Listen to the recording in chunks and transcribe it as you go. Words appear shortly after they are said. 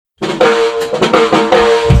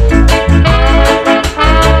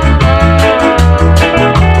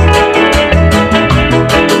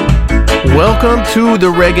to the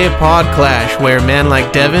Reggae Podclash, where men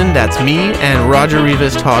like Devin, that's me, and Roger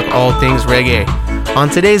Rivas talk all things reggae. On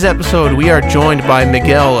today's episode, we are joined by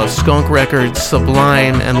Miguel of Skunk Records,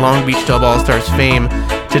 Sublime, and Long Beach Dub All-Stars fame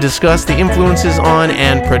to discuss the influences on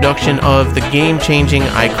and production of the game-changing,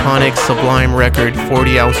 iconic Sublime record,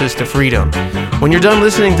 40 Ounces to Freedom. When you're done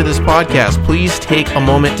listening to this podcast, please take a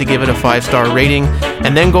moment to give it a 5-star rating,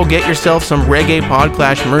 and then go get yourself some Reggae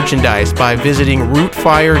Podclash merchandise by visiting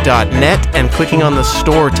rootfire.net and clicking on the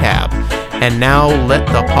store tab. And now, let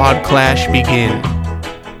the Podclash begin.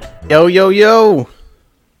 Yo, yo, yo!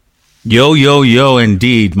 Yo, yo, yo,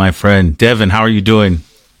 indeed, my friend. Devin, how are you doing?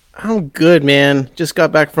 I'm good, man. Just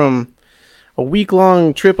got back from a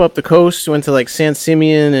week-long trip up the coast. Went to like San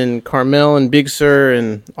Simeon and Carmel and Big Sur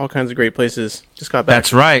and all kinds of great places. Just got back.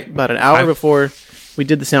 That's right. About an hour before we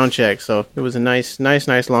did the sound check, so it was a nice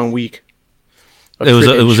long week.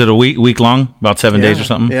 Was it a week long? About 7 days or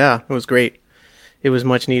something? Yeah, it was great. It was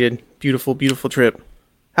much needed. Beautiful, beautiful trip.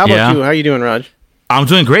 How about you? How are you doing, Raj? I'm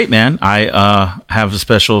doing great, man. I have a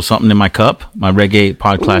special something in my cup, my Reggae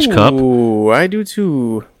Podclash cup. Ooh, I do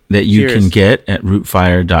too. That you can get at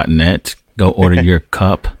rootfire.net. Go order your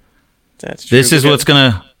cup. That's true. This is what's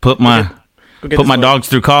gonna put my dogs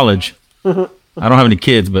through college. I don't have any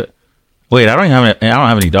kids, but wait, I don't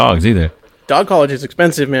have any dogs either. Dog college is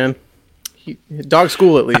expensive, man. Dog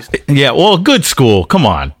school, at least. Yeah, well, good school. Come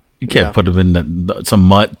on, you can't put them in some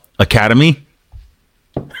mutt academy.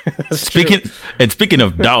 Speaking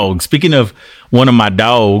of dogs, speaking of one of my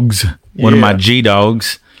dogs, one of my G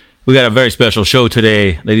dogs. We got a very special show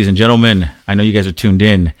today, ladies and gentlemen. I know you guys are tuned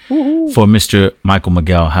in for Mr. Michael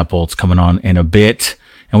Miguel Hepholtz coming on in a bit.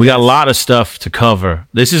 And we got a lot of stuff to cover.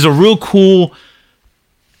 This is a real cool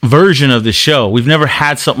version of the show. We've never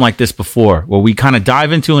had something like this before, where we kind of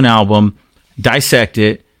dive into an album, dissect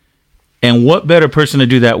it, and what better person to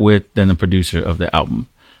do that with than the producer of the album?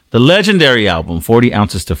 The legendary album, 40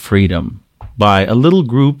 Ounces to Freedom, by a little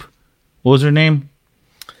group. What was their name?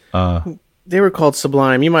 They were called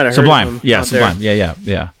Sublime. You might have heard of them. Yeah, Sublime. There.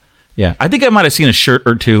 Yeah. I think I might have seen a shirt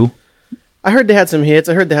or two. I heard they had some hits.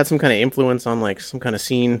 I heard they had some kind of influence on like some kind of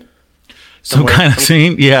scene. Some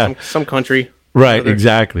country. Right,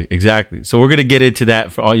 exactly. So we're going to get into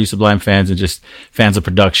that for all you Sublime fans and just fans of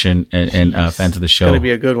production and fans of the show. It's going to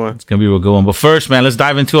be a good one. It's going to be a good one. But first, man, let's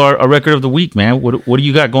dive into our record of the week, man. What do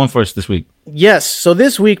you got going for us this week? Yes. So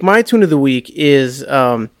this week, my tune of the week is...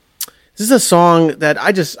 this is a song that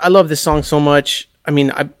I love this song so much. I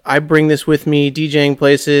mean, I bring this with me DJing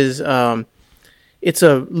places. It's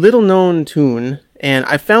a little known tune, and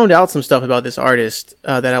I found out some stuff about this artist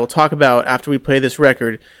that I will talk about after we play this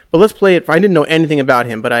record. But let's play it. I didn't know anything about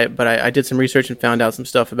him, but I did some research and found out some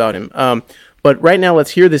stuff about him. But right now,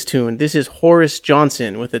 let's hear this tune. This is Horace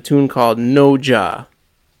Johnson with a tune called No Jah.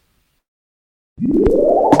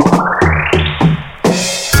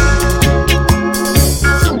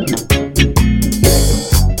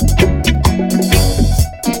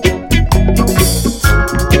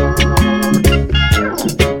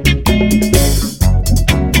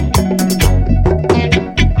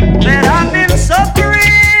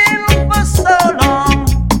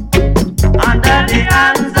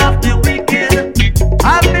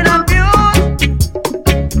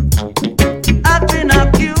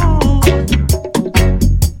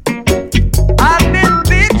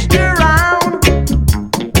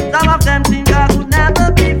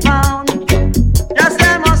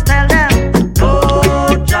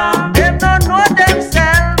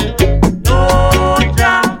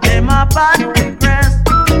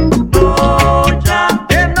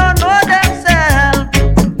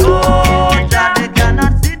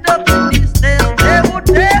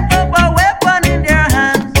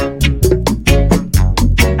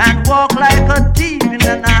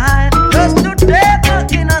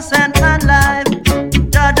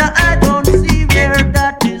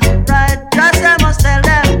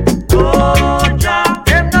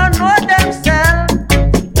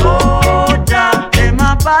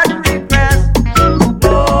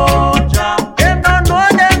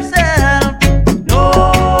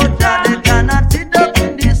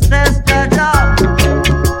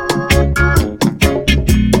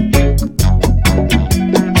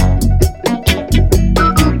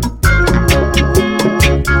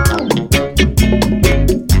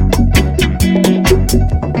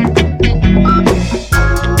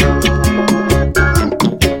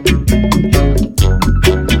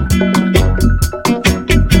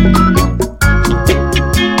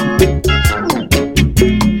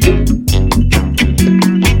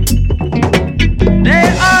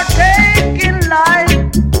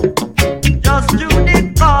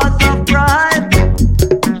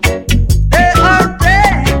 They are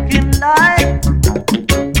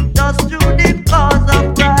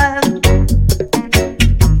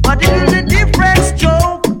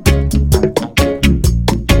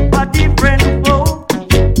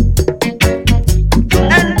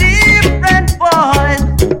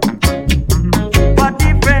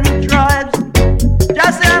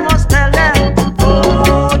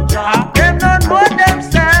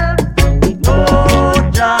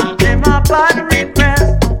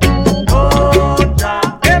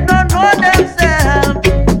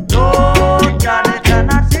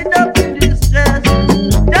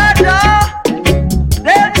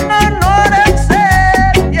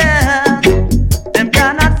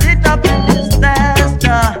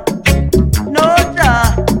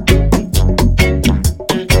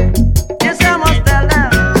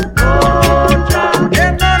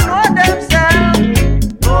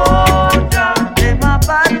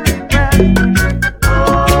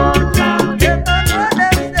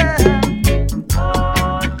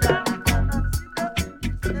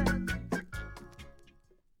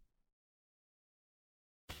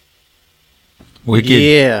Wicked.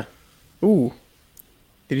 Yeah. Ooh.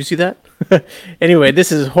 Did you see that? Anyway,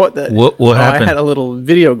 this is What happened? I had a little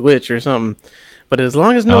video glitch or something. But as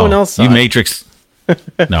long as no one else saw you it. Matrix.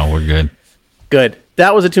 No, we're good. Good.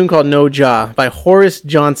 That was a tune called No Jaw by Horace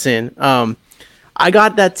Johnson. I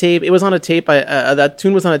got that tape. It was on a tape. That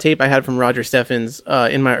tune was on a tape I had from Roger Steffens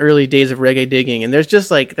in my early days of reggae digging. And there's just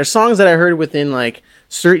there's songs that I heard within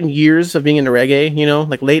certain years of being into reggae,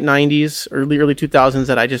 like late 90s, early 2000s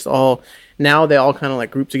that I just now they all kind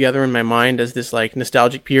of group together in my mind as this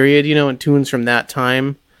nostalgic period, and tunes from that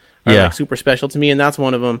time are super special to me. And that's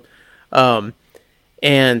one of them.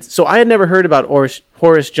 And so I had never heard about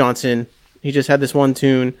Horace Johnson. He just had this one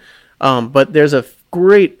tune. But there's a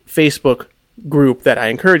great Facebook group that I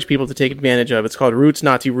encourage people to take advantage of. It's called Roots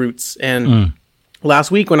Nazi Roots. And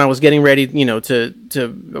last week when I was getting ready,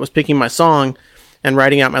 I was picking my song and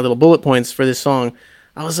writing out my little bullet points for this song,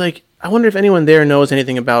 I was like, I wonder if anyone there knows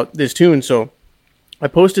anything about this tune. So I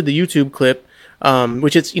posted the YouTube clip,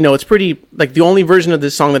 which it's pretty, the only version of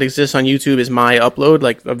this song that exists on YouTube is my upload,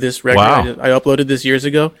 of this record. Wow. I uploaded this years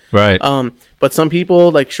ago. Right. But some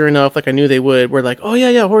people, sure enough, I knew they would, were like, oh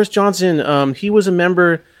yeah, Horace Johnson, he was a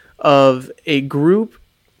member of a group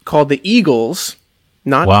called the Eagles,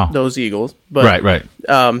 not those Eagles, but right.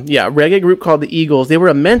 Reggae group called the Eagles. They were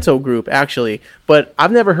a Mento group actually, but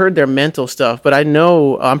I've never heard their Mento stuff. But I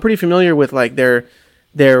know I'm pretty familiar with their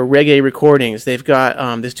reggae recordings. They've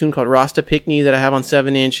got this tune called Rasta Pickney that I have on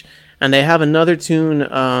 7-inch, and they have another tune.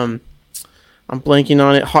 I'm blanking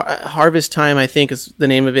on it. Harvest Time, I think, is the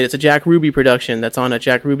name of it. It's a Jack Ruby production that's on a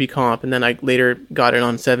Jack Ruby comp, and then I later got it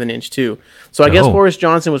on 7-inch too. So I guess Horace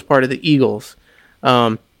Johnson was part of the Eagles.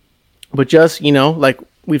 But just,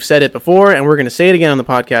 we've said it before, and we're going to say it again on the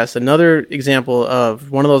podcast, another example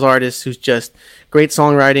of one of those artists who's just great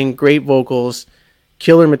songwriting, great vocals,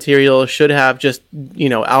 killer material, should have just,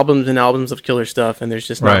 albums and albums of killer stuff, and there's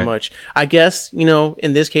just not much. I guess,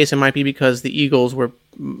 in this case, it might be because the Eagles were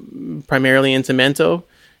primarily into Mento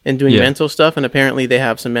and doing Mento stuff, and apparently they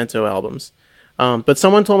have some Mento albums. But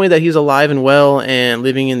someone told me that he's alive and well and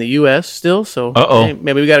living in the U.S. still, so hey,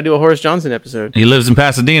 maybe we got to do a Horace Johnson episode. He lives in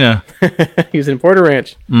Pasadena. He's in Porter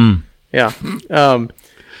Ranch. Yeah.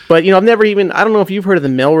 But, I've never even, I don't know if you've heard of the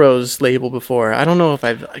Melrose label before. I don't know if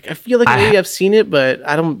I feel like maybe I've seen it, but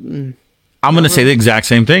I don't. I'm going to say the exact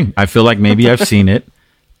same thing. I feel like maybe I've seen it.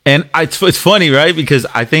 And it's funny, right? Because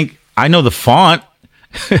I think I know the font.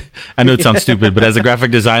 I know it sounds stupid, but as a graphic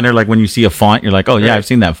designer, when you see a font, you're like, oh, yeah, I've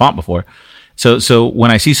seen that font before. So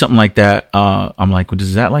when I see something like that, I'm like, well,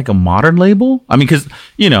 is that a modern label? I mean, because,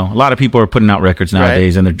 a lot of people are putting out records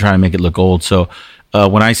nowadays and they're trying to make it look old. So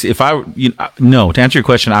when I see, no, to answer your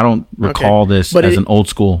question, I don't recall this as an old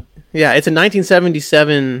school. Yeah, it's a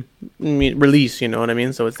 1977 release, you know what I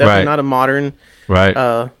mean? So it's definitely not a modern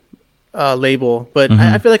label. But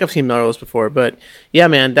I feel like I've seen Melrose before. But yeah,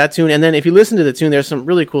 man, that tune. And then if you listen to the tune, there's some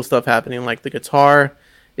really cool stuff happening. The guitar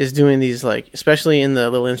is doing these, especially in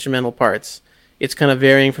the little instrumental parts. It's kind of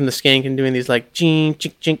varying from the Skunk and doing these ching,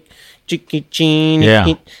 chink, chink,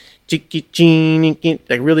 chink,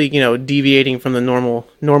 chink, really, deviating from the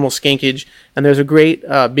normal skankage. And there's a great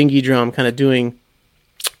bingy drum kind of doing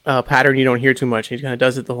a pattern you don't hear too much. He kind of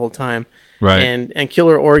does it the whole time. Right. And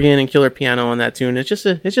killer organ and killer piano on that tune. It's just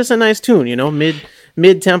a nice tune,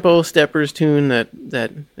 mid tempo steppers tune that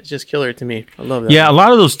is just killer to me. I love that. Yeah, a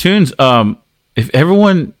lot of those tunes, if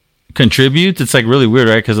everyone contributes, it's really weird,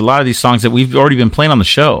 right? Because a lot of these songs that we've already been playing on the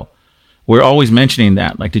show, we're always mentioning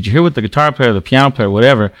that. Did you hear what the guitar player, the piano player,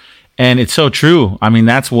 whatever? And it's so true. I mean,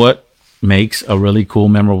 that's what makes a really cool,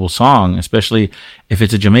 memorable song, especially if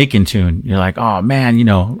it's a Jamaican tune. You're like, oh man,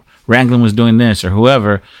 Ranglin was doing this or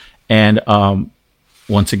whoever. And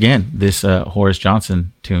once again, this Horace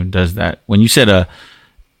Johnson tune does that. When you said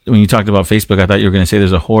when you talked about Facebook, I thought you were going to say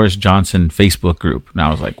there's a Horace Johnson Facebook group. And I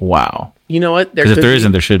was like, wow. You know what? Because if there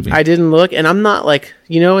isn't, there should be. I didn't look, and I'm not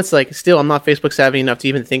it's still, I'm not Facebook savvy enough to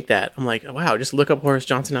even think that. I'm like, wow, just look up Horace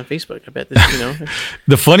Johnson on Facebook. I bet this,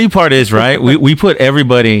 The funny part is, right, we put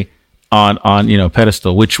everybody on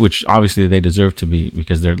pedestal, which obviously they deserve to be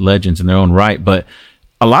because they're legends in their own right. But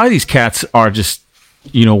a lot of these cats are just,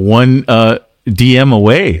 one DM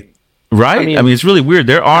away. Right? I mean, it's really weird.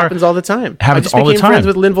 Happens all the time. I just became friends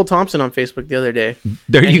with Linville Thompson on Facebook the other day.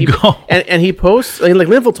 There you go. And he posts,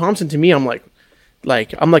 Linville Thompson to me, I'm like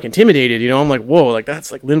intimidated, I'm like, whoa,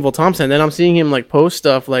 that's Linville Thompson. And then I'm seeing him post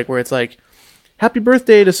stuff where it's happy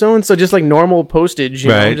birthday to so-and-so, just normal postage, you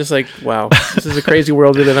know? I'm just wow, this is a crazy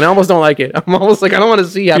world we live in. I almost don't like it. I'm almost I don't want to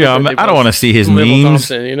see happy birthday I don't want to see his memes.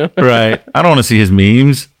 Thompson, Right. I don't want to see his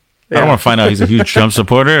memes. Yeah. I don't want to find out he's a huge Trump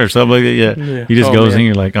supporter or something like that. Yeah. He just goes in,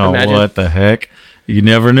 you're like, oh, imagine. What the heck? You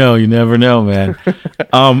never know. You never know, man.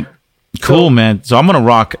 Cool, man. So I'm gonna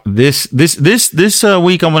rock this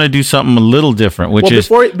week. I'm gonna do something a little different, which is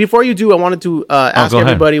before you do, I wanted to ask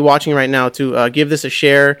everybody watching right now to give this a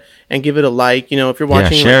share and give it a like. You know, if you're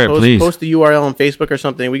watching, share it, please. Post the URL on Facebook or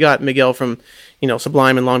something. We got Miguel from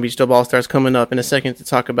Sublime and Long Beach Dub All Stars coming up in a second to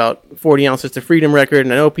talk about 40 Ounces to Freedom record,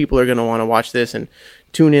 and I know people are gonna want to watch this and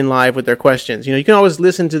tune in live with their questions. You can always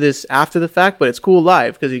listen to this after the fact, but it's cool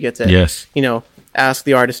live because you get to ask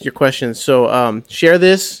the artist your questions. So share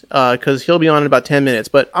this because he'll be on in about 10 minutes.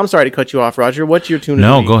 But I'm sorry to cut you off, Roger. What's your tune?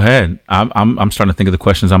 No, go ahead. I'm starting to think of the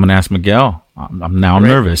questions I'm going to ask Miguel. I'm now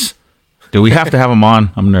nervous. Do we have to have him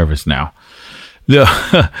on? I'm nervous now.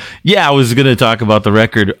 Yeah, I was going to talk about the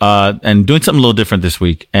record and doing something a little different this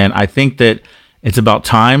week. And I think that it's about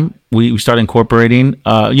time we start incorporating.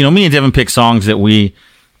 Me and Devin pick songs that we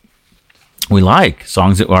like,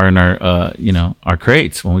 songs that are in our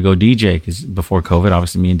crates when we go DJ, because before COVID,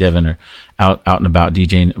 obviously me and Devin are out and about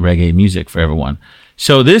DJing reggae music for everyone.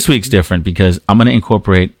 So this week's different because I'm going to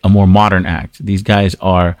incorporate a more modern act. These guys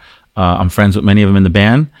are, I'm friends with many of them in the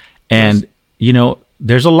band, and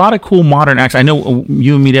there's a lot of cool modern acts. I know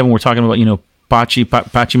you and me, Devin, were talking about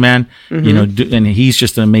Pachi Man, and he's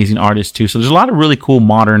just an amazing artist too. So there's a lot of really cool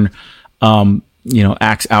modern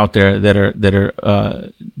acts out there that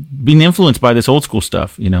are being influenced by this old school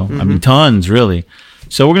stuff, I mean, tons really.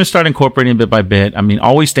 So we're going to start incorporating bit by bit. I mean,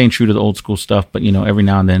 always staying true to the old school stuff, but every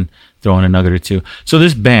now and then throw in a nugget or two. So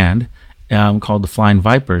this band called the Flying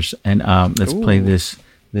Vipers, and let's play this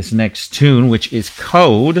next tune, which is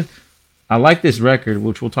Code. I like this record,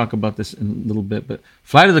 which we'll talk about this in a little bit, but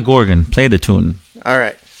Fly to the Gorgon, play the tune. All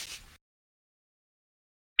right.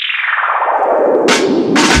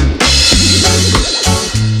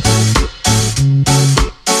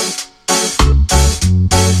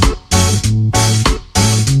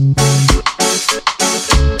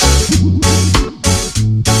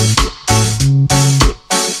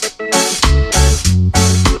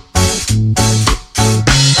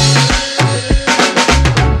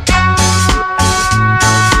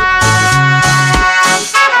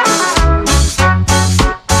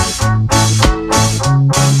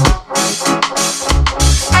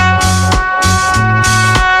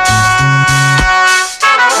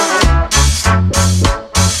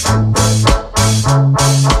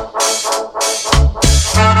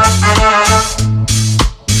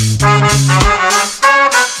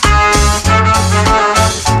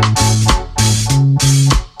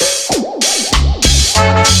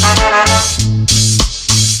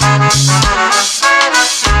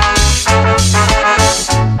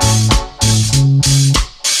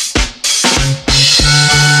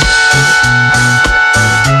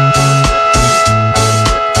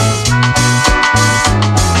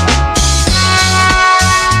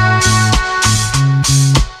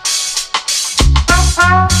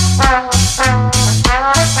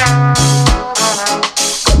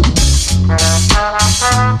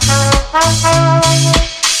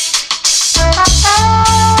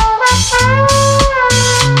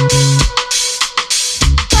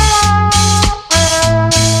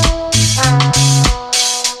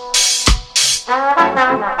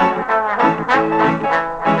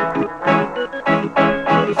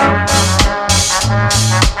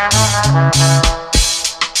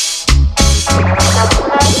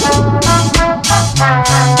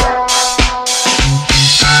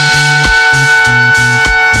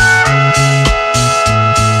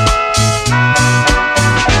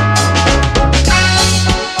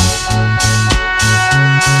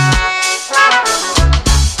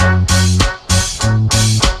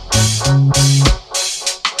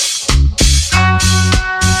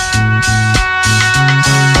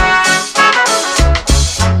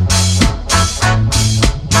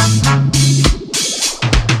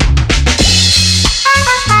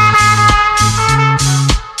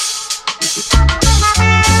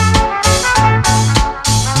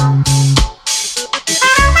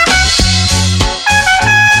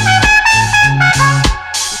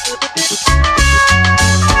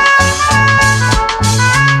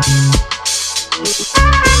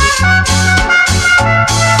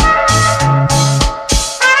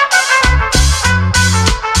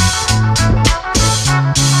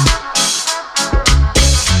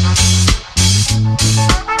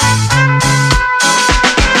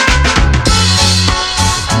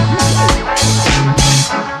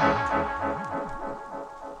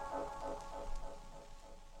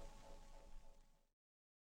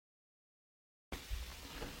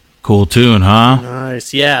 Cool tune, huh?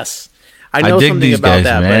 Nice. Yes, I know something about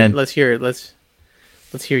that, man. But let's hear it. Let's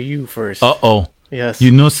hear you first. Uh-oh. Yes.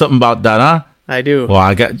 You know something about that, huh? I do.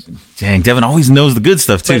 Well, dang, Devin always knows the good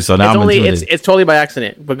stuff too. But so now it's totally by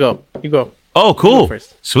accident. But you go. Oh, cool. You go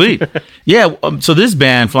first. Sweet. Yeah. So this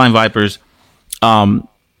band, Flying Vipers,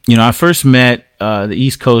 I first met the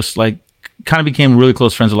East Coast, like kind of became really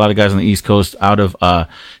close friends with a lot of guys on the East Coast out of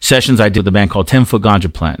sessions I did with the band called 10 Foot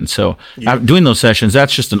Ganja Plant. And so doing those sessions,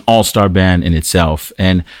 that's just an all-star band in itself.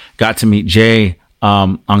 And got to meet Jay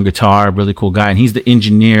on guitar, really cool guy. And he's the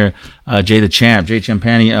engineer, Jay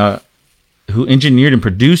Champani, who engineered and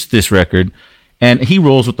produced this record. And he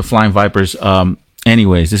rolls with the Flying Vipers.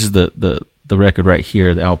 Anyways, this is the record right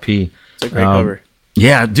here, the LP. It's a great cover.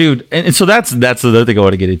 Yeah, dude. And so that's the other thing I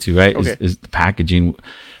want to get into, right? Okay. Is the packaging.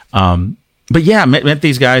 But yeah, met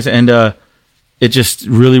these guys, and it just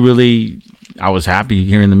really, really, I was happy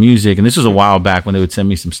hearing the music. And this was a while back when they would send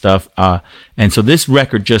me some stuff. And so this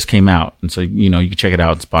record just came out. And so, you can check it out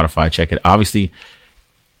on Spotify, check it. Obviously,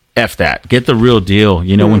 F that. Get the real deal.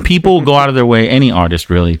 When people go out of their way, any artist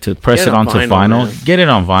really, to press it onto vinyl, get it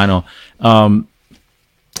on vinyl.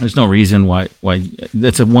 There's no reason why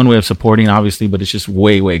that's one way of supporting, obviously, but it's just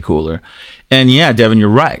way, way cooler. And yeah, Devin, you're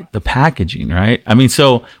right. The packaging, right? I mean,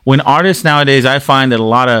 so when artists nowadays, I find that a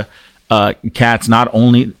lot of cats not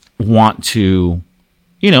only want to,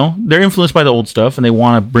 they're influenced by the old stuff and they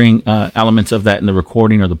want to bring elements of that in the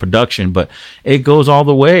recording or the production, but it goes all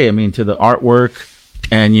the way. I mean, to the artwork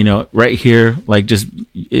and, right here, like just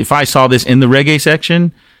if I saw this in the reggae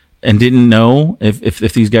section and didn't know if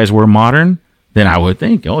these guys were modern, then I would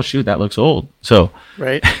think, oh shoot, that looks old. So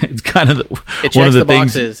right, it's kind of one of the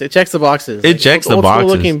things. It checks the boxes. It checks the boxes.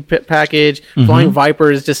 Old school looking package. Flying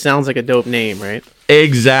Vipers just sounds like a dope name, right?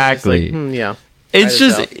 Exactly. Like, yeah. It's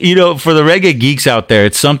just for the reggae geeks out there,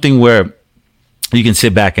 it's something where you can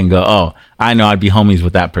sit back and go, oh, I know I'd be homies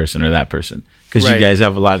with that person or that person because you guys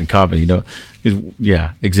have a lot in common.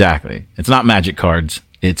 Yeah, exactly. It's not magic cards.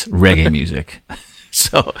 It's reggae music.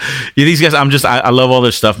 So these guys, I love all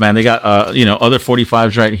their stuff, man. They got, other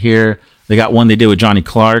 45s right here. They got one they did with Johnny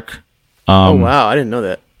Clark. Oh, wow. I didn't know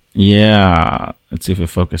that. Yeah. Let's see if it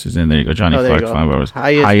focuses in. There you go. Johnny Clark, 5 hours.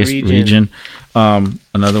 Highest region.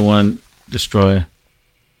 Another one, Destroy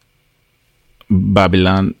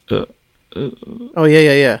Babylon. Oh,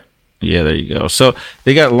 yeah. Yeah, there you go. So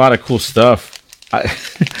they got a lot of cool stuff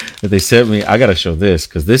that they sent me. I got to show this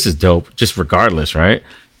because this is dope, just regardless, right?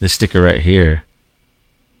 This sticker right here.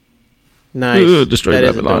 Nice. Ooh, Destroy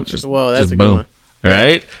Babylon. Whoa, that's a boom. good one.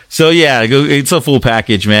 Right? So yeah, it's a full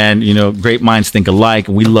package, man. Great minds think alike.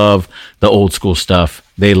 We love the old school stuff.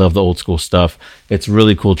 They love the old school stuff. It's a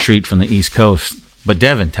really cool treat from the East Coast. But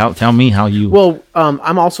Devin, tell me how you... Well,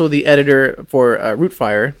 I'm also the editor for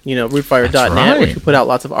Rootfire, rootfire.net, which we put out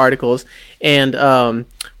lots of articles. And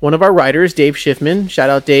one of our writers, Dave Schiffman, shout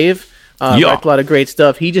out Dave, writes a lot of great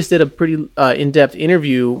stuff. He just did a pretty in-depth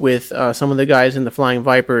interview with some of the guys in the Flying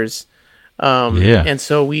Vipers. And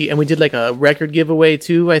so we did like a record giveaway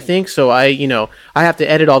too, I think. So I have to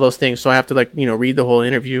edit all those things. So I have to read the whole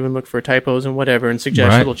interview and look for typos and whatever and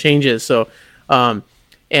suggest little changes. So,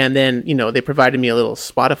 and then, they provided me a little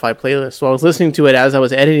Spotify playlist. So I was listening to it as I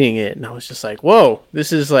was editing it and I was just like, whoa,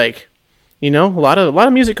 this is like, a lot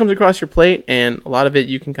of music comes across your plate and a lot of it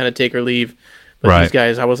you can kind of take or leave. But these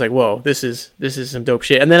guys, I was like, whoa, this is some dope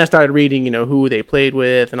shit. And then I started reading, who they played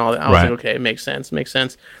with and all that. I was like, okay, it makes sense.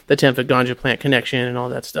 The 10 Foot Ganja Plant connection and all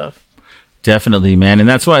that stuff. Definitely, man. And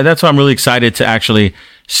that's why I'm really excited to actually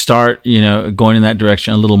start, going in that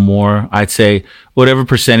direction a little more. I'd say whatever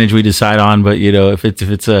percentage we decide on, but if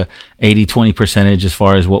it's a 80-20 percentage as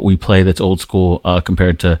far as what we play that's old school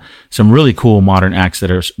compared to some really cool modern acts that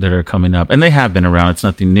are coming up. And they have been around. It's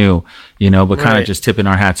nothing new, but kind of just tipping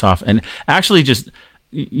our hats off and actually just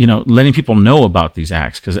letting people know about these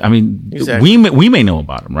acts. Because I mean, exactly. we may know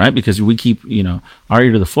about them, right? Because we keep our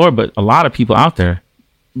ear to the floor, but a lot of people out there,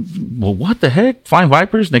 well, what the heck? Flying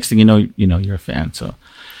Vipers? Next thing you know, you're a fan. So,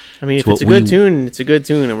 I mean, if it's a good tune, it's a good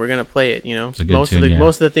tune, and we're gonna play it. Most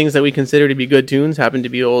of the things that we consider to be good tunes happen to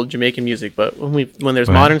be old Jamaican music. But when there's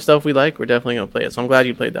modern stuff we like, we're definitely gonna play it. So I'm glad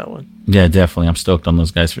you played that one. Yeah, definitely. I'm stoked on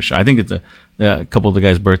those guys for sure. I think it's a couple of the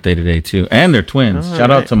guys' birthday today too, and they're twins.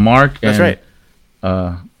 Shout out to Mark. That's right.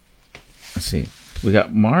 Let's see, we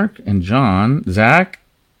got Mark and John, Zach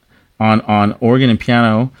on organ and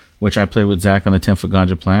piano, which I played with Zach on the 10 Foot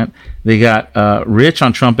Ganja Plant. They got Rich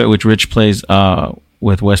on trumpet, which Rich plays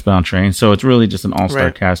with Westbound Train. So it's really just an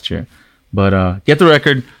all-star cast here. But get the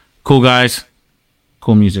record. Cool guys.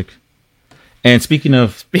 Cool music. And speaking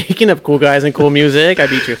of cool guys and cool music, I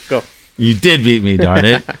beat you. Go. You did beat me, darn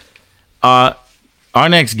it. Our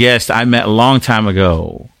next guest I met a long time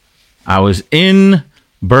ago. I was in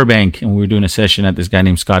Burbank, and we were doing a session at this guy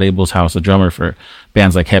named Scott Abel's house, a drummer for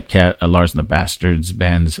bands like Hepcat, Lars and the Bastards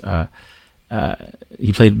bands.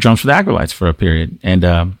 He played drums for the Agrolites for a period, and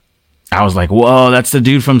I was like, "Whoa, that's the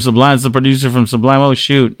dude from Sublime. It's the producer from Sublime. Oh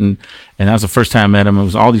shoot!" And that was the first time I met him. It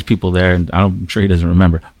was all these people there, and I'm sure he doesn't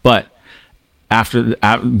remember. But after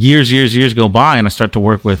years go by, and I start to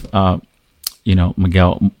work with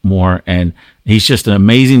Miguel more, and he's just an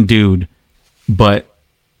amazing dude. But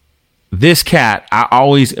this cat, I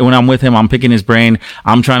always, when I'm with him, I'm picking his brain.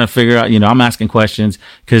 I'm trying to figure out, I'm asking questions,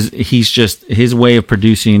 because his way of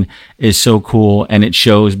producing is so cool, and it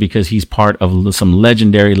shows because he's part of some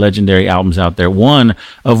legendary albums out there, one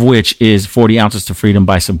of which is 40 Ounces to Freedom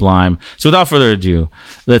by Sublime. So without further ado,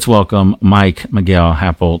 let's welcome Mike Miguel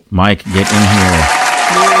Happold. Mike, get in here.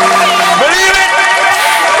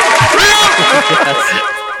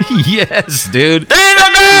 Yes, dude.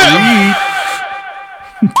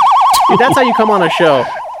 Dude, that's how you come on a show.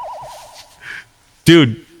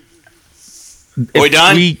 Dude. We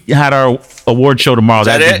done? We had our award show tomorrow.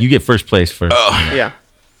 That you get first place first. Oh. Yeah.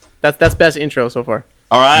 That's best intro so far.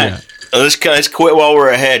 All right. Yeah. Let's quit while we're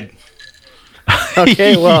ahead.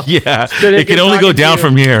 Okay, well. Yeah. It can only go down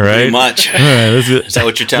from here, right? Pretty much. All right, is that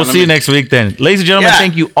what you're telling me? We'll see you next week then. Ladies and gentlemen,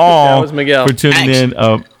 thank you all that was Miguel. for tuning in.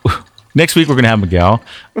 Next week, we're going to have Miguel.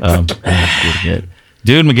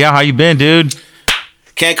 Dude, Miguel, how you been, dude?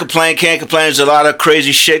 Can't complain. There's a lot of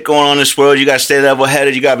crazy shit going on in this world. You got to stay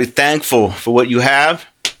level-headed. You got to be thankful for what you have.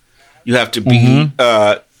 You have to be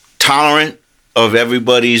tolerant of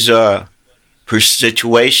everybody's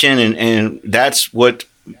situation. And that's what,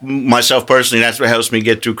 myself personally, that's what helps me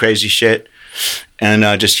get through crazy shit. And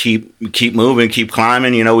just keep moving, keep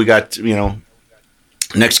climbing. We got,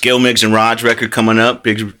 next Gil Miggs and Raj record coming up.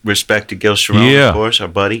 Big respect to Gil Sharon, of course, our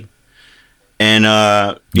buddy. And,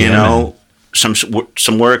 man.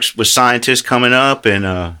 Some works with scientists coming up,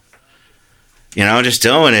 and just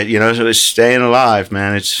doing it. So it's staying alive,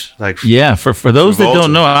 man. It's like for those that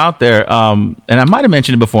don't know out there, and I might have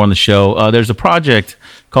mentioned it before on the show. There's a project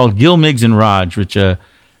called Gil Miggs and Raj, which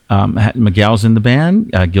Miguel's in the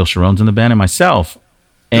band, Gil Sharon's in the band, and myself.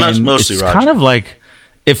 And mostly it's Raj. kind of like,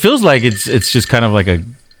 it feels like it's just kind of like a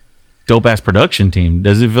dope ass production team.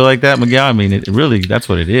 Does it feel like that, Miguel? I mean, it really, that's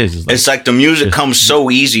what it is. It's like the music comes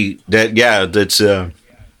so easy that that's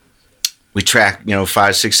we track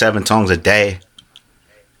 5, 6, 7 songs a day,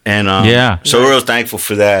 and so we're real thankful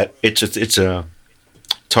for that. It's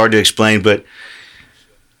hard to explain, but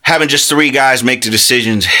having just 3 guys make the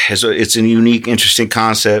decisions it's a unique, interesting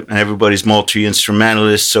concept, and everybody's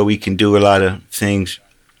multi-instrumentalist, so we can do a lot of things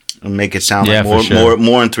and make it sound like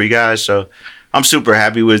more than 3 guys. So I'm super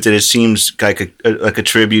happy with it. It seems like a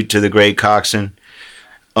tribute to the great Coxsone,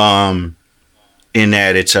 in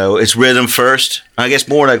that it's rhythm first. I guess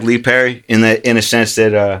more like Lee Perry in a sense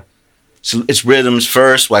that so it's rhythms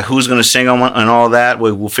first. Like who's gonna sing on and all that.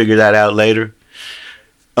 We'll figure that out later.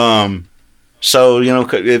 So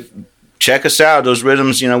check us out. Those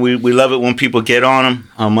rhythms, we love it when people get on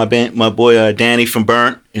them. My boy Danny from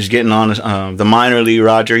Burnt is getting on the minor league.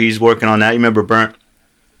 Roger, he's working on that. You remember Burnt?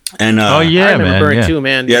 And I remember Burnt too,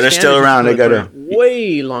 man. Yeah, they're still around. They got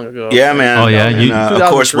way long ago. Yeah, man. Oh yeah, and, of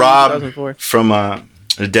course Rob from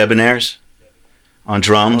the Debonaires on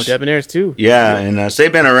drums. Oh, Debonaires too. Yeah, and so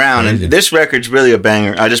they've been around. And this record's really a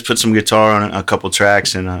banger. I just put some guitar on a couple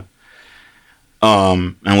tracks, and we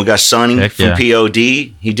got Sonny from POD.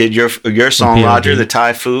 He did your song, Roger, the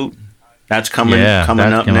Thai food. That's coming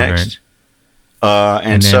up next. Great.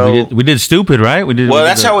 And so we did Stupid, right?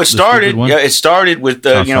 That's how it started. Yeah, it started with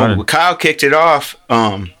Kyle kicked it off.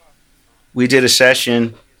 We did a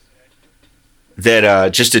session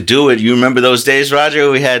that just to do it. You remember those days, Roger?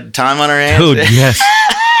 We had time on our hands. Dude, yes.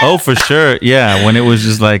 Oh, for sure. Yeah, when it was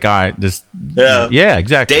just like, all right, yeah,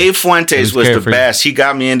 exactly. Dave Fuentes was the best. He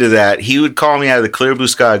got me into that. He would call me out of the clear blue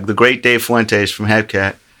sky. The great Dave Fuentes from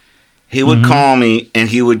Hepcat. He would call me and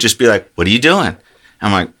he would just be like, "What are you doing?"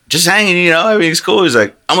 I'm like, "Just hanging, everything's cool." He's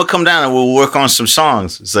like, "I'm gonna come down and we'll work on some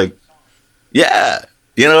songs." It's like, yeah,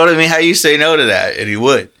 you know what I mean? How you say no to that? And he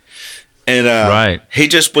would. And right. He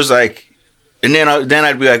just was like, and then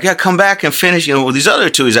I'd be like, "Yeah, come back and finish." With these other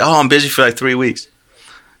two, he's like, "Oh, I'm busy for like 3 weeks."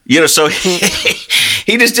 So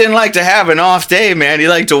he just didn't like to have an off day, man. He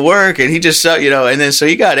liked to work, and he just, and then so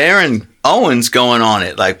he got Aaron Owens going on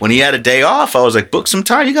it. Like when he had a day off, I was like, "Book some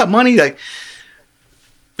time. You got money." Like,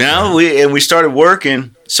 we started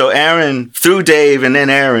working. So Aaron, through Dave and then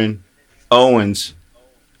Aaron Owens,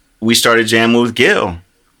 we started jamming with Gil,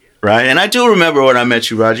 right? And I do remember when I met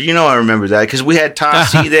you, Roger. I remember that because we had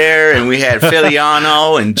Tassi there, and we had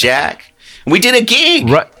Filiano and Jack. And we did a gig.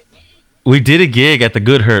 Right. We did a gig at the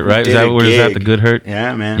Good Hurt, right? Is that where it was at, the Good Hurt?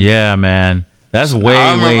 Yeah, man. Yeah, man. That's way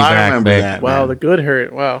back. That, wow, the Good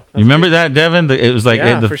Hurt. Wow. You remember that, Devin? It was like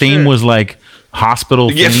the theme was like hospital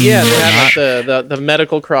theme. Yeah, they had like the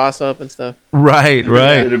medical cross up and stuff. Right. It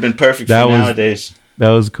would have been perfect for nowadays.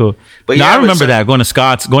 That was cool. But I remember that going to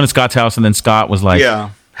Scott's house, and then Scott was like,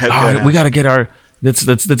 we got to get our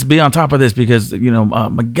let's be on top of this because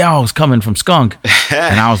Miguel's coming from Skunk."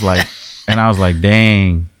 and I was like,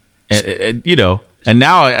 dang. And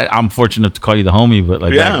now I'm fortunate to call you the homie, but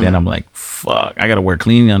back then I'm like, fuck, I got to wear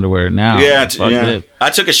clean underwear now. Yeah. I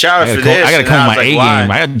took a shower for this. I got to come my A game.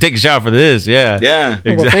 I got to take a shower for this. Yeah. Yeah.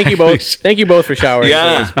 Exactly. Well, thank you both. Thank you both for showering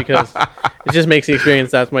for this because it just makes the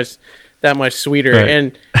experience that much sweeter. Right.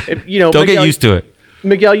 And don't Miguel, get used to it.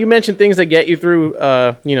 Miguel, you mentioned things that get you through,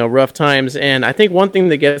 rough times, and I think one thing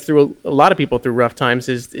that gets through a lot of people through rough times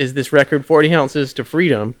is this record, 40 Ounces to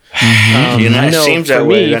Freedom. Mm-hmm. I know seems for that me,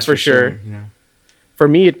 way, that's for sure. Yeah. For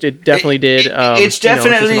me, it definitely did. It's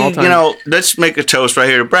definitely, let's make a toast right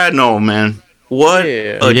here to Brad Noel, man. What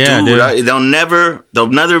a dude! There'll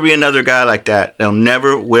never be another guy like that. They'll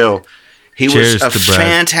never will. He was a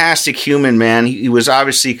fantastic human, man. He was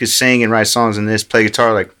obviously could sing and write songs and play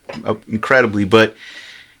guitar incredibly, but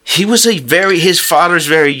he was his father's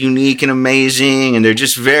very unique and amazing, and they're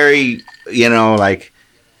just very,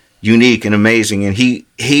 unique and amazing. And he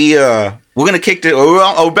we're gonna kick it.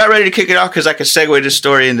 Are we about ready to kick it off? Because I can segue this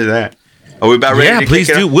story into that. Are we about ready? Yeah, to please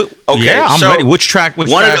kick it do. off? Okay, yeah, I'm ready. Which track? This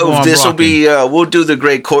will be. We'll do the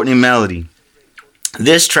great Courtney Melody.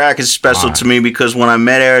 This track is special to me because when I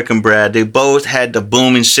met Eric and Brad, they both had the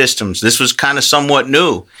booming systems. This was kind of somewhat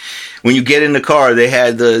new. When you get in the car, they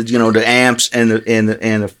had the the amps and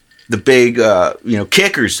the big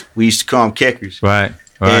kickers. We used to call them kickers. Right.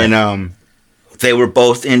 And they were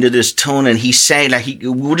both into this tune, and he sang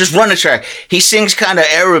we'll just run the track. He sings kind of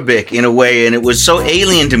Arabic in a way, and it was so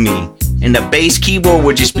alien to me. And the bass keyboard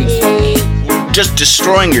would just be just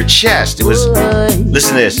destroying your chest. It was.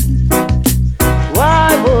 Listen to this.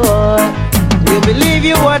 Why, boy? You believe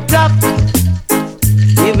you were tough.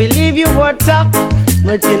 You believe you were tough,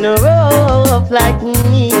 but you know rough like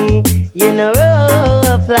me. You know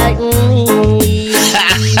rough like me.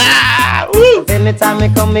 Anytime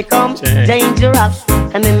me come, dangerous.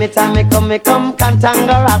 And anytime me come,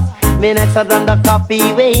 cantangerous. Me next to run the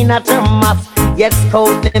coffee way not a must. Yes,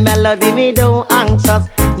 cold the melody, me don't anxious.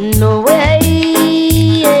 No way.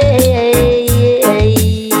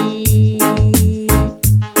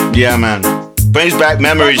 Yeah, man. Brings back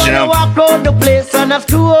memories, Walk around the place and I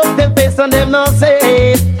screw up the face and them not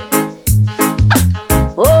say.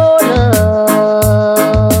 Oh,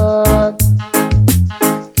 Lord.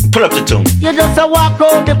 Put up the tune. You just walk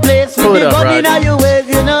around the place with the gun in your ways,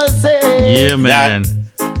 you know, say. Yeah, man.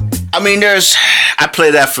 I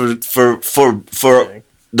play that for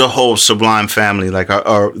the whole Sublime family, like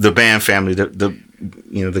our the band family,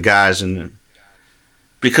 the guys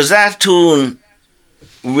because that tune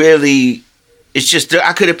really, it's just,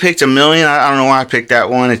 I could have picked a million. I don't know why I picked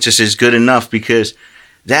that one. It just is good enough because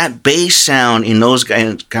that bass sound in those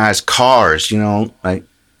guys' cars, I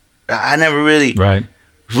never really. Right.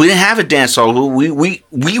 We didn't have a dance hall. We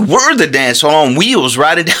were the dance hall on wheels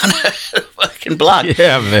riding down the fucking block.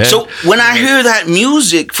 Yeah, man. So when I hear that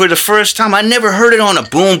music for the first time, I never heard it on a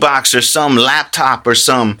boombox or some laptop or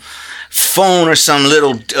some phone or some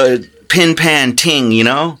little pin pan ting,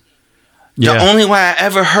 The only way I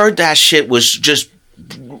ever heard that shit was just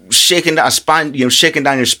shaking down shaking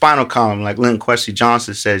down your spinal column, like Lynn Kwesi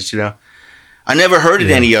Johnson says. I never heard it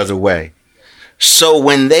any other way. So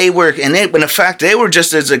when they were, in fact, they were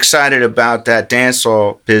just as excited about that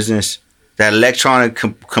dancehall business, that electronic,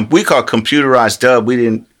 we call it computerized dub.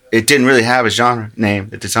 It didn't really have a genre name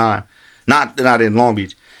at the time, not in Long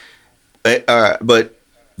Beach, but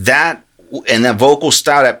that. And that vocal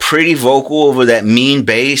style, that pretty vocal over that mean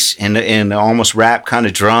bass and the almost rap kind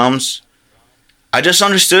of drums, I just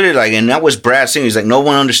understood it. And that was Brad singing. He's like, no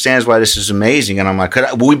one understands why this is amazing. And I'm like,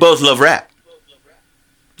 we both love rap.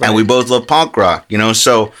 Right. And we both love punk rock,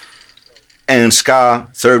 So, and ska,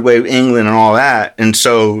 third wave England and all that. And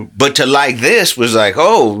so, but to like this was like,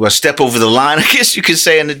 a step over the line, I guess you could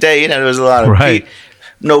say in the day. There was a lot of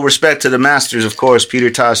no respect to the masters, of course, Peter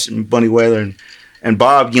Tosh and Bunny Wailer and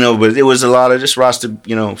Bob, but it was a lot of just roster,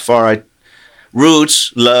 far right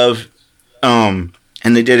roots, love, and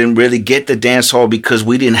they didn't really get the dance hall because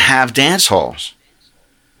we didn't have dance halls.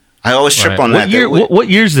 I always trip on that. What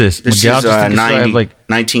year's this? This is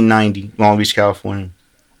 1990, Long Beach, California.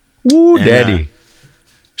 Woo, daddy.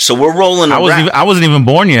 So we're rolling I wasn't even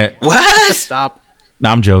born yet. What? Stop. No,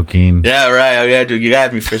 I'm joking. Yeah, right. Yeah, dude, you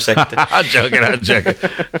got me for a second. I'm joking.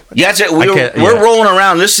 Yeah, we're rolling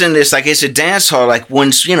around listening to this like it's a dance hall. Like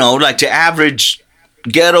when, like the average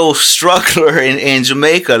ghetto struggler in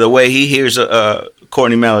Jamaica, the way he hears a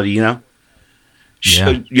Courtney melody, literally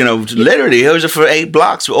he hears it for 8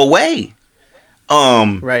 blocks away.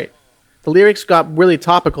 Right. The lyrics got really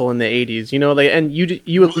topical in the 80s, and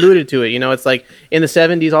you alluded to it, it's like in the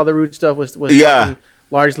 70s, all the root stuff was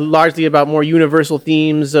largely about more universal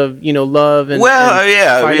themes of, love and,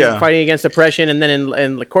 fighting against oppression. And then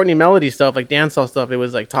in like Courtney Melody stuff, like dancehall stuff, it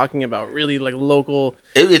was like talking about really like local.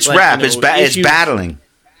 It's rap. It's battling.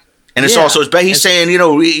 And it's also, he's saying,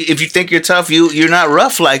 if you think you're tough, you're not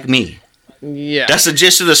rough like me. Yeah. That's the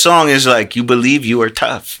gist of the song is like, you believe you are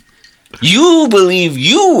tough. You believe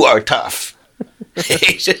you are tough.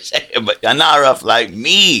 He's just saying, but you're not rough like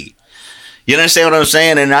me. You understand what I'm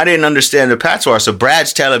saying? And I didn't understand the patois. So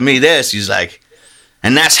Brad's telling me this. He's like,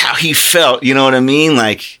 and that's how he felt. You know what I mean?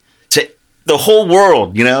 Like to the whole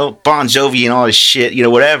world, Bon Jovi and all this shit,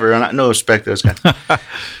 whatever. And no respect to those guys.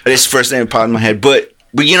 This first name popped in my head. But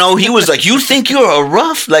he was like, you think you're a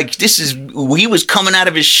rough? Like he was coming out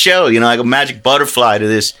of his shell, like a magic butterfly to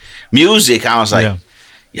this music. I was like,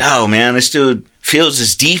 yo, man, this dude feels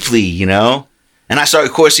this deeply, And I saw,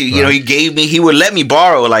 of course, he would let me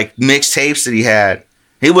borrow like mixtapes that he had.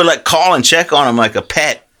 He would like call and check on him like a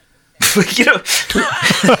pet. He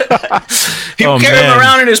would carry him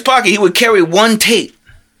around in his pocket. He would carry one tape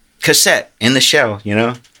cassette in the shell,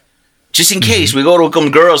 just in case we go to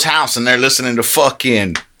some girl's house and they're listening to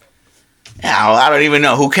fucking. I don't even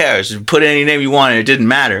know. Who cares? Put any name you wanted. It didn't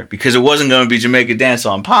matter because it wasn't going to be Jamaica Dance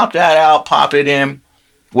Song. Pop that out. Pop it in.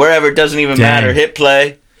 Wherever, it doesn't even matter. Hit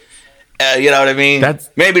play. You know what I mean?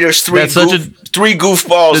 Maybe there's three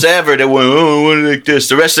goofballs ever that went, like this.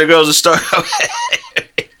 The rest of the girls will start.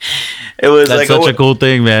 It was that's such a cool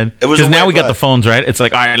thing, man. Because now we got the phones, right? It's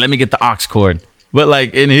like, all right, let me get the aux cord. But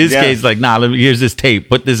like in his case, like, nah, here's this tape.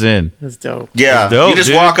 Put this in. That's dope. Yeah, that's dope, you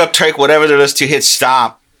just walk up, take whatever there is to hit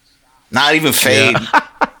stop. Not even fade.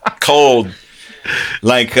 Cold.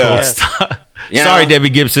 Like sorry, Debbie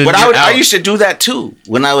Gibson. But I used to do that too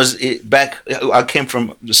when I was back. I came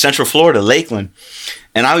from Central Florida, Lakeland,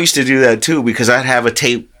 and I used to do that too because I'd have a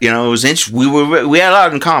tape. It was we had a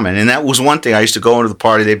lot in common, and that was one thing. I used to go into the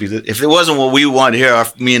party. They'd be if it wasn't what we wanted to hear,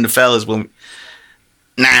 me and the fellas, boom,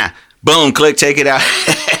 click, take it out.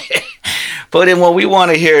 But in what we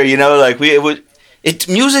want to hear, like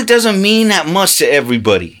music doesn't mean that much to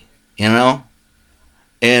everybody, and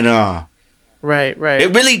Right.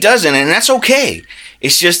 It really doesn't, and that's okay.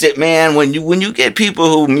 It's just that, man, when you get people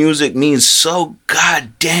who music means so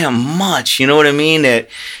goddamn much, you know what I mean?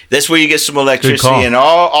 That's where you get some electricity, and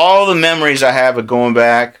all the memories I have of going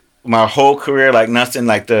back my whole career, like nothing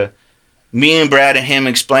like me and Brad and him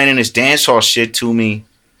explaining this dancehall shit to me.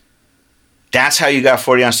 That's how you got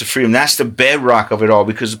 40 Ounces of Freedom. That's the bedrock of it all,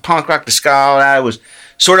 because the punk rock, the ska, all that was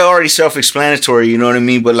sort of already self-explanatory, you know what I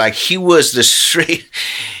mean? But like he was the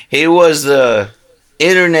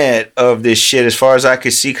internet of this shit as far as I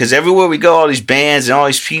could see, because everywhere we go, all these bands and all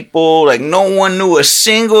these people, like no one knew a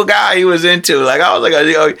single guy he was into. Like I was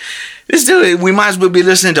like, this dude, we might as well be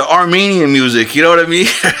listening to Armenian music, you know what I mean?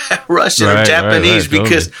 Russian or Japanese,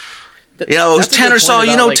 because totally. It was Tenor Saw,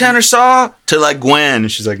 Tenor Saw to like Gwen,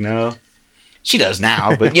 and she's like, no. She does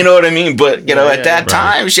now, but you know what I mean? But, at that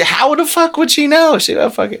time, how the fuck would she know?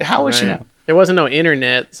 How would she know? There wasn't no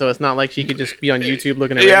internet, so it's not like she could just be on YouTube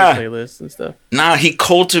looking at reggae playlists and stuff. Nah, he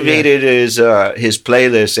cultivated his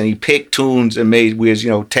playlist, and he picked tunes and made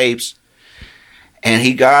with tapes. And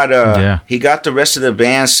he got the rest of the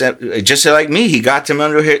band set, just like me. He got them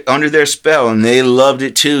under their spell, and they loved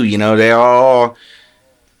it too. They all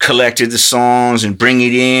collected the songs and bring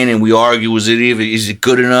it in, and we argue, is it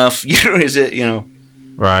good enough? Is it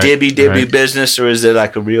dibby business, or is it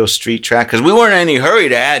like a real street track? Because we weren't in any hurry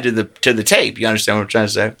to add to the tape. You understand what I'm trying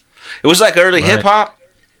to say? It was like early hip hop.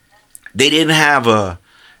 They didn't have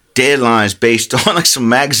deadlines based on like some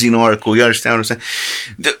magazine article. You understand what I'm saying?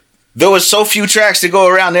 There was so few tracks to go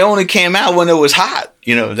around. They only came out when it was hot.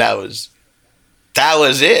 That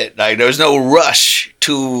was it. Like there was no rush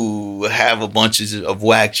to have a bunch of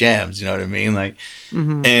whack jams. You know what I mean? Like,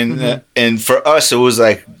 and for us, it was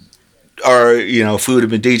like, if we would have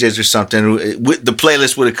been DJs or something, the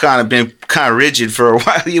playlist would have been kind of rigid for a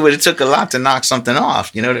while. It took a lot to knock something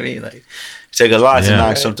off. You know what I mean? Like, it took a lot to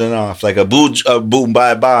knock something off. Like a Boom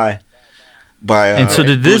Bye Bye by and so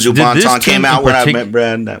did this came out when I met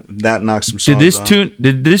Brad. That knocked some songs off.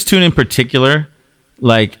 Did this tune in particular?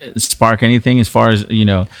 like spark anything as far as,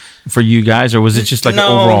 for you guys, or was it just like an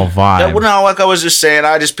overall vibe? No, like I was just saying,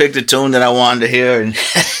 I just picked a tune that I wanted to hear, and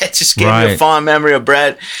it just gave me a fond memory of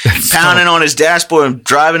Brad pounding on his dashboard and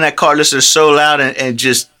driving that car, listening so loud, and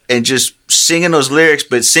just singing those lyrics,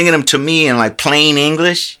 but singing them to me in like plain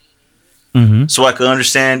English, so I could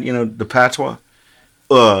understand, the patois.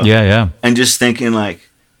 And just thinking like,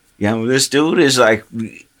 this dude is like,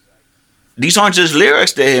 these aren't just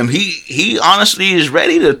lyrics to him. He honestly is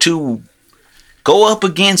ready to go up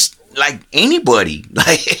against like anybody.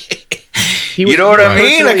 Like, you know what I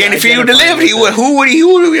mean? Like, and if he would have lived, who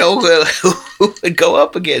would go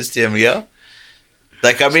up against him? Yeah.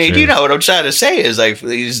 Like, I mean, you know what I'm trying to say is like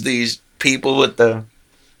these people with the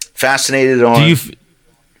fascinated on.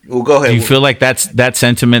 Well, go ahead. Do you feel like that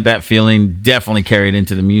sentiment, that feeling, definitely carried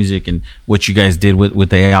into the music and what you guys did with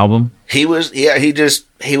the album? He was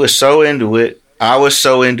so into it. I was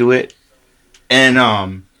so into it,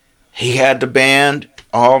 and he had the band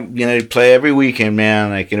all, they play every weekend, man.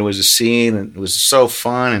 Like, and it was a scene, and it was so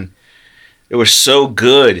fun, and it was so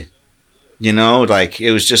good. Like,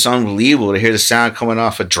 it was just unbelievable to hear the sound coming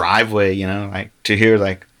off a driveway. Like, to hear,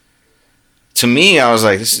 like, to me, I was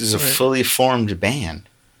like, this is a fully formed band.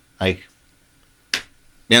 Like,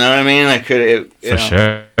 you know what I mean? Like, for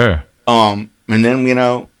sure. And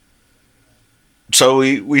then, so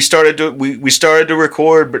we started to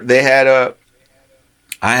record, but they had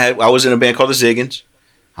I was in a band called the Ziggins.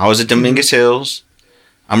 I was at Dominguez Hills.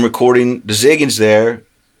 I'm recording the Ziggins there,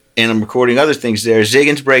 and I'm recording other things there.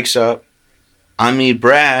 Ziggins breaks up. I meet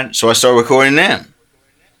Brad, so I start recording them.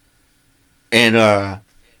 And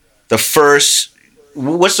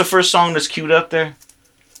what's the first song that's queued up there,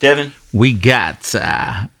 Devin? We got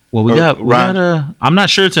I'm not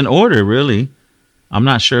sure it's in order, really. I'm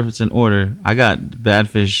not sure if it's in order. I got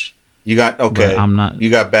Badfish. You got, okay. I'm not. You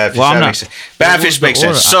got Badfish. Well, that makes sense. Badfish makes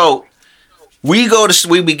sense. So we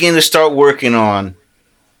begin to start working on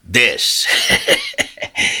this.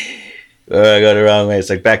 I got it wrong way. It's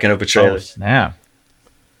like backing up a trailer. Oh, snap.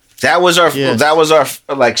 That was our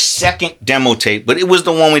like second demo tape, but it was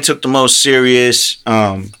the one we took the most serious.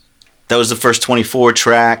 That was the first 24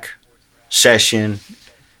 track session.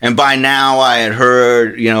 And by now I had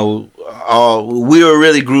heard, we were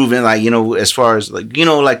really grooving, like, as far as like,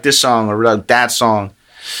 like this song or like that song.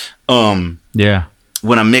 Yeah.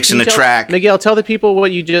 When I'm mixing the track. Miguel, tell the people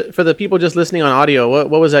for the people just listening on audio,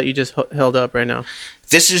 what was that you just held up right now?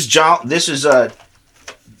 This is John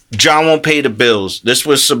Won't Pay the Bills. This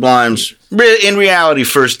was Sublime's, in reality,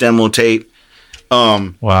 first demo tape.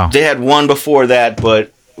 Wow. They had one before that,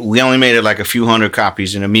 but we only made it like a few hundred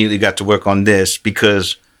copies and immediately got to work on this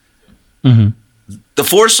because the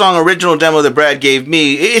 4-song original demo that Brad gave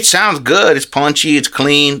me, it sounds good. It's punchy, it's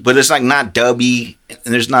clean, but it's like not dubby,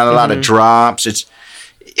 and there's not a lot of drops. It's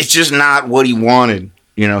just not what he wanted.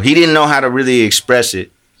 He didn't know how to really express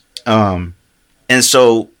it. And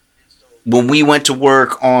so when we went to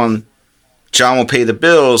work on John Will Pay the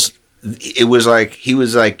Bills, it was like he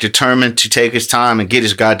was like determined to take his time and get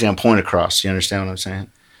his goddamn point across. You understand what I'm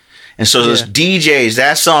saying? And so those DJs,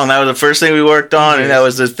 that song, that was the first thing we worked on, and that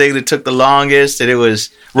was the thing that took the longest, and it was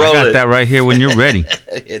roll I got that right here when you're ready.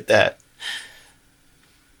 Hit that.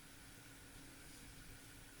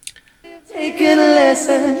 Taking a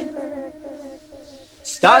lesson.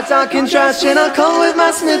 Start talking trash and I'll come with my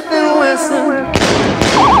Smith & Wesson.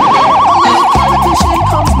 Politician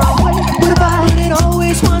comes my way, but about it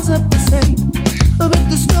always winds up the same. But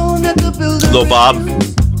the stone that the builder Lil Bob.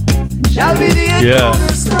 Shall be the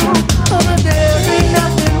cornerstone. But there ain't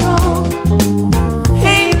nothing wrong,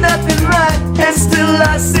 ain't nothing right, and still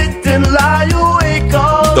I sit and lie awake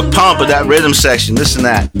all the pump of that rhythm section. Listen to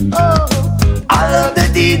that. Oh, I love the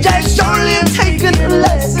DJ surely taking a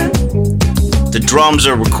lesson. The drums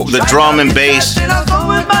are the drum and bass.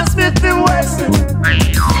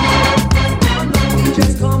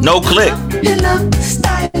 No click.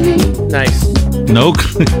 Nice. No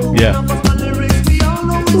click. Yeah.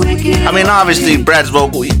 I mean, obviously, Brad's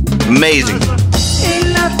vocal, amazing.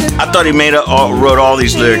 I thought he wrote all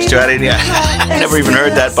these lyrics too. I never even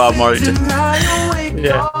heard that Bob Marley.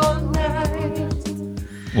 Yeah.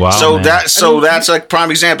 Wow. So that's like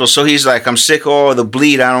prime example. So he's like, I'm sick of all the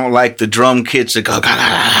bleed. I don't like the drum kits that go.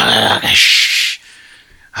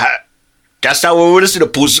 That's not what we're listening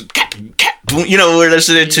to. We're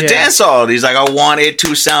listening to dancehall. He's like, I want it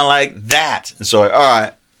to sound like that. And so, all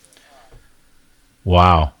right.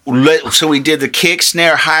 Wow. So we did the kick,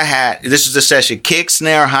 snare, hi-hat. This is the session. Kick,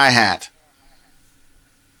 snare, hi-hat.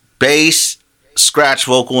 Bass, scratch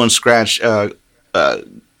vocal, and scratch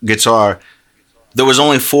guitar. There was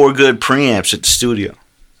only 4 good preamps at the studio.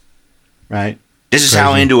 Right? This is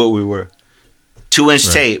how into it we were. 2-inch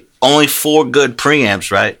tape, only 4 good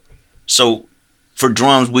preamps, right? So for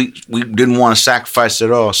drums, we didn't want to sacrifice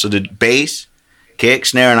at all. So the bass, kick,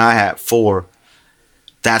 snare, and hi-hat, 4.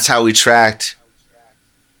 That's how we tracked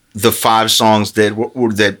the 5 songs that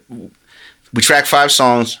we tracked 5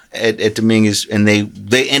 songs at Dominguez, and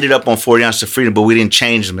they ended up on 40 Ounces of Freedom, but we didn't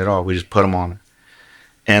change them at all. We just put them on it.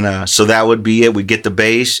 And so that would be it. We'd get the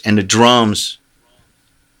bass and the drums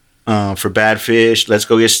for Bad Fish, Let's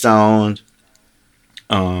Go Get Stoned,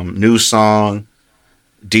 New Song,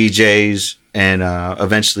 DJs, and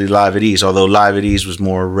eventually Live at Ease, although Live at Ease was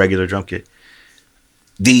more regular drum kit.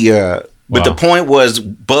 But the point was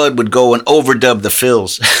Bud would go and overdub the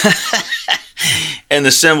fills and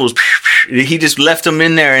the cymbals. He just left them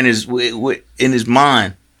in there in his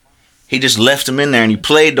mind. He just left them in there, and he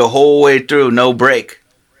played the whole way through, no break,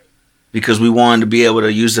 because we wanted to be able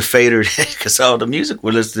to use the fader because all the music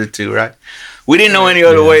we're listening to, right? We didn't know any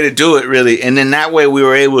other way to do it, really. And then that way we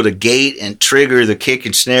were able to gate and trigger the kick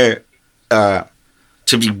and snare to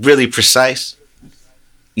be really precise,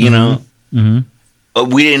 you know? Mm-hmm.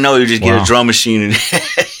 We didn't know you just get a drum machine and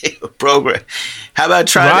a program. How about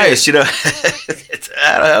try this, you know?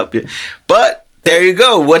 That'll help you. But there you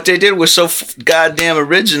go. What they did was so goddamn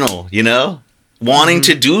original, you know? Wanting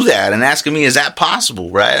to do that and asking me, is that possible,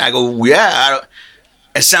 right? I go, yeah.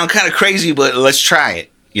 It sounds kind of crazy, but let's try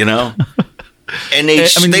it, you know? And they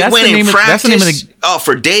went and practiced.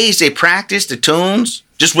 For days they practiced the tunes,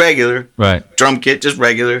 just regular. Right. Drum kit, just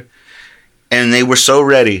regular. And they were so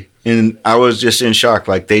ready. And I was just in shock.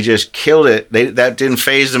 Like, they just killed it. That didn't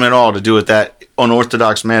faze them at all to do it that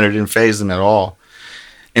unorthodox manner. It didn't faze them at all.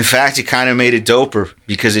 In fact, it kind of made it doper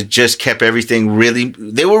because it just kept everything really.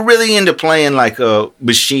 They were really into playing like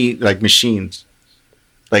machines,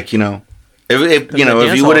 like, you know,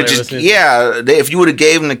 if you would have just if you would have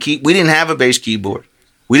gave them the key. We didn't have a bass keyboard.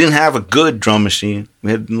 We didn't have a good drum machine.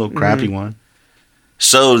 We had a little crappy one.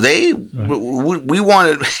 So we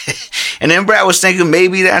wanted, and then Brad was thinking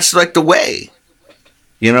maybe that's like the way,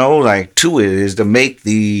 you know, like to it is to make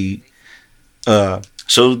the.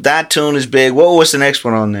 So that tune is big. What was the next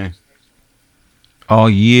one on there? Oh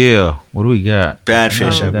yeah, what do we got? Bad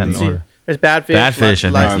Fish. There's Bad Fish. Bad Fish.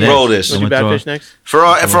 Roll this. We'll do Bad Fish next. For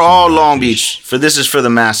all Long Beach. This is for the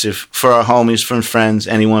massive. For our homies, from friends,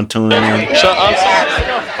 anyone tuning in. Shut up.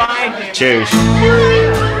 Cheers.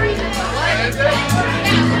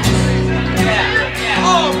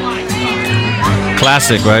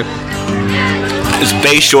 Classic, right? It's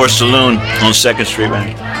Bayshore Saloon on 2nd Street,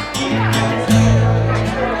 man.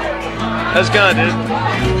 How's it going, dude?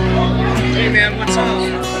 Hey, man, what's up?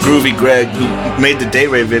 Groovy Greg, who made the Day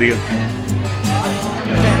Ray video.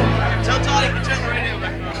 Tell Todd to turn the radio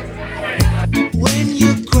back on. When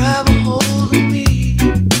you grab a hold of me,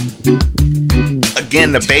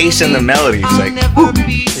 again, the bass and the melody. It's like,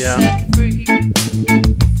 set free.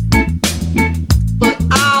 But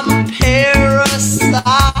I'm a parasite.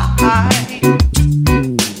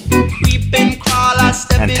 Creep and crawl, I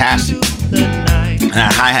step fantastic. Into the night. And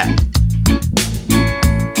a hi-hat.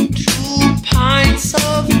 2 pints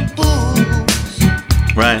of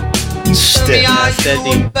booze. Right. Stiff.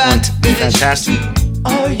 Fantastic.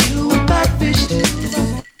 Are you a bad fish too?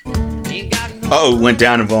 Oh, it went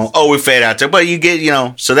down the volume. Oh, we fade out there. But you get, you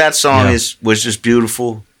know, so that song was just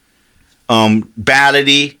beautiful.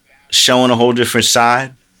 Ballady, showing a whole different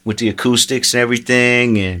side with the acoustics and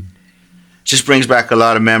everything, and just brings back a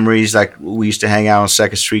lot of memories. Like, we used to hang out on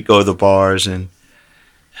 2nd Street, go to the bars, and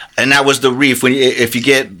that was the reef. If you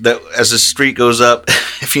get as the street goes up,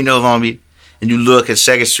 if you know Long Beach, and you look at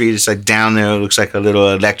 2nd Street, it's like down there. It looks like a little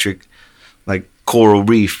electric, like coral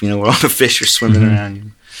reef, you know, where all the fish are swimming around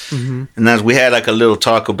you. Mm-hmm. And we had like a little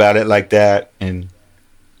talk about it like that, and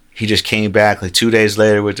he just came back like 2 days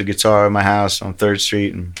later with the guitar in my house on 3rd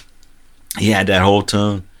Street, and he had that whole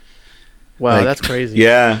tune. Wow, like, that's crazy.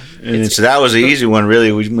 Yeah, and so that was an easy one,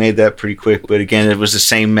 really. We made that pretty quick, but again, it was the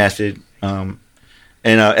same method. And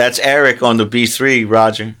that's Eric on the B3,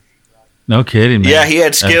 Roger. No kidding, man. Yeah, he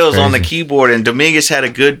had skills on the keyboard, and Dominguez had a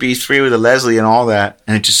good B3 with a Leslie and all that,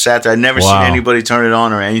 and it just sat there. I'd never seen anybody turn it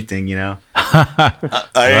on or anything, you know. I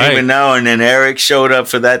didn't even know, and then Eric showed up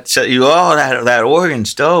for that. That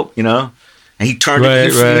organ's dope, you know. And he turned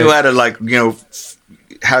it. He knew how to, like, you know,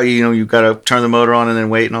 how you got to turn the motor on and then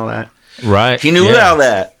wait and all that. Right. He knew all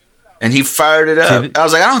that, and he fired it up. I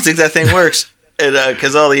was like, I don't think that thing works,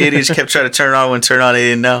 because all the idiots kept trying to turn it on when turn on they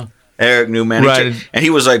didn't know. Eric knew, man. And he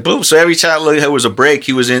was like, boom. So every time there was a break,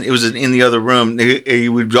 it was in the other room. He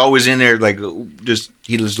would always in there, like,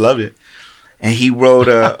 he just loved it. And he wrote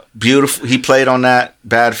a beautiful, he played on that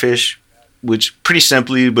Bad Fish, which pretty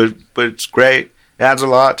simply, but it's great. adds a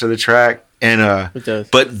lot to the track. And it does.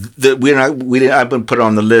 But we didn't. I've been put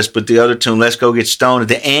on the list. But the other tune, "Let's Go Get Stoned," at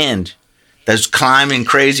the end, that's climbing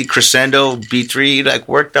crazy crescendo B3. Like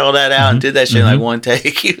worked all that out and did that shit in like one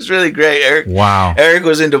take. He was really great. Eric. Wow. Eric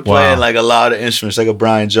was into playing like a lot of instruments, like a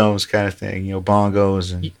Brian Jones kind of thing.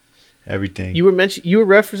 Bongos and everything. You were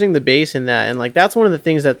referencing the bass in that, and like that's one of the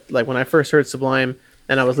things that like when I first heard Sublime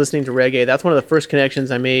and I was listening to reggae, that's one of the first connections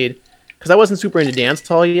I made. Because I wasn't super into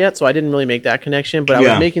dancehall yet, so I didn't really make that connection. But I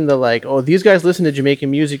was making the like, oh, these guys listen to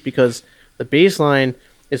Jamaican music because the bass line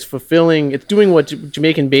is fulfilling. It's doing what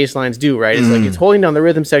Jamaican bass lines do, right? It's like it's holding down the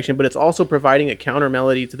rhythm section, but it's also providing a counter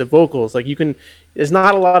melody to the vocals. Like there's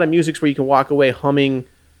not a lot of musics where you can walk away humming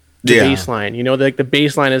the bass line. Like the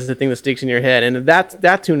bass line is the thing that sticks in your head, and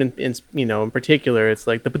that tune in particular, it's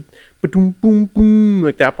like the boom boom boom,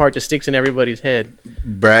 like that part just sticks in everybody's head.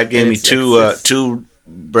 Brad gave me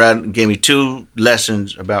two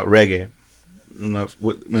lessons about reggae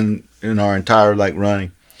in our entire like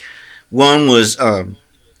running. One was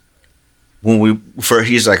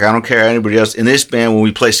he's like, I don't care anybody else in this band. When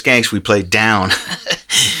we play Skanks, we play down.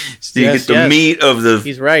 So you get the meat of the.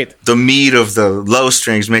 He's right. The meat of the low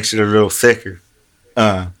strings makes it a little thicker,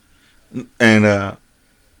 and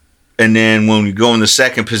then when we go in the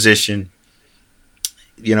second position,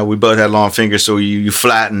 we both had long fingers, so you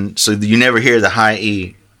flatten, so you never hear the high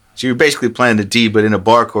E. So you're basically playing the D, but in a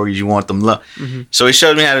bar chord, you want them low. Mm-hmm. So he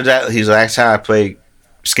showed me how to do that. He's like, that's how I play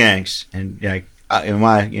Skanks. And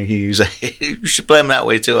he was like, you should play them that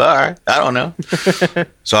way too. All right, I don't know.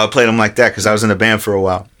 So I played them like that because I was in a band for a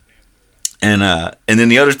while. And then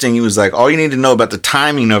the other thing, he was like, all you need to know about the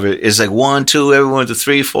timing of it is like 1, 2, everyone's a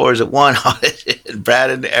 3, 4 is at 1. And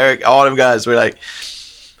Brad and Eric, all them guys were like,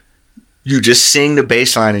 you just sing the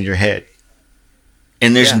bass line in your head.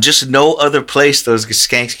 And there's just no other place those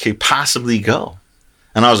Skanks could possibly go.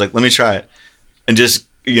 And I was like, let me try it. And just,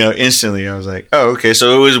 instantly I was like, oh, okay.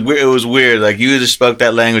 So it was weird. Like you either spoke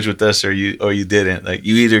that language with us or you didn't. Like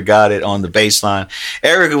you either got it on the bass line.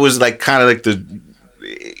 Eric was like kind of like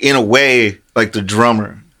in a way, like the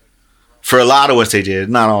drummer for a lot of what they did.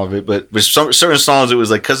 Not all of it, but with certain songs it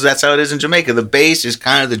was like, because that's how it is in Jamaica. The bass is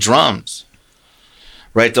kind of the drums.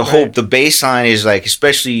 Right? The bass line is like,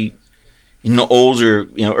 especially in the older,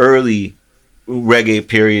 early reggae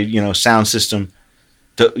period, sound system,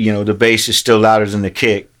 the bass is still louder than the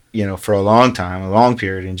kick, for a long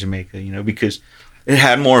period in Jamaica, because it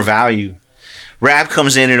had more value. Rap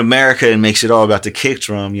comes in America and makes it all about the kick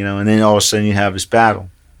drum, and then all of a sudden you have this battle.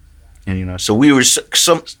 And, so we were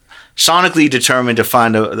sonically determined to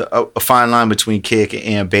find a fine line between kick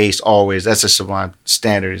and bass always. That's a Sublime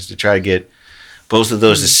standard, is to try to get both of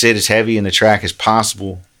those to sit as heavy in the track as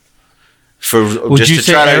possible. To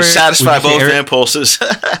try to satisfy both impulses,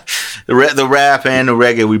 the rap and the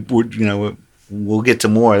reggae. We'll get to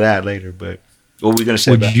more of that later. But what were we going to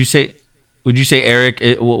say? Would you say Eric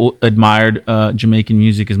admired Jamaican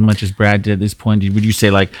music as much as Brad did at this point? Would you say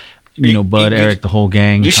Bud, Eric, the whole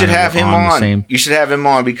gang? You should have him on. You should have him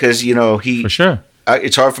on because he for sure.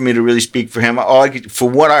 It's hard for me to really speak for him. For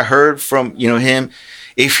what I heard from him,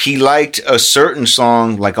 if he liked a certain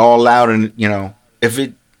song like All Loud and if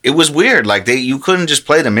it was weird. Like you couldn't just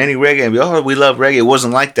play them any reggae and be, oh, we love reggae. It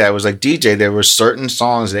wasn't like that. It was like DJ. There were certain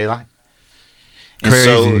songs they liked. And crazy.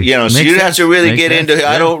 So, so you'd have to really get into,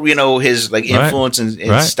 I don't, his like influence and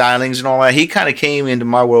stylings and all that. He kind of came into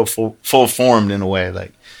my world full formed in a way.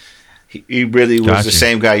 Like he really was the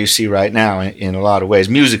same guy you see right now in a lot of ways.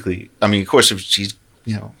 Musically. I mean, of course, he's,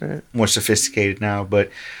 more sophisticated now, but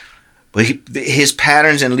his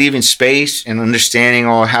patterns and leaving space and understanding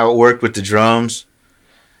how it worked with the drums.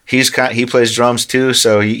 He plays drums too,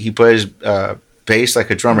 so he plays bass like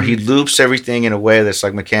a drummer. He loops everything in a way that's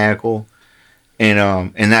like mechanical,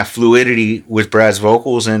 and that fluidity with Brad's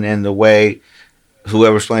vocals and the way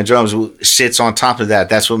whoever's playing drums sits on top of that.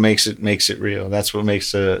 That's what makes it real. That's what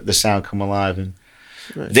makes the sound come alive. And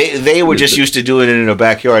they were just used to doing it in a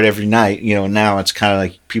backyard every night. Now it's kind of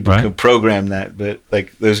like people can program that, but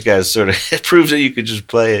like those guys sort of it proves that you could just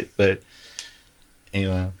play it. But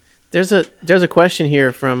anyway. There's a question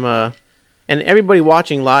here from and everybody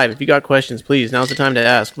watching live, if you got questions, please, now's the time to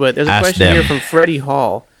ask. But there's a question here from Freddie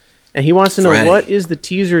Hall, and he wants to know what is the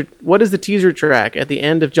teaser track at the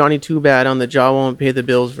end of Johnny Too Bad on the Jaw Won't Pay the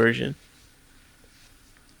Bills version?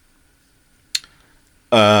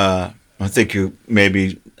 I think you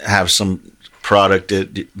maybe have some product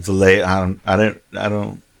at the late. I'm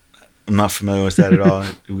not familiar with that at all.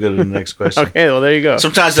 We'll go to the next question. Okay, well, there you go.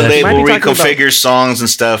 Sometimes the label reconfigures songs and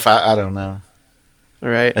stuff. I don't know. All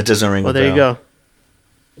right. That doesn't ring a bell. Well, there you go.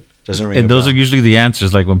 Doesn't ring. And those are usually the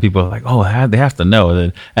answers. Like when people are like, "Oh, they have to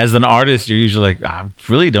know." As an artist, you're usually like, "I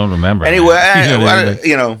really don't remember." Anyway,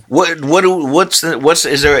 what's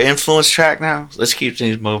is there an influence track now? Let's keep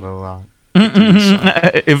things moving along.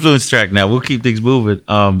 Influence track now. We'll keep things moving.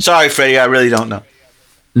 Sorry, Freddie, I really don't know.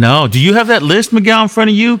 No, do you have that list, Miguel, in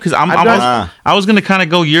front of you? Because I was going to kind of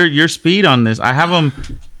go your speed on this. I have them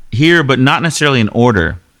here, but not necessarily in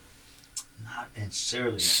order. Not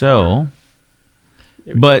necessarily. So.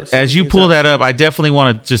 But as you pull that up, I definitely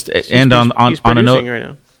want to just end on a note. Right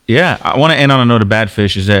now. Yeah, I want to end on a note of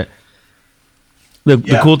Badfish. Is that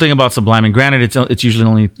the cool thing about Sublime? And granted, it's usually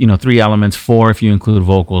only 3 elements, 4 if you include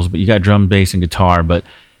vocals, but you got drum, bass, and guitar. But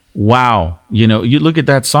wow, you look at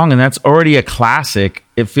that song, and that's already a classic.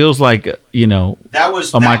 It feels like that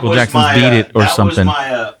was Michael Jackson's "Beat It" or something.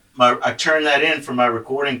 That was I turned that in for my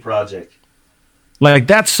recording project. Like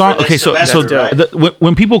that song. Okay, so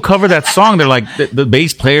when people cover that song, they're like the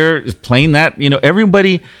bass player is playing that.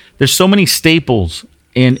 Everybody. There's so many staples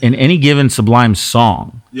in any given Sublime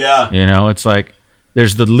song. Yeah. It's like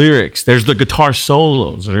there's the lyrics, there's the guitar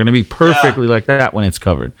solos. They're going to be perfectly like that when it's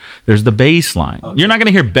covered. There's the bass line. Okay. You're not going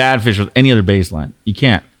to hear Badfish with any other bass line. You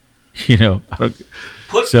can't.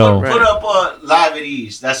 Put up Live at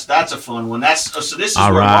Ease. That's a fun one. So this is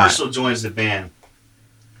where Marshall joins the band.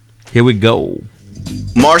 Here we go.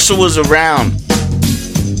 Marshall was around,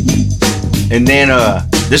 and then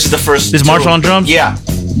this is the first. Is Marshall on drums? Yeah,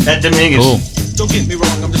 at Dominguez. Cool. Don't get me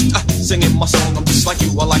wrong, I'm just singing my song. I'm just like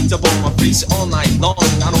you. I like to blow my face all night long.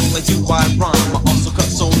 Not only do I rhyme, I also cut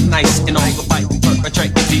so nice. And all the fight and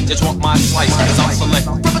perpetrate the DJs want my slice. Cause I'm select.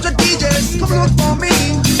 DJs, come look for me.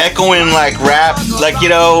 Echoing like rap, like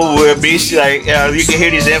we're beastie. Like you can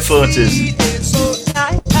hear these influences.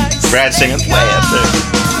 Brad singing way up there.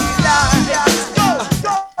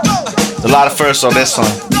 A lot of firsts on this song.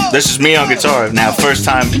 This is me on guitar now, first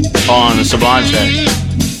time on the Sublime track.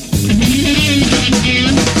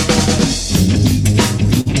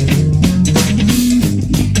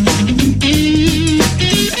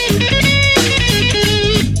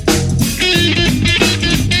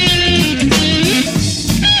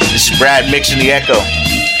 This is Brad mixing the echo.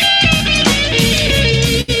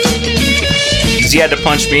 Because he had to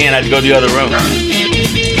punch me in, I had to go to the other room.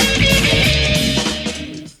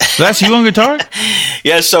 So that's you on guitar?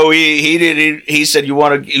 Yeah, so he said you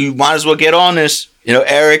might as well get on this.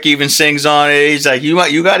 Eric even sings on it. He's like, you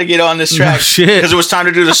got to get on this track. No shit. Because it was time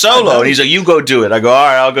to do the solo. And he's like, you go do it. I go, all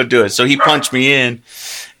right, I'll go do it. So he punched me in,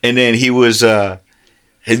 and then he was I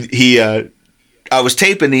was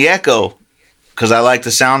taping the echo because I liked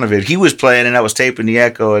the sound of it. He was playing and I was taping the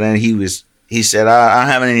echo, and then he said, I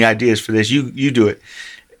don't have any ideas for this. You do it.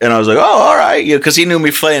 And I was like, oh, all right, because he knew me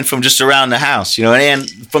playing from just around the house, and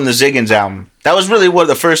from the Ziggins album. That was really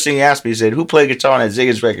the first thing he asked me. He said, who played guitar on that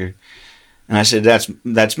Ziggins record? And I said,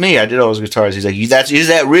 that's me. I did all those guitars. He's like, is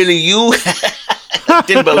that really you?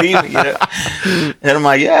 Didn't believe me, And I'm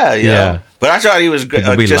like, yeah. But I thought he was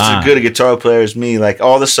just as good a guitar player as me. Like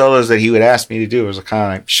all the solos that he would ask me to do was kind of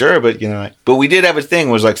like, sure, but but we did have a thing.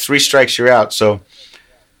 It was like 3 strikes, you're out. So.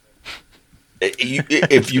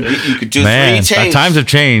 If you could do 3 takes, times have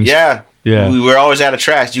changed. Yeah. We were always out of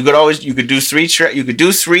tracks. You could do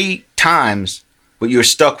 3 times, but you were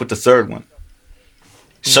stuck with the third one.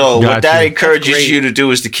 So what that encourages you to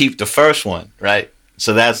do is to keep the first one, right?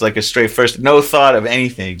 So that's like a straight first, no thought of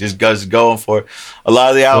anything, just going for it. A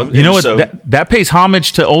lot of the albums, that pays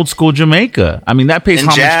homage to old school Jamaica. I mean, that pays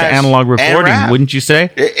homage to analog recording, wouldn't you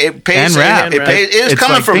say? It pays and rap. It was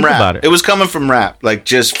coming from rap. It was coming from rap, like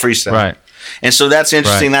just freestyle, right? And so that's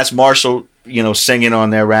interesting. Right. That's Marshall, singing on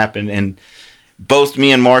there, rapping. And both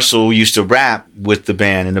me and Marshall used to rap with the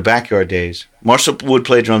band in the backyard days. Marshall would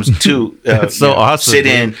play drums too. That's so awesome. Sit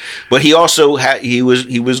in, but he also he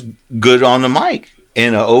was good on the mic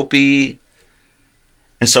in Opie.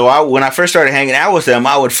 And so when I first started hanging out with them,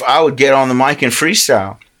 I would get on the mic and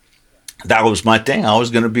freestyle. That was my thing. I was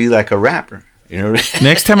going to be like a rapper.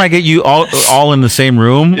 Next time I get you all in the same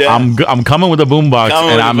room, I'm coming with a boombox,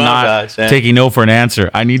 and I'm not taking no for an answer.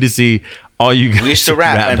 I need to see all you guys. We used to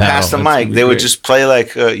rap and pass the mic. They would just play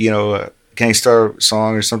like a Gangstar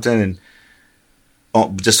song or something,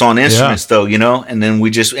 and just on instruments though, And then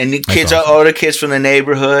we just the kids, all the kids from the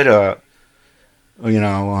neighborhood,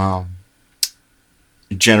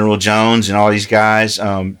 General Jones and all these guys.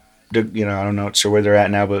 I'm not sure where they're at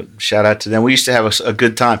now, but shout out to them. We used to have a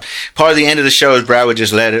good time. Part of the end of the show is Brad would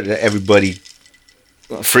just let everybody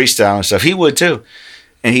freestyle and stuff. He would too,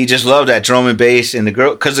 and he just loved that drum and bass and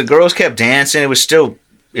because the girls kept dancing. It was still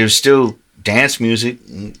dance music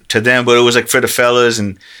to them, but it was like for the fellas,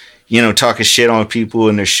 and talking shit on people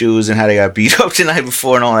in their shoes and how they got beat up the night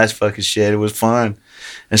before and all that fucking shit. It was fun.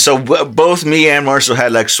 And so both me and Marshall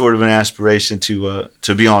had like sort of an aspiration to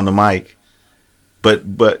be on the mic.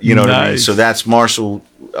 But you know what I mean? So that's Marshall.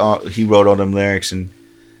 He wrote all them lyrics and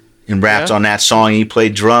rapped on that song. He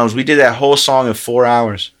played drums. We did that whole song in 4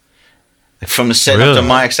 hours. Like from the setting up the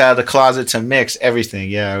mics, out of the closet to mix, everything.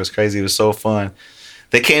 Yeah, it was crazy. It was so fun.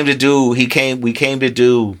 We came to do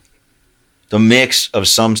the mix of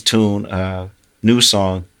some tune, new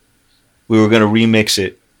song. We were going to remix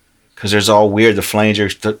it because there's all weird. The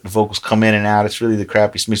flangers, the vocals come in and out. It's really the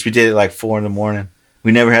crappiest mix. We did it like 4 a.m.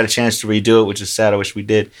 We never had a chance to redo it, which is sad. I wish we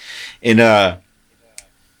did. And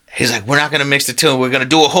he's like, we're not going to mix the tune. We're going to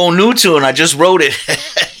do a whole new tune. I just wrote it.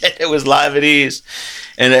 It was Live at Ease.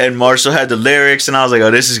 And Marshall had the lyrics, and I was like,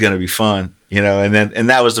 oh, this is going to be fun. And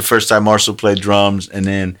that was the first time Marshall played drums. And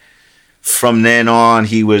then from then on,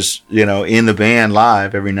 he was, in the band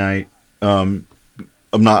live every night. I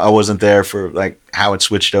wasn't there for like how it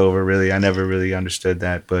switched over, really. I never really understood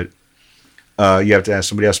that, but you have to ask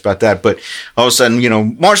somebody else about that. But all of a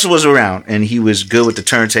sudden, Marshall was around, and he was good with the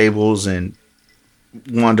turntables and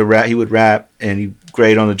wanted to rap. He would rap, and he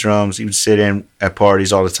great on the drums. He would sit in at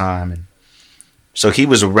parties all the time, and so he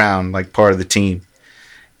was around, like part of the team.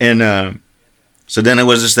 And so then it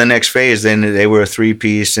was just the next phase. Then they were a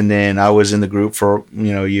 3-piece, and then I was in the group for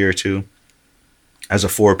a year or two as a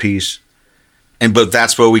 4-piece. But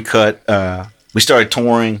that's where we cut. We started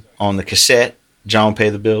touring on the cassette. John Pay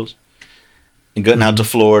the Bills, and getting out to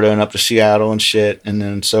Florida and up to Seattle and shit. And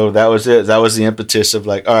then so that was it. That was the impetus of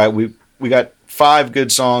like, all right, we got 5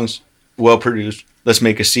 good songs, well produced. Let's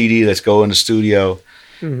make a CD. Let's go in the studio.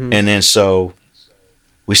 And then so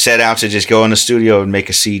we set out to just go in the studio and make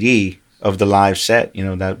a CD of the live set.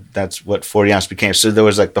 That's what 40 Ounce became. So there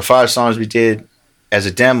was like the 5 songs we did as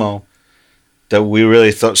a demo that we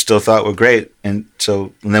really still thought were great. And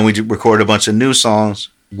then we recorded a bunch of new songs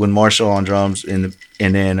with Marshall on drums, and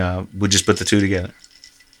then we just put the 2 together.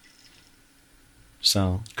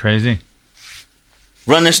 So crazy.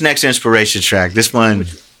 Run this next inspiration track. This one.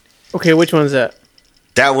 Okay, which one's that?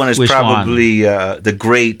 That one is probably the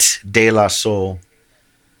Great De La Soul.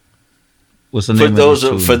 What's the name of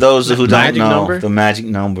it? For those who don't know, Number? the Magic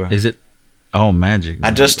Number. Is it? Oh, Magic Number.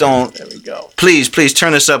 I just don't. There we go. Please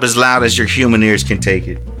turn this up as loud as your human ears can take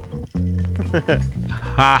it.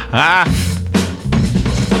 Ha ha.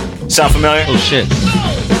 Sound familiar? Oh shit.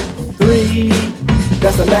 3,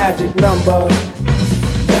 that's a magic number.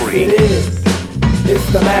 Yes, it is.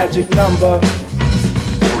 It's the magic number.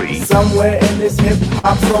 Somewhere in this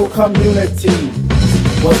hip-hop soul community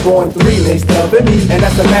was born 3 next to me, and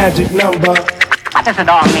that's a magic number. What does it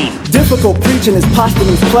all mean? Difficult preaching is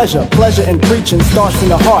posthumous pleasure. Pleasure in preaching starts in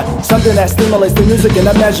the heart. Something that stimulates the music in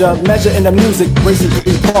a measure. Measure in the music breaks into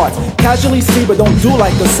 3 parts. Casually see but don't do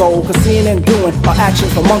like the soul. Cause seeing and doing are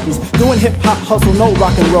actions for monkeys. Doing hip-hop hustle, no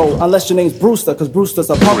rock and roll. Unless your name's Brewster, cause Brewster's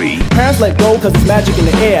a punk. Parents let go cause it's magic in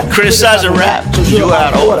the air. Criticizing rap, you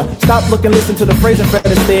out of order. Stop looking, listen to the phrase in front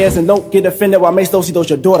of the stairs. And don't get offended while Mace Dosey does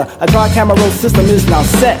your daughter. A dry camera roll system is now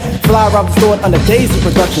set. Fly around the store under Daisy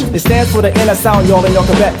Productions. It stands for the inner sound, y'all, and y'all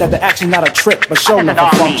can bet that the action's not a trick, but show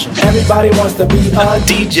enough a function. Everybody wants to be a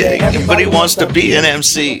DJ. Everybody wants to be an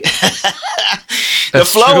MC. The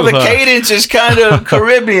flow, the cadence is kind of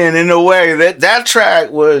Caribbean in a way.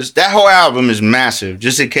 That whole album is massive,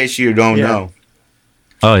 just in case you don't know.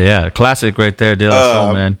 Oh yeah, classic right there, De La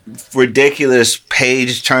Soul, man. Ridiculous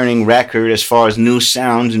page-turning record as far as new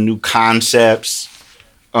sounds and new concepts.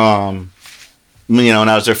 And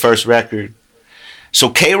that was their first record. So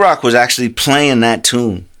K-Rock was actually playing that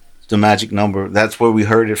tune, the Magic Number. That's where we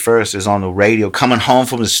heard it first, is on the radio. Coming home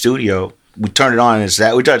from the studio, we turned it on,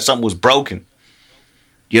 and we thought something was broken.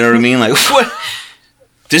 You know what I mean? Like, what?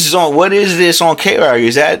 What is this on K-Rock?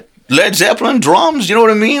 Is that Led Zeppelin drums? You know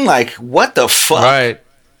what I mean? Like, what the fuck? Right.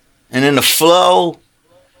 And then the flow,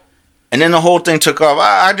 and then the whole thing took off.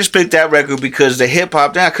 I just picked that record because the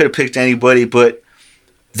hip-hop, I could have picked anybody, but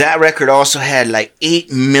that record also had like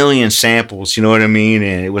 8 million samples, you know what I mean?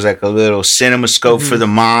 And it was like a little cinemascope for the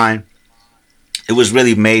mind. It was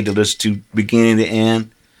really made to listen to beginning to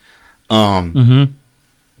end. And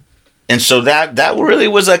so that really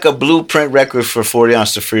was like a blueprint record for 40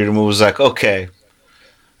 Ounce to Freedom. It was like, okay,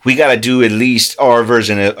 we got to do at least our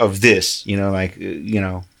version of this,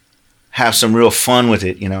 have some real fun with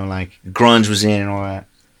it, like grunge was in and all that.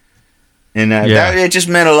 And it just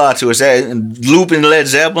meant a lot to us. Looping Led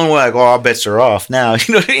Zeppelin, we're like, our bets are off now.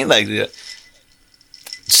 You know what I mean? Like,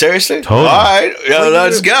 seriously? Totally. All right,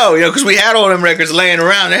 let's go. Because we had all them records laying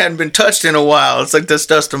around. They hadn't been touched in a while. It's like, let's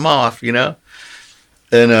dust them off,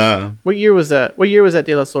 And what year was that? What year was that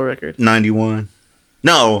De La Soul record? 91.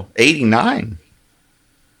 No, 89.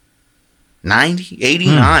 90?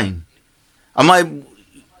 89. I might,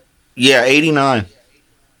 yeah, 89.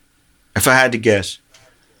 If I had to guess.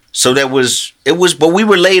 So it was, but we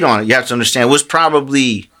were late on it. You have to understand. It was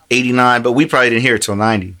probably 89, but we probably didn't hear it till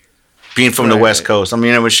 90. Being from the West Coast. I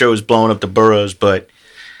mean, I'm sure it was blowing up the boroughs, but,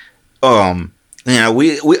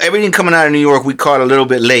 we everything coming out of New York, we caught a little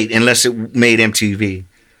bit late, unless it made MTV.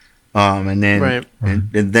 And then,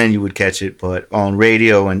 and then you would catch it, but on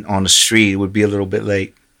radio and on the street, it would be a little bit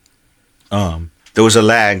late. There was a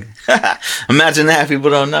lag. Imagine that. People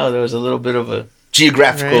don't know. There was a little bit of a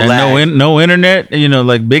geographical lag. No internet,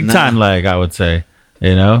 like big time lag, I would say.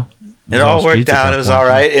 It all worked out. It was all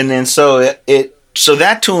right. And then so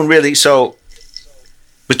that tune really, so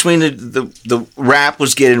between the rap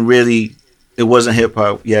was getting really, it wasn't hip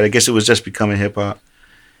hop yet. I guess it was just becoming hip hop.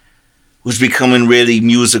 It was becoming really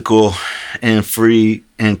musical and free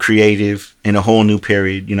and creative in a whole new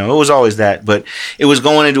period. It was always that, but it was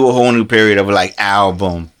going into a whole new period of like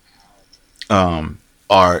album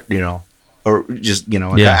art, or just,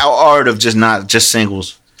 art of just not just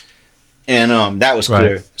singles. And that was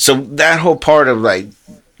clear. So that whole part of like,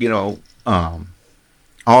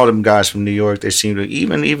 all them guys from New York, they seem to,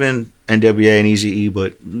 even NWA and Eazy-E,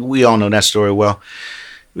 but we all know that story well.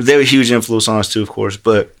 They were a huge influence on us too, of course,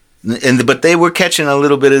 but they were catching a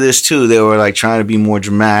little bit of this too. They were like trying to be more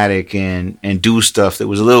dramatic and do stuff that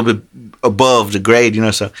was a little bit above the grade,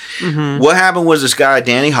 So what happened was this guy,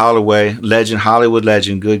 Danny Holloway, legend, Hollywood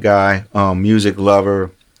legend, good guy, music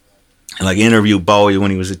lover, like interviewed Bowie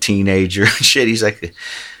when he was a teenager. Shit, he's like,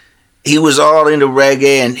 he was all into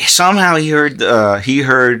reggae, and somehow he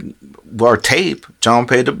heard our tape. John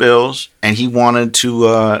paid the bills, and he wanted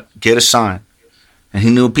to get a sign. And he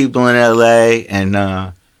knew people in L.A.,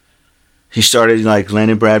 and he started like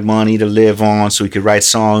lending Brad money to live on so he could write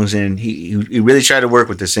songs, and he really tried to work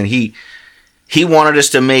with us. And he wanted us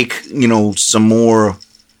to make, some more,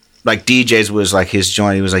 like DJs was like his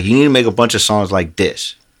joint. He was like, you need to make a bunch of songs like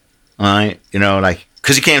this. All right?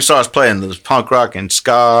 Because he came and saw us playing. There was punk rock and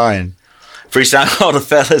ska and freestyle all the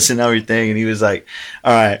fellas and everything. And he was like,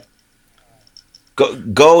 all right,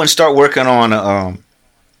 go and start working on, I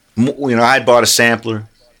had bought a sampler.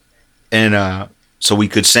 And so we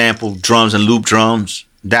could sample drums and loop drums.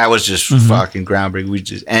 That was just fucking groundbreaking. We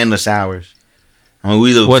just endless hours. I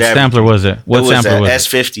mean, what sampler was it? What sampler was it?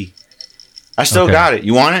 S50. I still got it.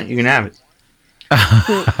 You want it? You can have it.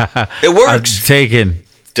 It works. Taken.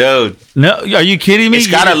 Dude, no, are you kidding me? It's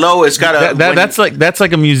got a low. It's got a. That's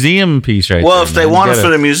like a museum piece, right? Well, if they want it for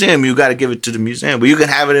the museum, you got to give it to the museum. But you can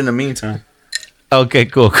have it in the meantime. Okay,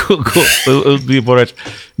 cool. It'll be rich.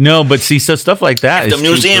 No, but see, so stuff like that. If the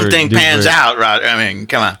museum thing pans out, right? I mean,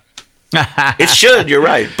 come on. It should. You're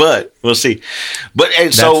right, but we'll see. But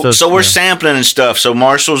so we're sampling and stuff. So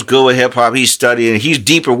Marshall's good with hip hop. He's studying. He's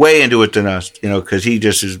deeper way into it than us, because he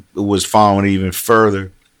just was following it even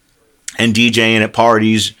further. And DJing at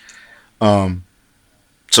parties.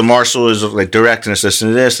 So Marshall is like directing us, listen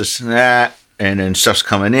to this, listen to that, and then stuff's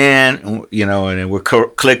coming in, and then we're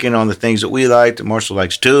clicking on the things that we like that Marshall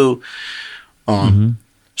likes too.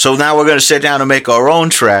 So now we're going to sit down and make our own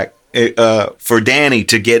track for Danny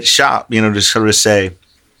to get shot, to sort of say,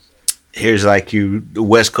 here's like the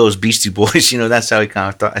West Coast Beastie Boys, that's how he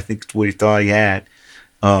kind of thought, I think what he thought he had.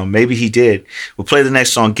 Maybe he did. We'll play the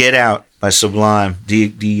next song, Get Out by Sublime.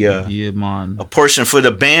 A portion for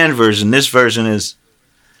the band version. This version has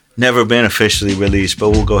never been officially released,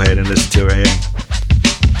 but we'll go ahead and listen to it right here.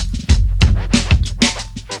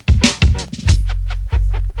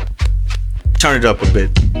 Turn it up a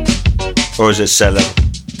bit. Or is it set up?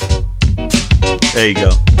 There you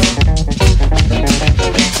go.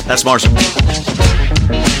 That's Marshall.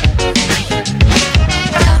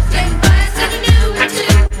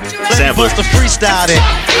 Sampler. The freestyle it.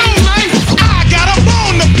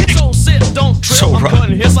 So rough.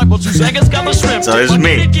 So it's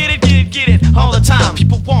me. Get it all the time.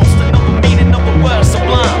 People want to know the meaning of the word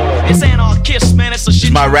sublime. It's anarchist, man. It's a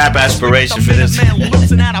shit. My rap aspiration for this.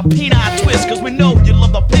 Looking at a peanut twist, cause we know you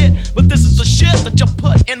love the pit. But this is the shit that you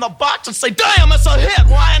put in the box and say, damn, it's a hit.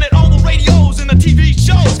 Why ain't it all the radios and the TV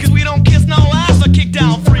shows? Cause we don't kiss no ass or kick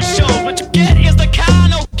down free shows. What you get is the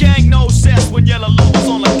kind of gang, no sense when yellow lows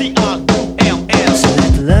on the DRMS.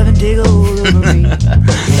 Let the loving dig all over me. Let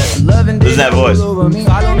the loving dig all over me.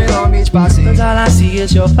 Follow me on beach posse. Cause all I see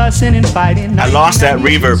is your fussing and fighting. I lost that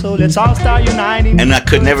reverb. So let's all start uniting. And I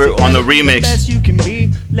could never on the remix. Best you can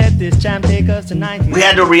be. Let this jam take us to 19. We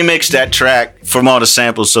had to remix that track from all the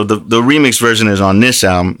samples. So the remix version is on this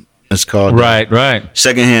album. It's called Right.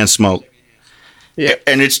 Secondhand Smoke. Yeah,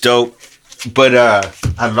 and it's dope. But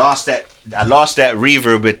I lost that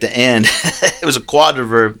reverb at the end. It was a quad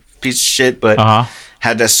reverb piece of shit, but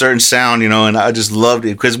had that certain sound, and I just loved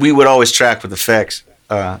it because we would always track with effects,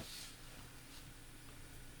 at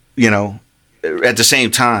the same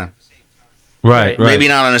time. Right. Maybe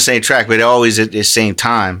not on the same track, but always at the same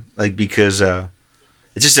time, like because it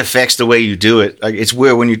just affects the way you do it. Like it's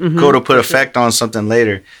weird when you go to put effect on something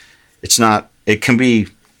later, it's not. It can be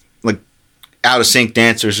like out of sync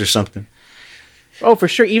dancers or something. Oh, for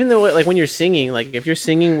sure. Even though, like when you're singing, like if you're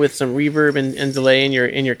singing with some reverb and delay in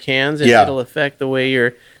your cans, it'll affect the way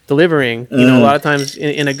you're delivering. A lot of times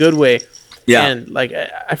in a good way. Yeah. And like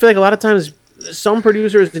I feel like a lot of times some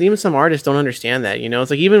producers and even some artists don't understand that.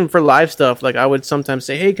 It's like even for live stuff, like I would sometimes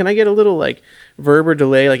say, "Hey, can I get a little like verb or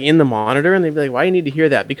delay like in the monitor?" And they'd be like, "Why do you need to hear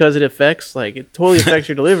that?" Because it totally affects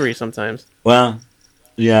your delivery sometimes. Well,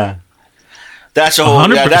 yeah. That's a whole.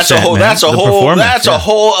 100%, that's a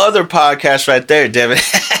whole other podcast right there, Devin.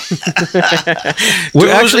 We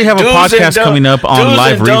actually have a podcast coming up on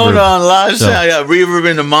live reverb. On live sound, reverb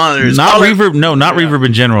in the monitors. Not reverb. No, not reverb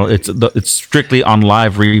in general. It's strictly on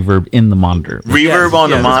live reverb in the monitor. Reverb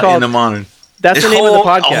on in the monitor. That's the name of the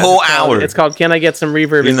podcast. A whole hour. It's called "Can I Get Some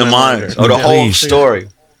Reverb in the monitor?" Oh, the whole story.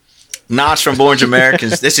 Notch from Born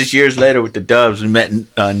Americans. This is years later with the Dubs. We met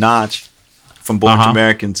Notch from Born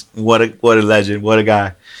Americans. What a legend. What a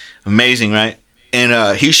guy. Amazing, right?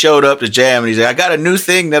 And he showed up to jam and he's like, "I got a new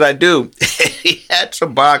thing that I do." He had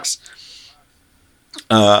some box.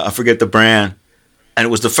 I forget the brand. And it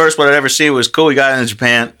was the first one I'd ever seen. It was cool. He got it in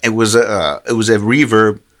Japan. It was a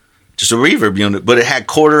reverb, just a reverb unit, but it had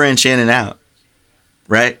 1/4 inch in and out.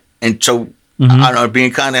 Right? And so, I don't know,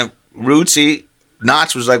 being kind of rootsy,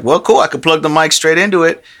 Notch was like, "Well, cool. I could plug the mic straight into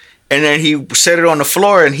it." And then he set it on the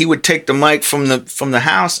floor, and he would take the mic from the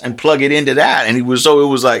house and plug it into that. And it was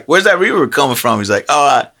like, "Where's that reverb coming from?" He's like,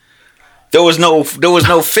 "Oh, there was no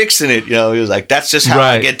fixing it." He was like, "That's just how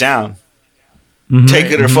I get down.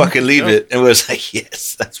 Take it or fucking leave it." And it was like,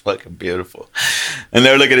 "Yes, that's fucking beautiful." And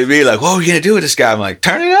they're looking at me like, "What are you gonna do with this guy?" I'm like,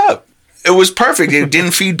 "Turn it up." It was perfect. It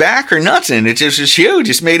didn't feed back or nothing. It just was huge.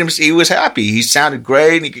 Just made him. He was happy. He sounded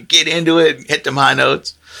great. And he could get into it and hit them high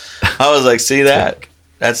notes. I was like, "See that?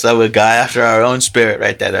 That's a guy after our own spirit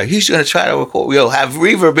right there. Like, he's going to try to record. Have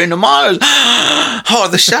reverb in the monitors." Oh,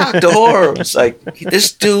 the shock, the horror. It's like,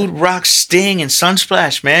 this dude rocks Sting and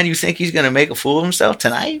Sunsplash, man. You think he's going to make a fool of himself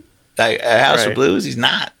tonight? Like, at House of Blues? He's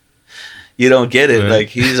not. You don't get it. Right. Like,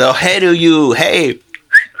 he's ahead of you. Hey,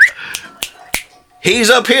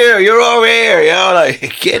 he's up here. You're over here.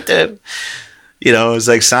 Like, get them. It's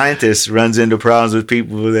like scientists runs into problems with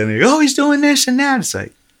people. And then he's doing this and that. It's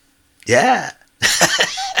like, yeah.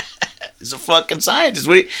 He's a fucking scientist.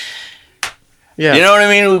 You know what I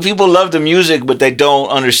mean? People love the music, but they don't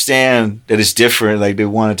understand that it's different. Like they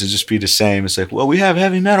want it to just be the same. It's like, well, we have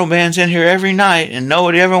heavy metal bands in here every night, and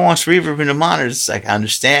nobody ever wants reverb in the monitors. It's like, I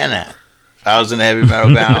understand that. If I was in a heavy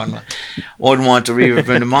metal band, I wouldn't want the reverb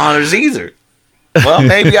in the monitors either. Well,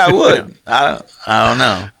 maybe I would. I don't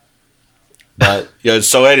know. But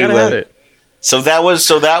so anyway, so that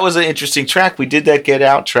was an interesting track. We did that Get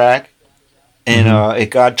Out track. And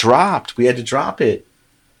it got dropped. We had to drop it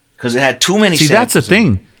because it had too many. See, that's the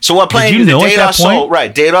thing. So we're playing the De La Soul,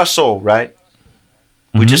 right? De La Soul, right?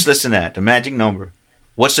 We just listened to that. The magic number.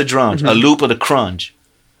 What's the drums? A loop of the Crunge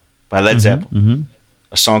by Led Zeppelin.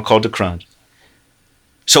 A song called The Crunge.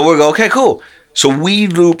 So we're going, okay, cool. So we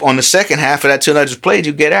loop on the second half of that tune I just played.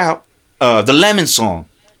 You Get Out. The Lemon Song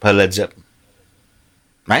by Led Zeppelin.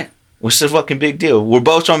 Right? What's the fucking big deal? We're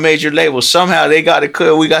both on major labels. Somehow they got it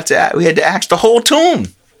clear. We had to axe the whole tune.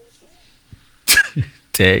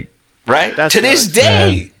 Take. Right? To this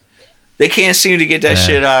day, they can't seem to get that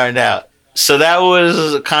shit ironed out. So that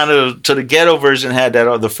was kind of, so the ghetto version had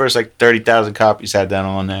that, the first like 30,000 copies had that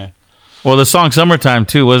on there. Well, the song "Summertime"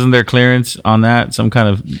 too, wasn't there clearance on that? Some kind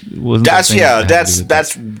of but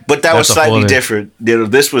that was slightly different.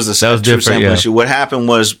 This was a true sample issue. What happened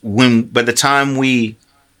was by the time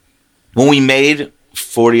when we made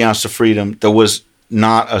 40 Ounce of Freedom, there was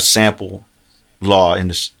not a sample law in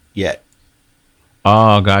this yet.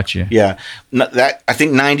 Oh, gotcha. Yeah, that I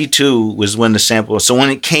think 92 was when the sample. So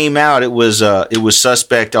when it came out, it was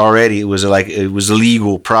suspect already. It was a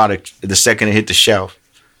legal product the second it hit the shelf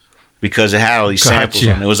because it had all these samples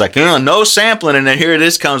on it. It was like no sampling, and then here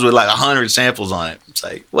this comes with like 100 samples on it. It's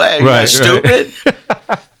like, what? Are you stupid?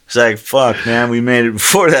 It's like, fuck, man. We made it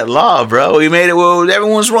before that law, bro. We made it where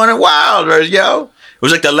everyone's running wild, yo. It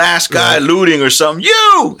was like the last guy looting or something.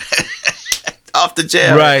 You. Off the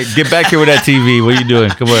jail. Right. Get back here with that TV. What are you doing?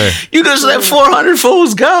 Come on. You just let 400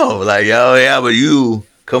 fools go. Like, oh, yeah, but you,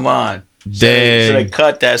 come on. So they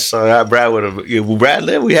cut that song. Brad would have. Brad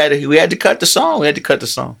lived. We had to cut the song.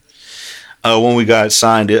 When we got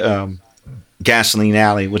signed to Gasoline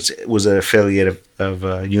Alley, which was an affiliate of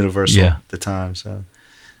Universal at the time.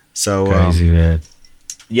 So crazy, man.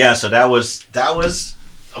 Yeah, so that was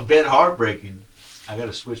a bit heartbreaking. I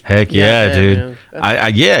gotta switch. Heck yeah, dude.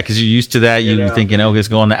 Because you're used to that. You're thinking, okay, it's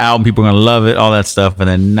going on the album. People are gonna love it, all that stuff, and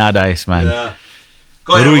then not ice, man. Yeah.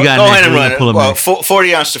 Go ahead and run it. Well,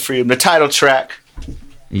 40 Ounce to Freedom, the title track.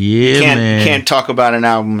 Yeah, man. You can't talk about an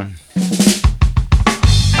album.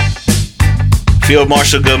 Field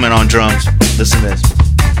Marshal Goodman on drums. Listen to this.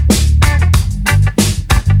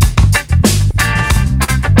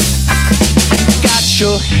 Got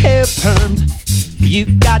your hair permed. You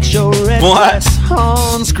got your red dress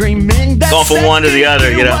on, screaming. Going from one to the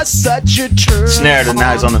other, you know. Snare the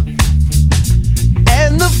knives on the.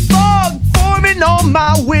 And the fog forming on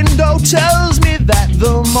my window tells me that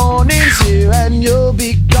the morning's here and you'll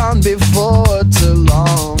be gone before too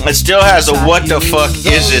long. It still has a what the fuck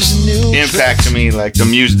is this impact to me, like the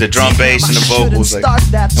music, the drum bass and the vocals, like.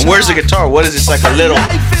 And where's the guitar? What is this, like a little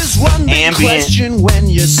ambient? When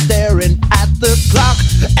you're staring at the clock,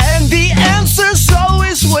 and the answer's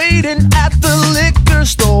always waiting at the liquor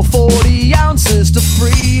store. 40 ounces to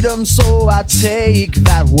freedom, so I take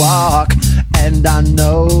that walk, and I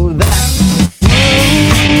know that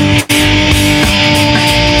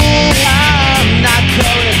I'm not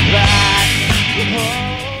coming back.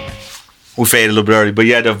 We faded a little bit early, but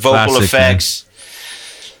yeah, the vocal effects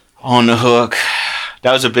on the hook.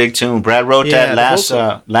 That was a big tune. Brad wrote that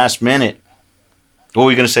last minute. What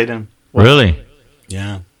were you gonna say to him? Really?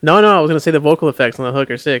 Yeah. No, I was gonna say the vocal effects on the hook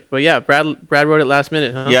are sick. But yeah, Brad wrote it last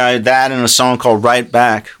minute, huh? Yeah, that and a song called Right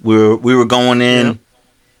Back. We were going in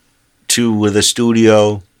to the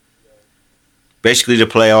studio basically to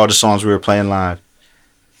play all the songs we were playing live.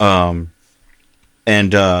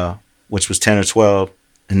 Which was 10 or 12.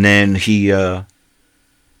 And then he right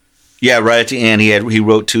at the end he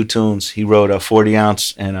wrote 2 tunes. He wrote a 40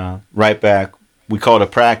 Ounce and Right Back. We called a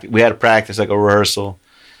practice. We had a practice, like a rehearsal,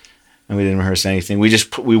 and we didn't rehearse anything.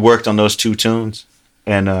 We worked on those 2 tunes,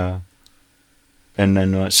 and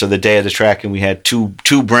then so the day of the track, and we had two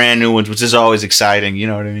brand new ones, which is always exciting. You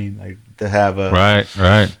know what I mean? Like to have a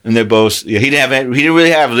right. And they're both. Yeah, he didn't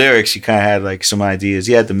really have lyrics. He kind of had like some ideas.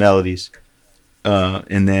 He had the melodies,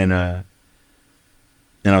 and then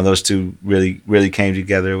those 2 really came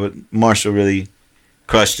together. Marshall really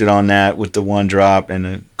crushed it on that with the one drop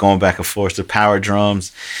and going back and forth, the power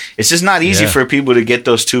drums. It's just not easy for people to get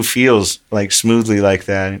those 2 feels like smoothly like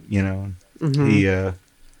that, you know. Mm-hmm.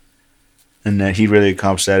 And then he really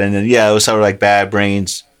accomplished that. And then it was sort of like Bad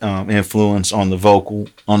Brains influence on the vocal,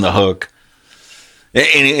 on the hook.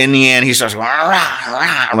 In the end, he starts going,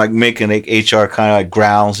 like making like HR kind of like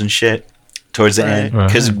growls and shit towards the end.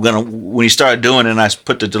 Because when he started doing it and I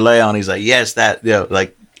put the delay on, he's like, yes, that,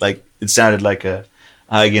 like it sounded like a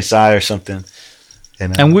Eye Against Eye or something.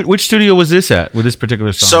 And which studio was this at with this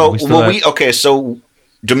particular song? So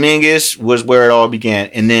Dominguez was where it all began,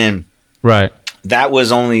 and then that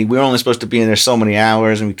was we were only supposed to be in there so many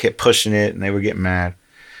hours, and we kept pushing it, and they were getting mad.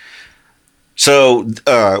 So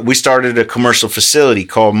we started a commercial facility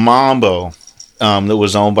called Mambo that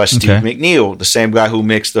was owned by Steve McNeil, the same guy who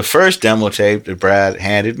mixed the first demo tape that Brad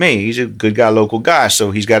handed me. He's a good guy, local guy,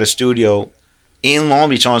 so he's got a studio in Long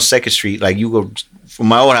Beach on 2nd Street. Like you go from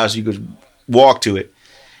my old house, you could walk to it.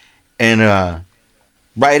 And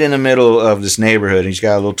right in the middle of this neighborhood, he's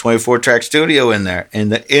got a little 24-track studio in there.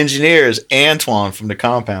 And the engineer is Antoine from The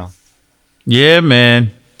Compound. Yeah,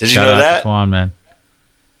 man. Did you know that? Antoine, man.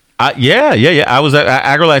 Yeah. I was at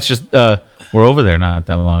Agrolites just we're over there not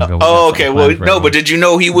that long ago. Okay. Well, no, but did you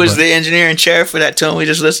know he was the engineer in chair for that tune we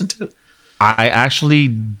just listened to? I actually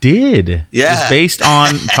did. Yeah. Just based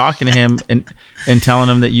on talking to him and telling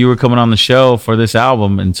him that you were coming on the show for this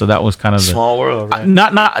album, and so that was kind of small world, right?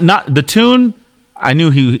 Not the tune. I knew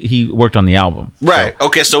he worked on the album. Right. So,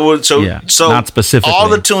 okay. So not specifically. All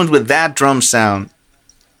the tunes with that drum sound,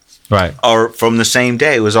 are from the same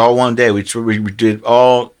day. It was all one day. We did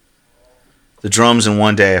all the drums in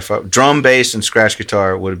one day. Drum, bass, and scratch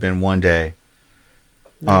guitar would have been one day.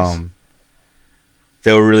 Nice.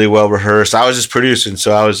 They were really well rehearsed. I was just producing,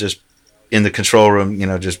 so I was just in the control room,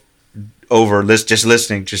 just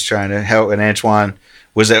listening, just trying to help. And Antoine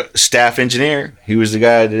was a staff engineer. He was the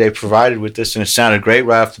guy that they provided with this, and it sounded great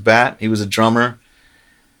right off the bat. He was a drummer,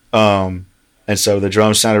 and so the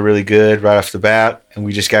drums sounded really good right off the bat, and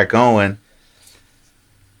we just got going.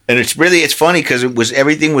 And it's funny because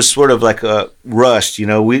everything was sort of like a rushed.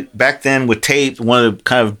 We back then with tape, one of the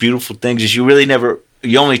kind of beautiful things is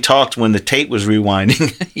you only talked when the tape was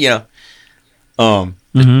rewinding.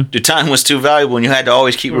 The time was too valuable, and you had to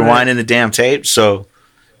always keep rewinding the damn tape. So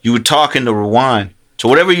you would talk in the rewind. So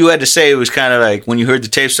whatever you had to say, it was kind of like when you heard the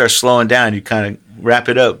tape start slowing down, you kind of wrap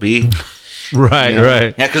it up, B. Right. Yeah,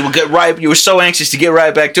 because we get right. You were so anxious to get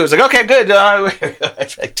right back to it. It's like, okay, good. Right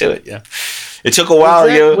back to it. Yeah. It took a while.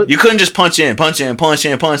 You couldn't just punch in.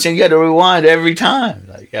 You had to rewind every time.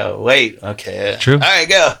 Like, wait. Okay. True. All right,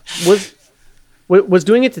 go. Was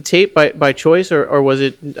doing it to tape by choice or was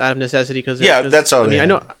it out of necessity? Because that's all. I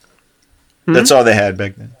know. That's all they had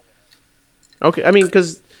back then. Okay, I mean,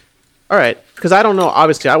 because I don't know.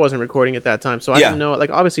 Obviously, I wasn't recording at that time, so I didn't know. Like,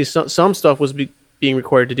 obviously, some stuff was being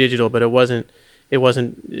recorded to digital, but it wasn't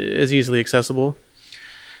as easily accessible.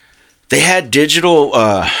 They had digital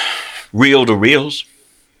reel to reels.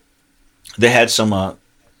 They had some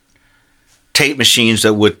tape machines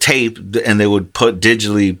that would tape, and they would put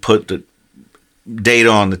the data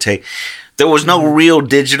on the tape. There was no real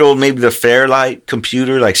digital. Maybe the Fairlight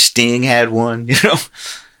computer, like Sting had one,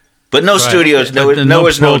 But no studios. There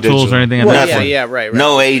was no tools or anything. Right.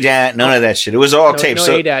 No ADAT, none of that shit. It was all tape. No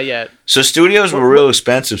ADAT yet. So studios were real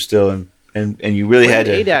expensive still, and you really had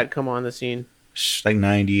to. ADAT come on the scene? Like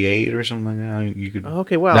 98 or something like that. You could.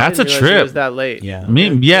 Okay, wow. That's a trip. It was that late.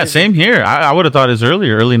 Yeah. Same here. I would have thought it was early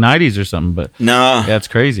 90s or something, but no, that's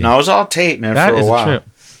crazy. No, it was all tape, man. That for a while. A trip.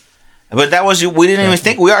 But that was, we didn't even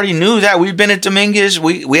think, we already knew that. We'd been at Dominguez.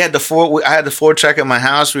 We had I had the 4-track at my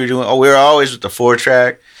house. We were always with the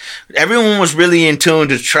 4-track. Everyone was really in tune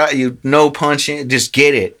to try, punching, just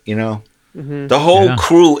get it, Mm-hmm. The whole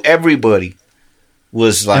crew, everybody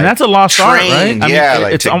was like, and that's a lost art, right? I mean,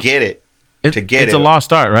 get it. It's a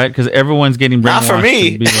lost art, right? Because everyone's getting brainwashed. Not for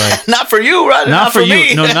me. To be like, not for you, right? Not for you.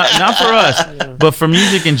 Me. No, not for us. But for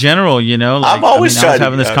music in general, I'm always I was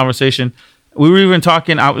having this conversation. We were even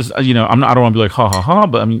talking. I was, I don't want to be like ha ha ha,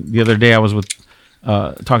 but I mean, the other day I was with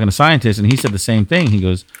talking to scientists, and he said the same thing. He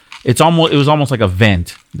goes, it was almost like a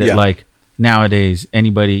vent that like nowadays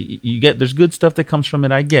anybody there's good stuff that comes from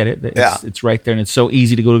it. I get it. It's right there, and it's so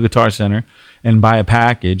easy to go to Guitar Center and buy a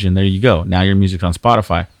package, and there you go. Now your music's on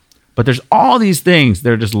Spotify. But there's all these things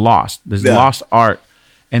that are just lost. There's lost art,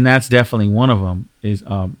 and that's definitely one of them. Is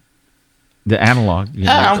the analog.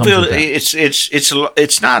 I don't feel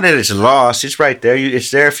it's not that it's lost. It's right there. It's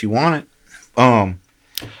there if you want it. No,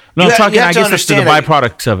 I'm talking. I guess that's the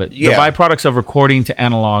byproducts of it. Yeah. The byproducts of recording to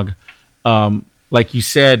analog. Like you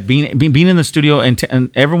said, being in the studio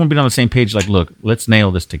and everyone being on the same page. Like, look, let's nail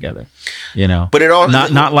this together. But it all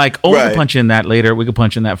not like we can punch in that later. We can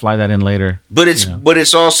punch in that, fly that in later. But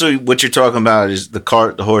it's also what you're talking about is the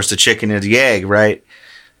cart, the horse, the chicken, and the egg, right?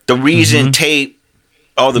 The reason tape.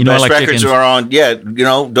 All the best records are on.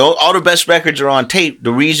 All the best records are on tape.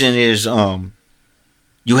 The reason is,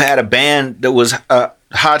 you had a band that was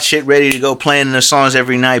hot shit, ready to go, playing the songs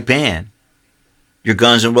every night. Band, your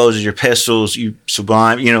Guns N' Roses, your Pistols, you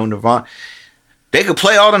Sublime, Nirvana. They could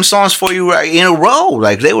play all them songs for you right in a row.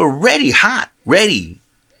 Like they were ready. Actually,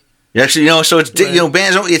 so it's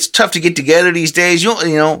bands. It's tough to get together these days.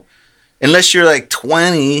 Unless you're like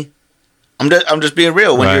 20. I'm just being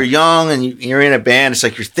real. When you're young and you're in a band, it's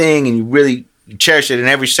like your thing, and you cherish it. And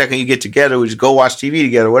every second you get together, we just go watch TV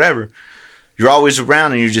together, whatever. You're always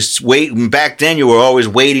around, and you're just waiting. Back then, you were always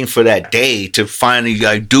waiting for that day to finally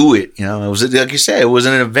do it. It was like you said, it was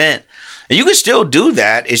an event, and you can still do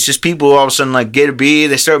that. It's just people all of a sudden get a beat,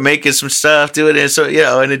 they start making some stuff, do it, and so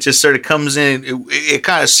and it just sort of comes in. It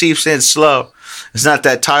kind of seeps in slow. It's not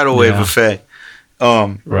that tidal wave effect.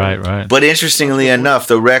 Right. But interestingly enough,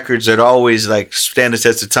 the records that always stand the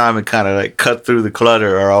test of time and kind of ccut through the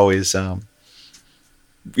clutter are always, the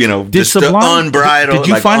unbridled,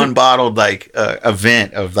 unbottled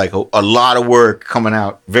event of a lot of work coming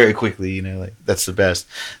out very quickly. That's the best.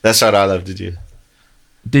 That's what I love to do.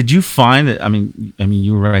 Did you find that? I mean,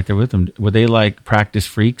 you were right there with them. Were they practice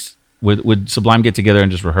freaks? Would Sublime get together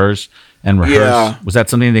and just rehearse? Yeah. Was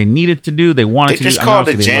that something they needed to do? They wanted to do? They just called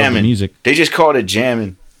it jamming. They just called it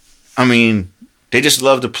jamming. I mean, they just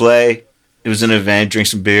loved to play. It was an event, drink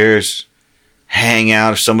some beers, hang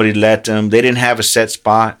out if somebody let them. They didn't have a set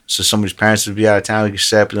spot, so somebody's parents would be out of town. We could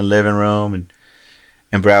set up in the living room,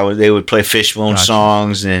 and Brad they would play Fishbone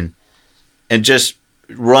songs and just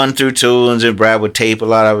run through tunes, and Brad would tape a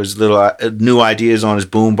lot of his little new ideas on his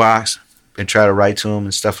boombox and try to write to them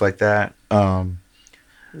and stuff like that.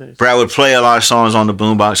 Nice. Brad would play a lot of songs on the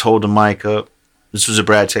boombox, hold the mic up. This was a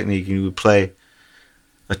Brad technique. He would play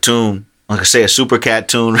a tune, like I say, a Super Cat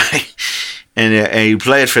tune, right? And you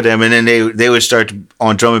play it for them, and then they would start to,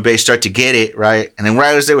 on drum and bass, start to get it, right? And then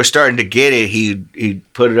right as they were starting to get it, he'd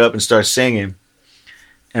put it up and start singing.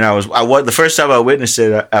 And the first time I witnessed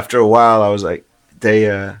it, after a while, I was like, they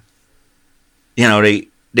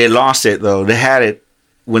they lost it though. They had it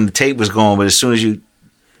when the tape was going, but as soon as you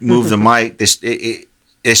move the mic,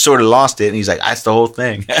 they sort of lost it. And he's like, that's the whole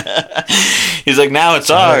thing. He's like, now it's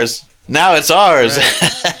ours. Now it's ours.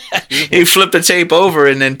 Right. He flipped the tape over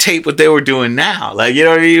and then taped what they were doing now. Like, you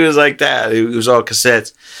know, he was like that. It was all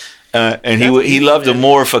cassettes. And he loved to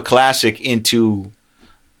morph a classic into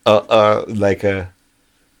like a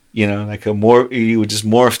more, you would just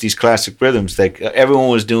morph these classic rhythms. Like everyone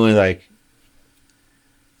was doing like,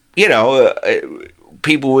 you know,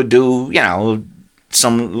 people would do, you know,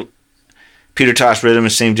 some Peter Tosh rhythm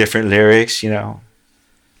and sing different lyrics, you know.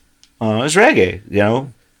 It's reggae, you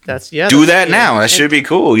know. Do that now. That should be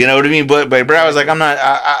cool. You know what I mean? But Brad was like, I'm not.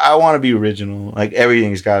 I want to be original. Like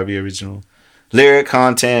everything's got to be original. Lyric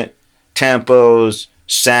content, tempos,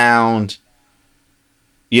 sound.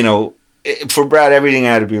 You know, for Brad, everything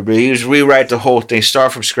had to be. But he was rewrite the whole thing,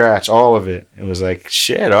 start from scratch, all of it. It was like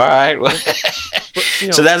shit. All right. But, you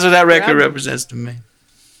know, so that's what that record represents to me.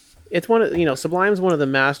 It's one of, you know, Sublime's one of the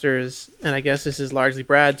masters, and I guess this is largely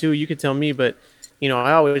Brad too. You could tell me, but. You know,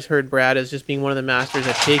 I always heard Brad as just being one of the masters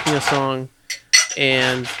at taking a song,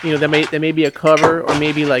 and you know, there may be a cover, or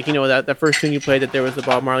maybe like, you know, that first tune you played that there was the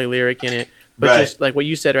Bob Marley lyric in it, but right. Just like what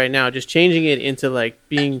you said right now, just changing it into like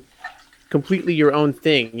being completely your own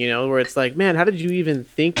thing. You know, where it's like, man, how did you even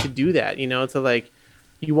think to do that? You know, to like,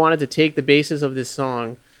 you wanted to take the basis of this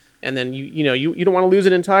song, and then you don't want to lose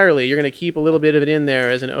it entirely. You're going to keep a little bit of it in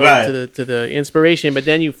there as an ode right. to the inspiration, but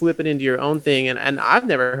then you flip it into your own thing. And I've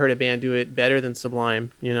never heard a band do it better than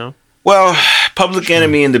Sublime, you know? Well, Public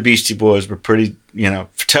Enemy and the Beastie Boys were pretty, you know,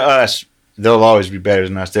 to us, they'll always be better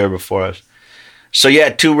than us. They were before us. So you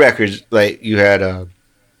had two records, like you had,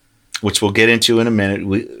 which we'll get into in a minute,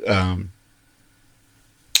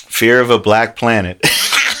 Fear of a Black Planet.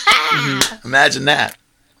 Mm-hmm. Imagine that.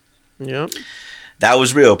 Yep. That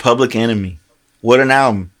was real. Public Enemy. What an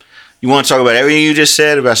album. You want to talk about everything you just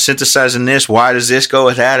said about synthesizing this? Why does this go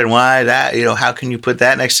with that and why that? You know, how can you put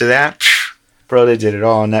that next to that? Bro, they did it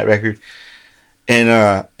all on that record.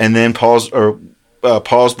 And then Paul's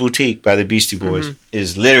Boutique by the Beastie Boys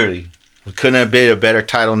is literally, couldn't have been a better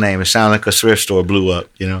title name. It sounded like a thrift store blew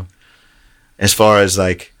up, you know, as far as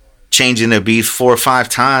like changing the beat 4 or 5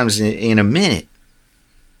 times in a minute.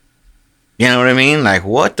 You know what I mean? Like,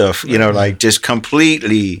 what the, you know, like just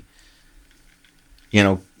completely, you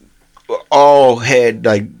know, all had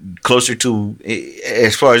like closer to,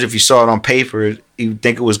 as far as if you saw it on paper, you'd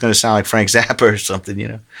think it was going to sound like Frank Zappa or something, you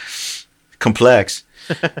know, complex.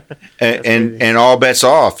 and all bets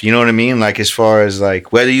off, you know what I mean? Like, as far as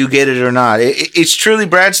like whether you get it or not, it's truly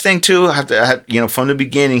Brad's thing too. You know, from the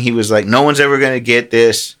beginning, he was like, no one's ever going to get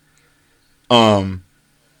this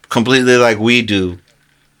completely like we do.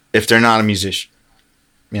 If they're not a musician,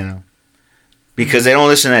 you know, because they don't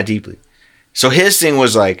listen that deeply. So his thing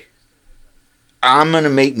was like, I'm going to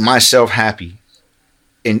make myself happy.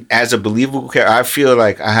 And as a believable character, I feel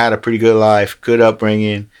like I had a pretty good life, good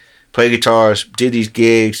upbringing, play guitars, did these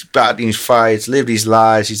gigs, got these fights, lived these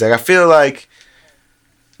lives. He's like, I feel like,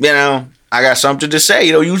 you know, I got something to say.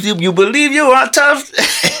 You know, you believe you are tough.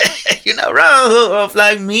 You know, rough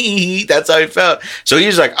like me. That's how he felt. So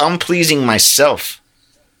he's like, I'm pleasing myself.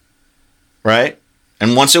 Right?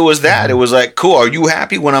 And once it was that, it was like, cool, are you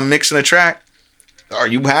happy when I'm mixing a track? Are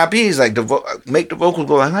you happy? He's like, make the vocals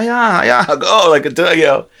go like, yeah, go like a,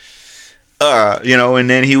 you know, and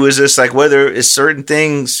then he was just like, whether it's certain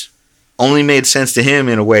things only made sense to him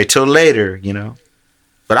in a way till later, you know.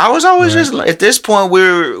 But I was always just, at this point, we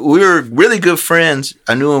were really good friends.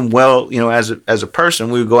 I knew him well, you know, as a person.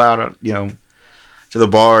 We would go out, you know, to the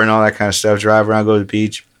bar and all that kind of stuff, drive around, go to the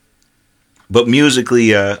beach. But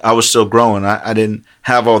musically, I was still growing. I didn't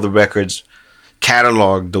have all the records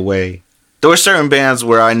cataloged the way. There were certain bands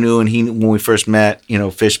where I knew, and when we first met, you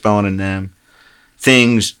know, Fishbone and them,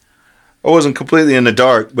 things, I wasn't completely in the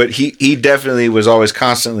dark, but he definitely was always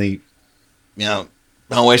constantly, you know,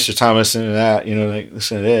 don't waste your time listening to that, you know, like,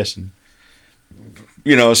 listen to this. And,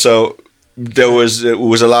 you know, so it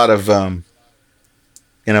was a lot of,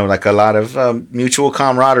 you know, like a lot of mutual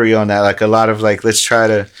camaraderie on that, like a lot of like, let's try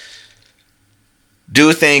to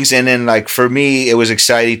do things. And then like for me, it was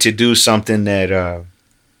exciting to do something that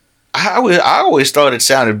I always thought it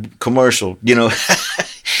sounded commercial, you know.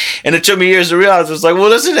 And it took me years to realize, it was like, well,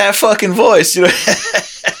 listen to that fucking voice, you know.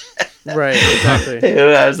 Right, exactly.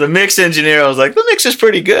 As the mix engineer, I was like, the mix is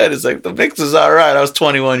pretty good. It's like, the mix is all right. I was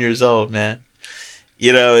 21 years old, man.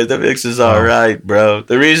 You know, the mix is all right, bro.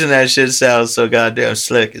 The reason that shit sounds so goddamn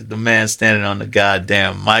slick is the man standing on the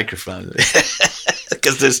goddamn microphone.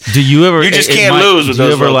 Because you just can't lose with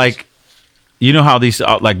those. Do you ever like you know how these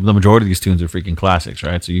like the majority of these tunes are freaking classics,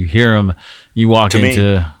 right? So you hear them, you walk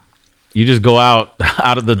into, you just go out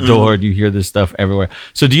of the door, and you hear this stuff everywhere.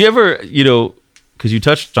 So do you ever, because you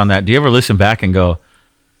touched on that, do you ever listen back and go,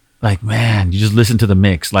 like, man, you just listen to the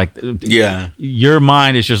mix, like, your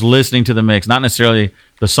mind is just listening to the mix, not necessarily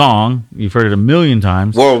the song. You've heard it a million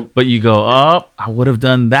times, but you go, oh, I would have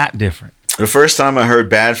done that different. The first time I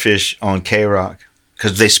heard Badfish on K-Rock,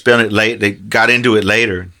 because they spent it late, they got into it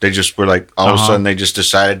later. They just were like, all of a sudden, they just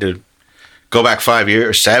decided to go back 5 years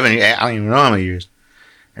or 7. I don't even know how many years.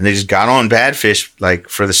 And they just got on Badfish like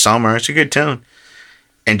for the summer. It's a good tune.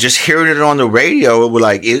 And just hearing it on the radio, it was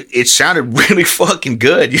like it sounded really fucking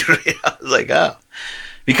good. I was like, oh,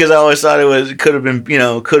 because I always thought it could have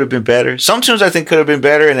been better. Some tunes I think could have been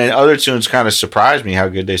better, and then other tunes kind of surprised me how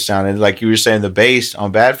good they sounded. Like you were saying, the bass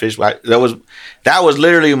on Badfish, that was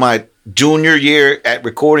literally my junior year at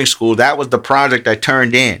recording school. That was the project I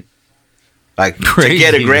turned in, like to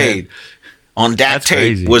get a grade. Man. On that tape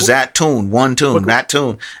crazy. Was that tune, that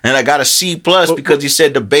tune. And I got a C+ because he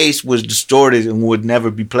said the bass was distorted and would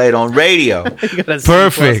never be played on radio. You got a C+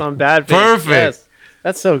 on Badfish. Perfect. Yes.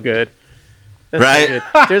 That's so good. That's right?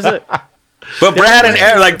 So good. But Brad and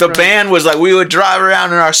Eric, like the band was like, we would drive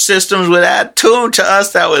around in our systems with that tune. To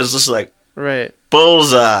us, that was just like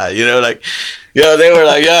bullseye, like, they were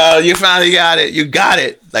like, yo, you finally got it. You got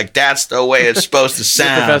it. Like, that's the way it's supposed to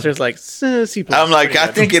sound. The professor's like, C++. I'm like, I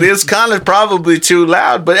think it is kind of probably too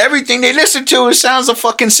loud, but everything they listen to, it sounds the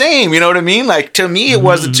fucking same. You know what I mean? Like, to me, it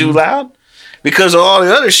wasn't too loud because of all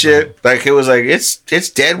the other shit. Like, it was like, it's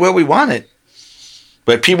dead where we want it.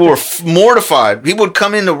 But people were mortified. People would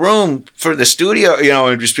come in the room for the studio,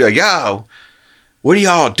 and just be like, yo, what are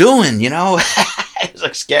y'all doing? It was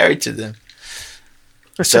like scary to them.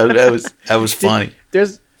 So that was funny.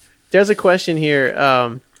 There's a question here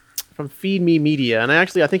from Feed Me Media, and I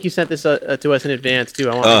think you sent this to us in advance too.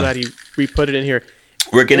 I'm glad you re-put it in here.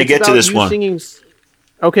 We're gonna get to this one.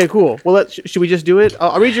 Okay, cool. Well, should we just do it?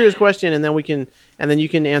 I'll read you his question, and then you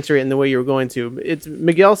can answer it in the way you were going to. It's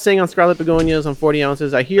Miguel sang on Scarlet Begonias on 40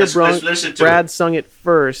 Ounces. I hear Brad sung it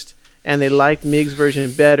first, and they liked Mig's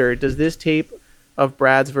version better. Does this tape of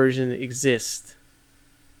Brad's version exist?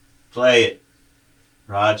 Play it,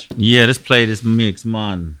 Raj. Yeah, let's play this mix,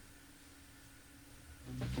 man.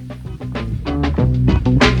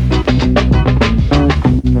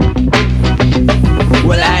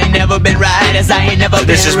 Well, I ain't never been right as I ain't never been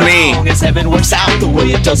This is wrong. me. As heaven works out the way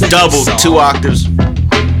it does. Double, 2 octaves.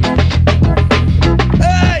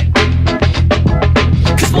 Hey!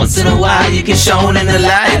 Cause once in a while you get shown in the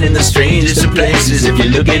light in the strangest of places if you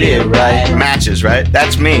look at it right. Matches, right?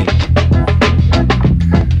 That's me.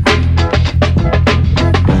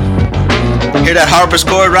 Hear that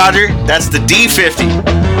harpsichord, Roger? That's the D50.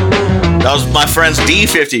 That was my friend's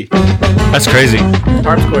D50. That's crazy.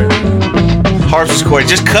 Harpsichord,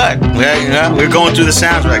 just cut. We're going through the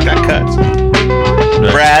sounds like that cuts.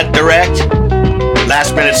 Right. Brad, direct,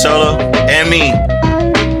 last minute solo, and me.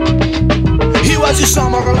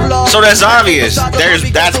 So that's obvious.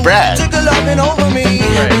 That's Brad.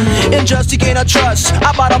 Right. And just to gain a trust,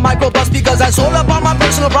 I bought a microbus because I sold up on my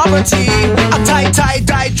personal property. A tight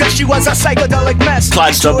dress, she was a psychedelic mess.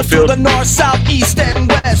 Clyde Stubblefield. The north, south, east, and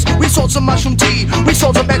west. We sold some mushroom tea, we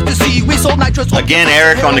sold some ecstasy, we sold nitrous. Again,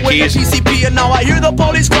 Eric on the keys. PCP, and now I hear the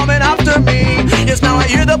police coming after me. Yes, now I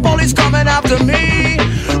hear the police coming after me.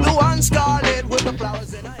 The one scarlet with the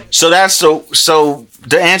flowers in her. So that's so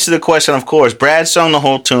to answer the question, of course, Brad sung the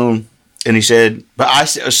whole tune, and he said,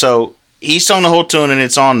 so he sung the whole tune, and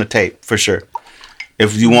it's on the tape for sure.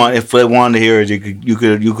 If they wanted to hear it, you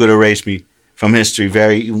could erase me from history.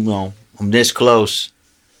 I'm this close.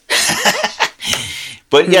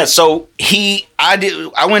 But yeah, so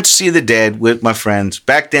I went to see the Dead with my friends.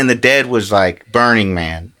 Back then, the Dead was like Burning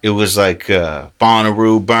Man. It was like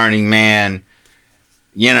Bonnaroo, Burning Man.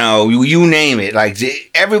 You name it. Like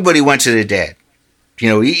everybody went to the Dead.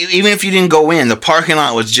 Even if you didn't go in, the parking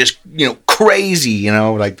lot was just crazy.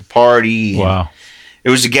 Like the party. Wow. It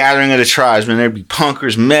was the gathering of the tribes. Man, there'd be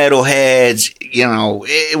punkers, metalheads.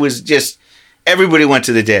 It was just everybody went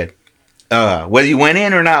to the Dead. Whether you went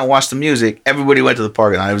in or not and watched the music, everybody went to the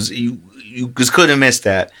parking lot. It was you just couldn't miss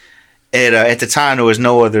that. At the time, there was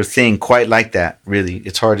no other thing quite like that. Really,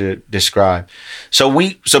 it's hard to describe. So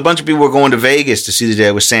a bunch of people were going to Vegas to see the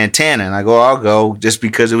Dead with Santana, and I'll go just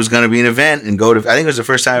because it was going to be an event and go to. I think it was the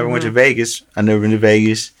first time I ever went to Vegas. I'd never been to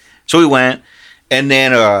Vegas, so we went. And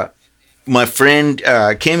then my friend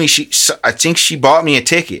Kimmy, I think she bought me a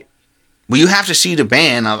ticket. Well, you have to see the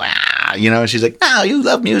band. I'm like, and she's like, no, you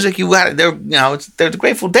love music, you got it. They're the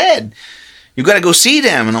Grateful Dead. you got to go see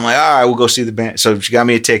them. And I'm like, all right, we'll go see the band. So she got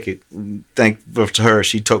me a ticket. Thankful to her.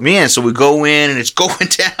 She took me in. So we go in and it's going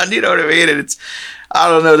down, you know what I mean? And it's, I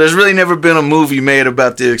don't know. There's really never been a movie made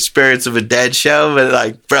about the experience of a dead show, but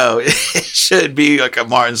like, bro, it should be like a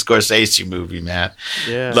Martin Scorsese movie, man.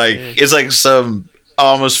 Yeah. Like, it's like some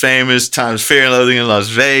Almost Famous times Fear and Loathing in Las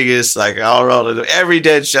Vegas. Like, every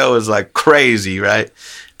dead show is like crazy, right?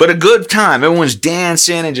 But a good time. Everyone's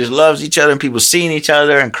dancing and just loves each other, and people seeing each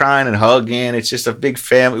other and crying and hugging. It's just a big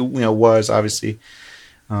family. You know, was obviously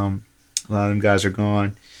a lot of them guys are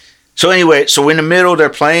gone. So anyway, so in the middle they're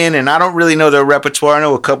playing, and I don't really know their repertoire. I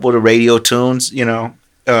know a couple of the radio tunes, you know.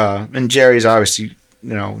 And Jerry's obviously,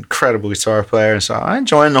 you know, incredible guitar player, and so I'm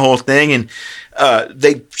enjoying the whole thing. And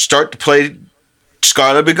they start to play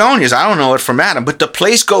Scarlet Begonias. I don't know it from Adam, but the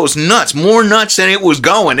place goes nuts, more nuts than it was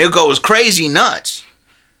going. It goes crazy nuts.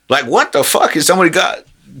 Like, what the fuck is somebody got,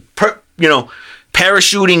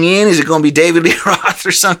 parachuting in? Is it going to be David Lee Roth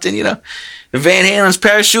or something, you know? The Van Halen's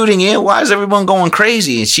parachuting in. Why is everyone going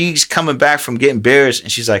crazy? And she's coming back from getting beers,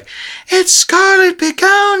 and she's like, it's Scarlet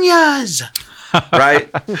Begonias. Right?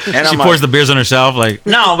 And she pours the beers on herself, like.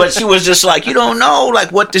 No, but she was just like, you don't know,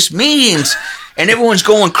 like, what this means. And everyone's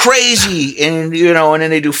going crazy, and, you know, and then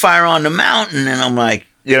they do Fire on the Mountain, and I'm like,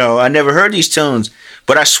 you know, I never heard these tunes.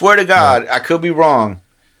 But I swear to God, I could be wrong.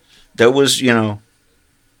 There was, you know,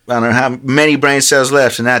 I don't know how many brain cells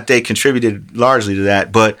left, and that they contributed largely to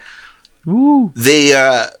that. But they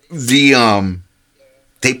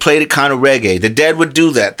played it kind of reggae. The Dead would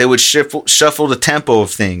do that. They would shuffle the tempo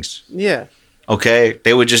of things. Yeah. Okay?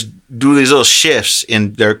 They would just do these little shifts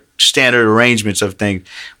in their standard arrangements of things.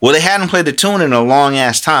 Well, they hadn't played the tune in a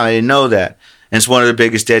long-ass time. I didn't know that. And it's one of the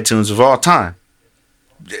biggest Dead tunes of all time.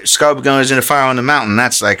 Scarlet Begonias in the Fire on the Mountain.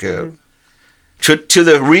 That's like a... To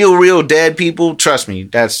the real Dead people, trust me,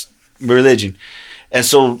 that's religion. And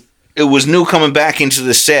so it was new coming back into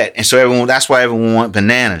the set, and so that's why everyone went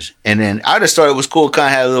bananas. And then I just thought it was cool. Kind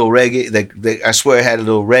of had a little reggae. I swear it had a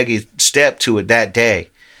little reggae step to it that day,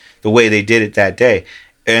 the way they did it that day.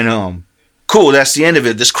 And cool. That's the end of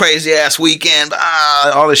it. This crazy ass weekend,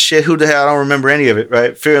 all this shit. Who the hell? I don't remember any of it.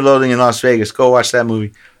 Right? Fear and Loathing in Las Vegas. Go watch that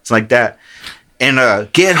movie. It's like that.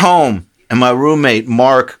 And get home. And my roommate,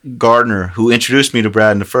 Mark Gardner, who introduced me to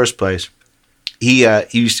Brad in the first place, he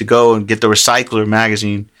used to go and get the Recycler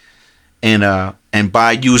magazine and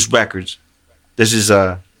buy used records. This is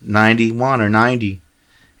 91 or 90.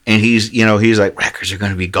 And he's like, records are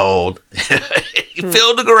going to be gold. He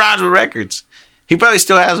filled the garage with records. He probably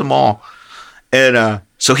still has them all. And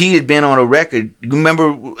so he had been on a record.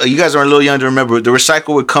 Remember, you guys are a little young to remember, the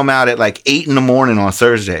Recycler would come out at like 8 in the morning on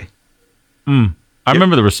Thursday. I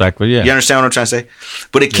remember the Recycler, yeah. You understand what I'm trying to say?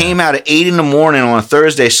 But it came out at 8 in the morning on a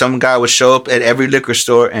Thursday. Some guy would show up at every liquor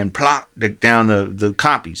store and plop down the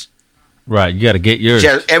copies. Right, you got to get yours.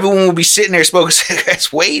 Yeah, everyone would be sitting there smoking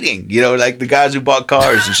cigarettes waiting, you know, like the guys who bought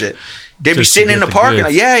cars and shit. They'd be sitting in the parking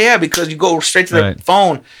lot. Yeah, because you go straight to the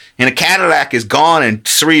phone and a Cadillac is gone in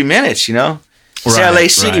 3 minutes, you know? It's LA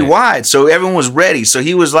citywide, so everyone was ready. So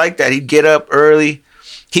he was like that. He'd get up early.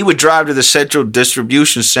 He would drive to the Central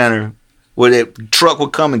Distribution Center where the truck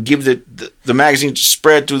would come and give the magazine to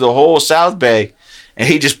spread through the whole South Bay, and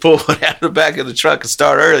he just pulled it out of the back of the truck and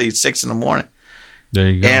start early at 6 in the morning. There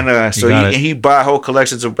you go. And so he'd buy whole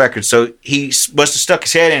collections of records. So he must have stuck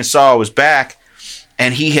his head in and saw I was back,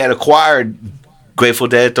 and he had acquired Grateful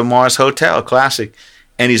Dead at the Mars Hotel, a classic.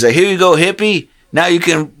 And he's like, here you go, hippie. Now you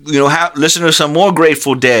can, listen to some more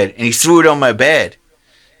Grateful Dead. And he threw it on my bed.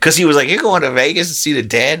 Because he was like, you're going to Vegas to see the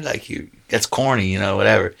Dead? Like, that's corny,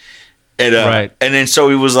 whatever. And, and then so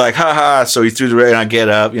he was like, ha. So he threw the record, and I get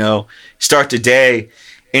up, start the day.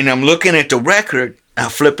 And I'm looking at the record. I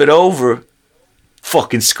flip it over.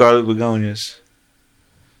 Fucking Scarlet Begonias.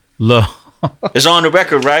 Look. It's on the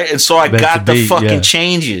record, right? And so I got the fucking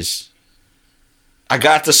changes. I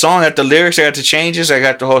got the song, I got the lyrics, I got the changes, I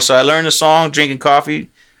got the whole. So I learned the song, drinking coffee.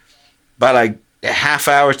 By like a half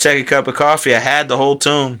hour, take a cup of coffee. I had the whole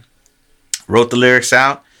tune. Wrote the lyrics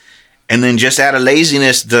out. And then just out of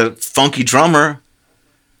laziness, the funky drummer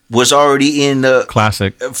was already in the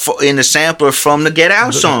classic in the sampler from the Get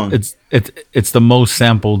Out song. It's the most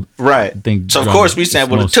sampled thing. So of course we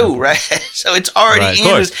sampled it too, right? So it's already in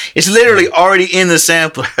this. It's literally already in the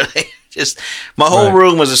sampler. Just my whole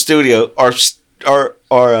room was a studio, or this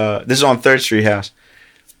is on 3rd Street House.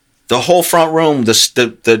 The whole front room,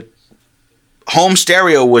 the home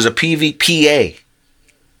stereo was a PA.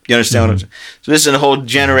 You understand what I'm saying? So this is a whole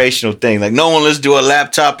generational thing. Like no one listened to a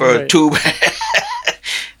laptop or a tube.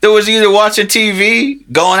 There was either watching TV,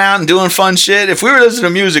 going out and doing fun shit. If we were listening to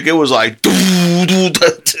music, it was like,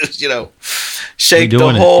 shit shake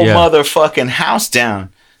the whole motherfucking house down.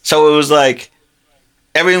 So it was like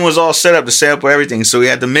everything was all set up to sample everything. So we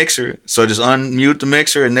had the mixer. So just unmute the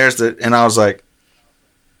mixer, and and I was like,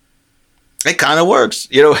 it kind of works,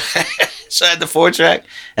 you know. So I had the 4-track,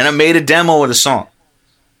 and I made a demo of the song.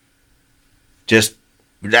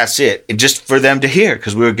 That's it. And just for them to hear,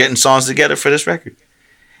 because we were getting songs together for this record.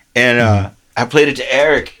 And I played it to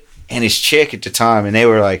Eric and his chick at the time, and they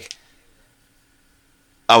were like,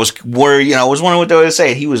 I was worried, you know, I was wondering what they were going to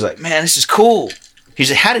say. And he was like, man, this is cool. He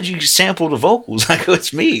said, how did you sample the vocals? I go,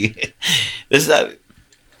 it's me. This is not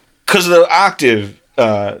because of the octave.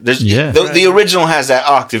 The original has that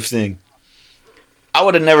octave thing. I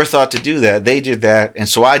would have never thought to do that. They did that, and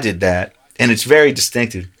so I did that, and it's very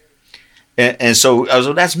distinctive. And so I was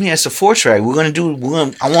like, that's me. That's a 4-track.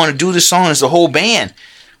 I want to do this song. It's the whole band.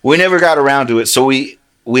 We never got around to it. So we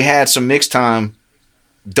had some mix time.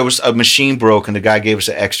 There was a machine broke, and the guy gave us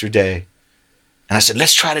an extra day. And I said,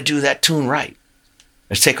 let's try to do that tune right.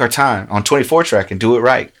 Let's take our time on 24-track and do it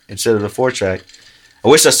right instead of the 4-track. I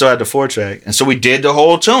wish I still had the 4-track. And so we did the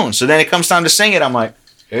whole tune. So then it comes time to sing it. I'm like,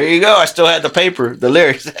 here you go. I still had the paper, the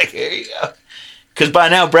lyrics. Like, here you go. Because by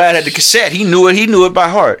now Brad had the cassette. He knew it by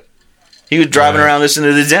heart. He was driving around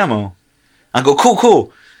listening to the demo. I go,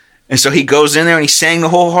 cool. And so he goes in there and he sang the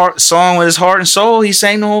whole song with his heart and soul. He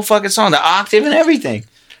sang the whole fucking song, the octave and everything.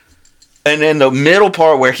 And then the middle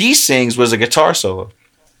part where he sings was a guitar solo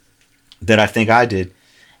that I think I did.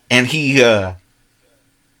 And he,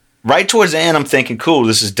 right towards the end, I'm thinking, cool,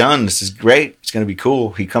 this is done. This is great. It's going to be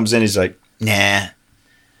cool. He comes in, he's like, nah,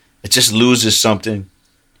 it just loses something.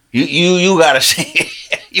 You got to sing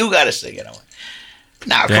it. You got to sing it. I'm like,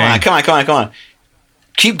 nah, come on.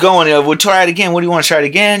 Keep going. We'll try it again. What do you want to try it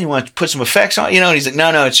again? You want to put some effects on? You know, and he's like,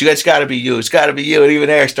 no, it's got to be you. It's got to be you. And even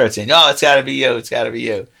Eric starts saying, oh, it's got to be you. It's got to be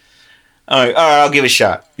you. All right, I'll give it a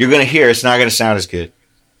shot. You're going to hear it's not going to sound as good.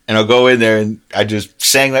 And I'll go in there and I just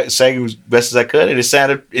sang as best as I could. And it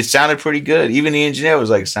sounded pretty good. Even the engineer was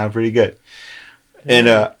like, it sounded pretty good.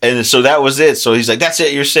 And so that was it. So he's like, that's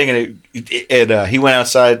it. You're singing it. And he went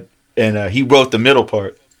outside and he wrote the middle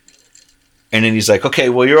part. And then he's like, okay,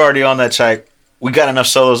 well, you're already on that track. We got enough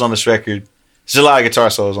solos on this record. There's a lot of guitar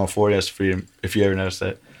solos on 4 Freedom, if you ever noticed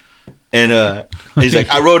that. And he's like,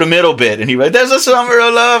 I wrote a middle bit. And he's like, there's a summer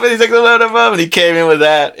of love. And he's like, the love above. And he came in with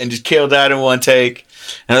that and just killed that in one take.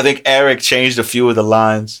 And I think Eric changed a few of the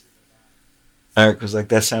lines. Eric was like,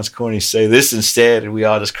 that sounds corny. Say this instead. And we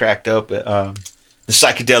all just cracked up at the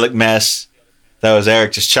psychedelic mess. That was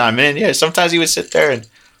Eric just chiming in. Yeah, sometimes he would sit there and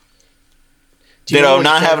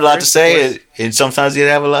not have a lot to say, and sometimes he'd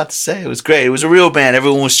have a lot to say. It was great. It was a real band.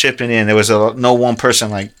 Everyone was chipping in. There was no one person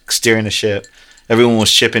like steering the ship. Everyone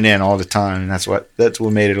was chipping in all the time, and that's what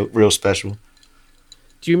made it real special.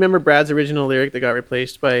 Do you remember Brad's original lyric that got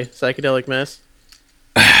replaced by Psychedelic Mess?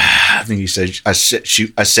 I think he said, I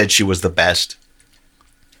said she was the best.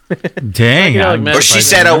 Dang. Or she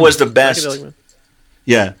said I was the best.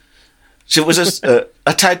 Yeah. She was a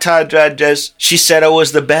tight dry dress. She said I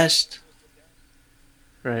was the best.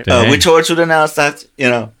 Right. We told you to announce that, you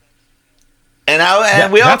know.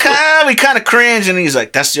 And we kind of cringe, and he's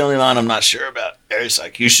like, that's the only line I'm not sure about. Eric's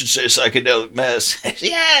like, you should say Psychedelic Mess.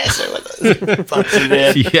 Yes. Punched it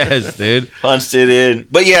in. Yes, dude. Punched it in.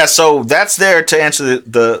 But yeah, so that's there to answer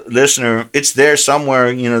the listener. It's there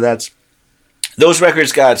somewhere, you know, those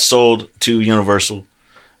records got sold to Universal.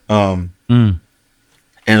 And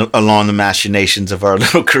along the machinations of our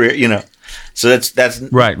little career, you know. So that's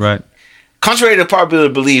right. Contrary to popular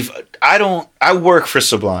belief, I work for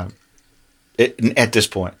Sublime at this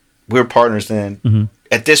point. We're partners then. Mm-hmm.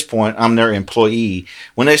 At this point, I'm their employee.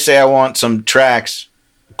 When they say I want some tracks,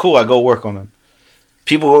 cool, I go work on them.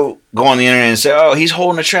 People go on the internet and say, oh, he's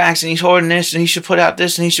holding the tracks and he's holding this and he should put out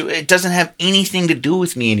this and it doesn't have anything to do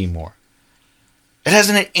with me anymore. It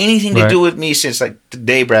hasn't had anything to do with me since like the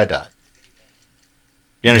day Brad died.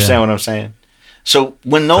 You understand what I'm saying? So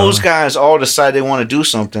when those guys all decide they want to do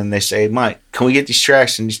something, they say, Mike, can we get these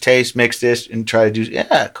tracks and these tapes, mix this, and try to do...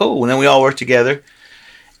 Yeah, cool. And then we all work together.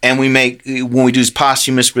 And when we do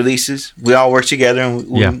posthumous releases, we all work together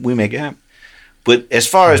and we make it happen. But as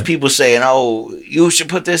far as people saying, oh, you should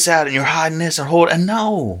put this out and you're hiding this and hold it,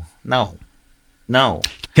 no.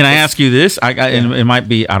 Can I ask you this? And it might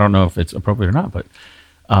be, I don't know if it's appropriate or not, but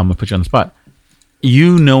I'm going to put you on the spot.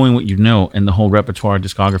 You knowing what you know and the whole repertoire,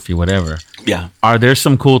 discography, whatever. Yeah. Are there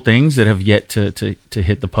some cool things that have yet to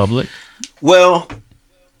hit the public? Well,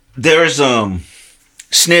 there's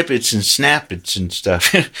snippets and snappets and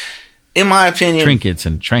stuff. In my opinion, trinkets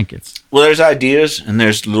and trinkets. Well, there's ideas and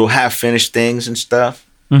there's little half-finished things and stuff.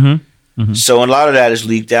 Mm-hmm. Mm-hmm. So a lot of that is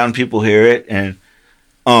leaked out and people hear it. And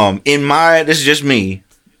This is just me.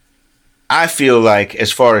 I feel like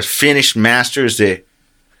as far as finished masters that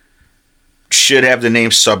should have the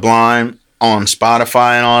name Sublime on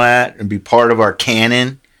Spotify and all that and be part of our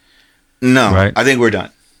canon. No, right. I think we're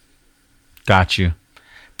done. Got you.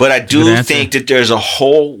 But I do think that there's a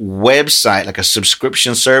whole website, like a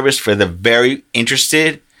subscription service for the very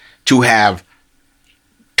interested to have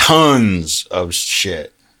tons of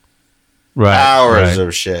shit. Right. Hours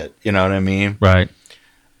of shit. You know what I mean? Right.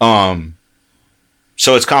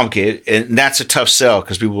 So it's complicated. And that's a tough sell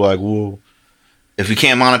because people are like, well, if we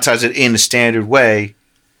can't monetize it in the standard way,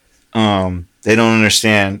 they don't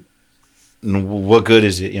understand what good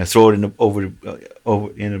is it. You know, throw it in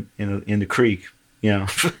the creek. You know,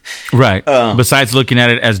 right. Besides looking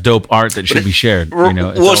at it as dope art that should be shared. You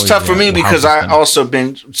know, it's tough for me because I also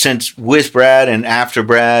been since with Brad and after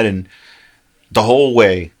Brad and the whole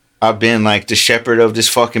way. I've been like the shepherd of this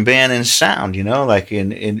fucking band and sound. You know, like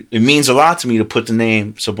and it means a lot to me to put the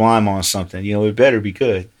name Sublime on something. You know, it better be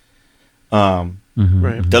good. Right.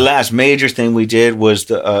 The last major thing we did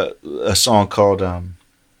was a song called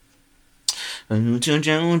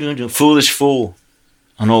 "Foolish Fool,"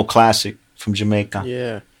 an old classic from Jamaica.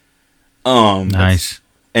 Yeah. Nice.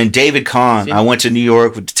 And David Kahn, I went to New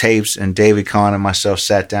York with the tapes, and David Kahn and myself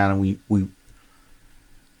sat down and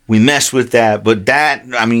we messed with that. But that,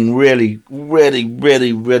 I mean, really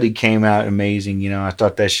came out amazing. You know, I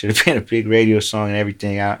thought that should have been a big radio song and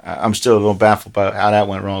everything. I'm still a little baffled by how that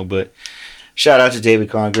went wrong, but shout out to David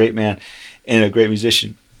Kahn, great man and a great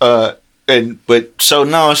musician. So I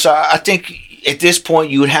think at this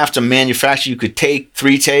point you would have to manufacture. You could take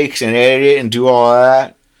 3 takes and edit it and do all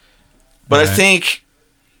that. But I think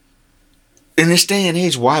in this day and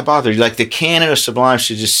age, why bother? Like the canon of Sublime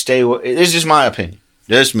should just stay. This is just my opinion.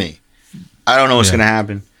 That's me. I don't know what's going to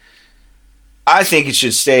happen. I think it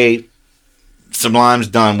should stay. Sublime's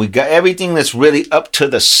done. We got everything that's really up to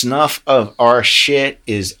the snuff of our shit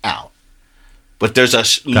is out. But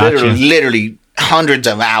there's literally hundreds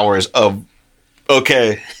of hours of,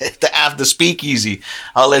 okay, the speakeasy.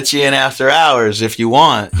 I'll let you in after hours if you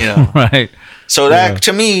want, you know. Right. So that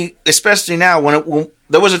to me, especially now, when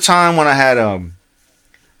there was a time when I had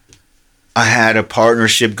a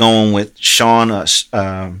partnership going with Sean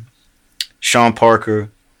Parker,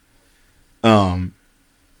 the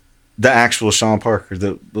actual Sean Parker,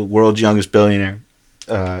 the world's youngest billionaire.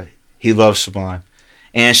 He loves Sublime.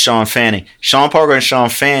 And Sean Fanning. Sean Parker and Sean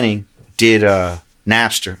Fanning did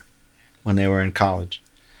Napster when they were in college.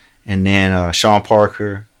 And then Sean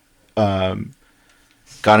Parker got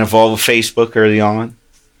involved with Facebook early on.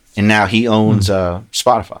 And now he owns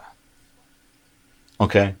Spotify.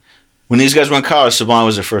 Okay. When these guys were in college, Sublime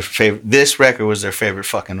was their first favorite. This record was their favorite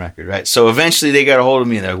fucking record, right? So eventually they got a hold of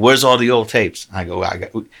me and they're like, where's all the old tapes? I go,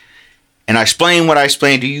 and I explain what I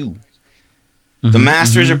explained to you. The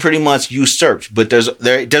masters are pretty much usurped, but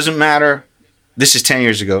it doesn't matter. This is 10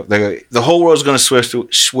 years ago. The whole world's going to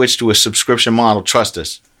switch to a subscription model. Trust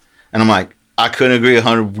us. And I'm like, I couldn't agree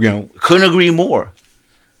couldn't agree more.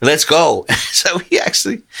 Let's go. So we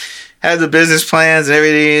actually had the business plans and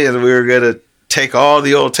everything, and we were going to take all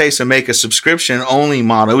the old tapes and make a subscription only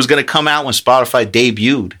model. It was going to come out when Spotify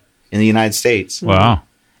debuted in the United States. Wow.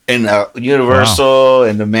 And Universal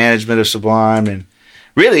and the management of Sublime and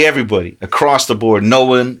really everybody across the board. No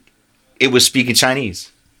one, it was speaking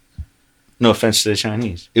Chinese. No offense to the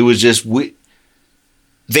Chinese. It was just,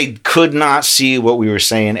 they could not see what we were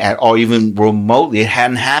saying at all, even remotely. It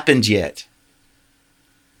hadn't happened yet.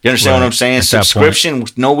 You understand what I'm saying? At subscription,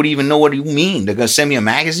 nobody even know what you mean. They're going to send me a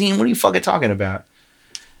magazine? What are you fucking talking about?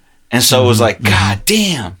 And so it was like, God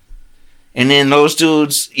damn. And then those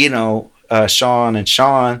dudes, Sean and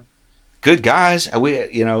Sean, good guys,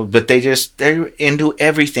 but they're into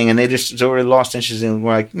everything, and they just sort of lost interest in.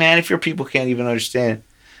 We're like, man, if your people can't even understand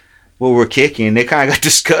what we're kicking, they kind of got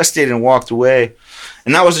disgusted and walked away,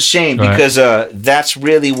 and that was a shame because that's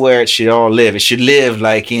really where it should all live. It should live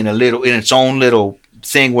like in its own little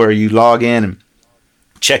thing where you log in and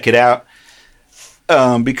check it out.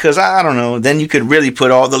 Because I don't know, then you could really put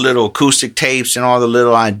all the little acoustic tapes and all the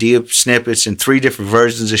little idea snippets and 3 different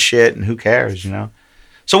versions of shit, and who cares, So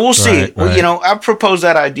we'll see. Right. Well, I proposed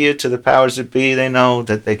that idea to the powers that be. They know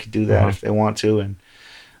that they could do that if they want to, and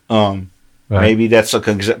maybe that's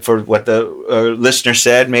for what the listener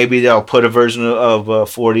said. Maybe they'll put a version of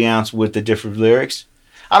 40 ounce with the different lyrics.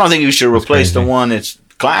 I don't think you should replace the one that's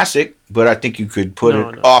classic, but I think you could put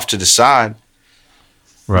it off to the side.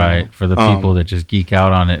 Right, for the people that just geek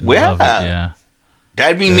out on it and love it, yeah.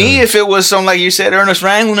 That'd be me if it was something like you said, Ernest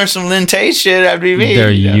Ranglin or some Lynn Tate shit. That'd be me. There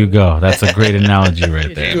you go. That's a great analogy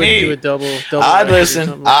right there. Do a double. I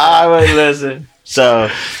would listen. So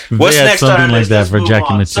what's next on our like list? that for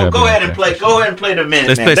Jackie Mitchell. So go ahead and play the Minute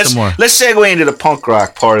Let's Man. play some more. Let's segue into the punk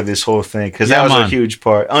rock part of this whole thing because that was a huge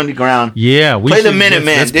part. Underground. Yeah, play the Minute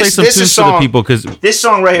Man. Let's play some tunes for the people because this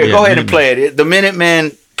song right here. Go ahead and play it. The Minute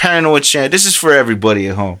Man, Paranoid Chant. This is for everybody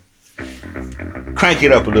at home. Crank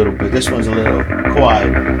it up a little bit. This one's a little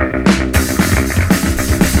quiet.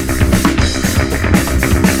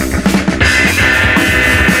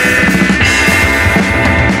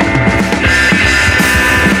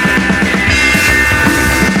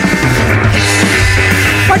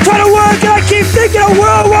 I try to work and I keep thinking of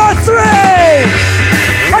World War III.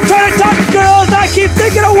 I try to talk to girls and I keep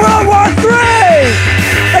thinking of World War III.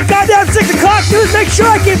 That goddamn 6 o'clock news make sure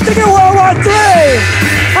I keep thinking of World War III.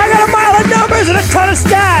 I got a mile of numbers and a ton of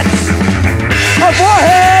stats. Of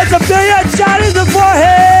warheads, a billion Chinese of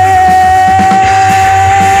warheads.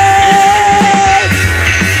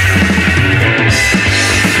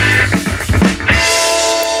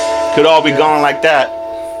 Could all be gone like that.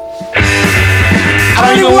 I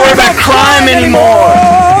don't even worry about crime anymore.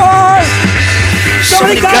 So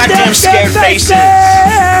many goddamn scared faces.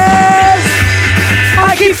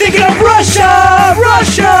 I keep thinking of Russia,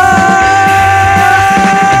 Russia.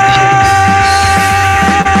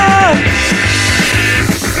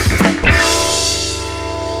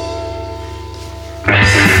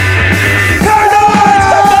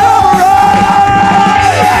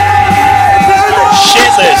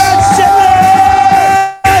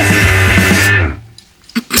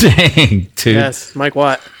 Dang, dude. Yes, Mike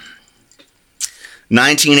Watt.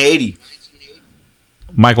 1980.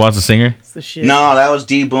 Mike Watt's a singer? That's the shit. No, that was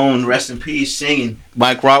D Boone. Rest in peace, singing.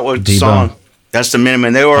 Mike Watt was the song. That's the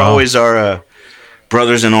Minutemen. They were always our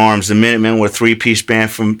brothers in arms. The Minutemen were a 3-piece band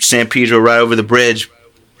from San Pedro right over the bridge.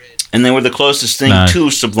 And they were the closest thing to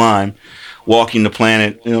Sublime, Walking the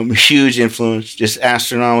Planet. Huge influence, just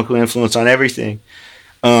astronomical influence on everything.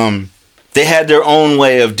 They had their own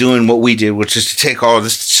way of doing what we did, which is to take all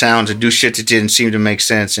this sounds and do shit that didn't seem to make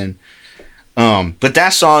sense. And but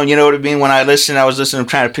that song, you know what I mean? When I was listening,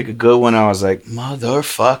 trying to pick a good one. I was like,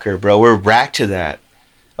 motherfucker, bro, we're back to that.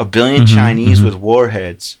 A billion Chinese with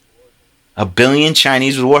warheads. A billion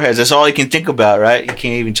Chinese with warheads. That's all you can think about, right? You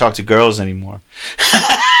can't even talk to girls anymore.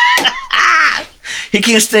 He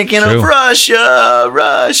keeps thinking of Russia,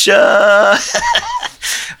 Russia.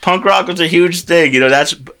 Punk rock was a huge thing.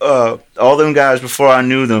 That's all them guys before I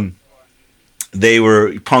knew them. They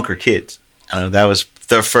were punker kids. That was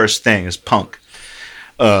their first thing is punk.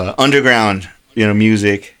 Underground,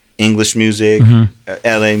 music, English music,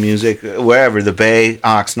 LA music, wherever, the Bay,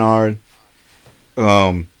 Oxnard.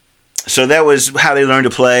 So that was how they learned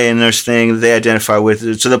to play and their thing that they identify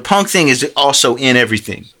with. So the punk thing is also in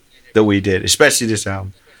everything that we did, especially this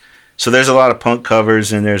album. So there's a lot of punk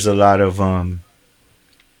covers and there's a lot of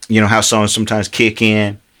how songs sometimes kick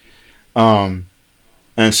in. And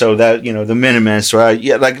so that, the Minutemen. So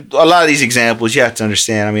like a lot of these examples, you have to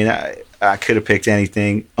understand. I mean, I could have picked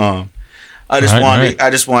anything. I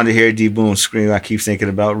just wanted to hear D Boone scream. I keep thinking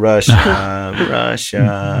about Russia,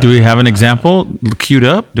 Russia. Do we have an example queued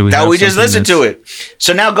up? Do we? We just listened to it.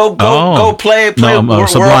 So now go play. Sublime.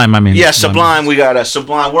 Sublime. We got a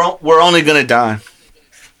Sublime. We're only gonna die.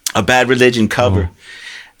 A Bad Religion cover. Oh.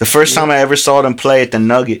 The first time I ever saw them play at the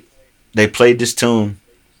Nugget, they played this tune,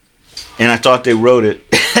 and I thought they wrote it.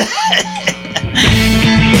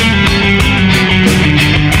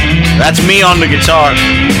 That's me on the guitar.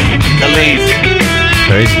 The lead.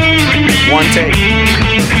 Crazy. One take.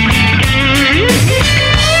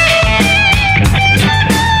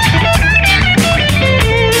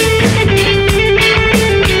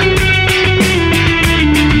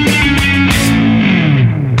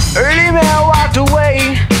 Early man walked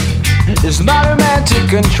away. It's not a man to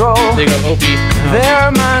control. There you go, Opie.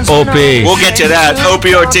 Their minds Opie. We'll get to that.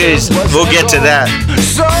 Opie Ortiz. We'll get to that.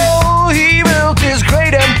 So he built his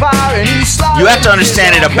great empire and he slaughtered. You have to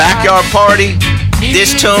understand, at a backyard party,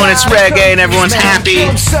 this tune, it's reggae and everyone's happy,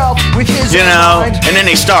 and then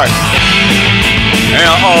they start.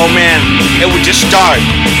 Oh man, it would just start.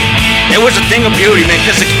 It was a thing of beauty, man,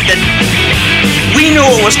 because we knew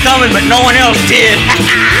it was coming, but no one else did.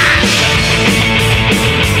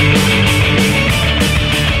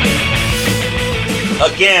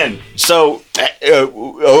 Again, so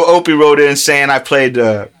Opie wrote in saying I played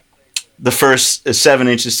the first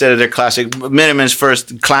 7-inch instead of their classic. Minutemen's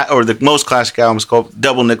first or the most classic album is called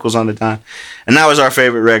Double Nickels on the Dime, and that was our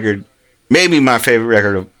favorite record, maybe my favorite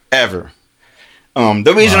record of ever.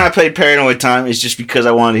 The reason I played Paranoid Time is just because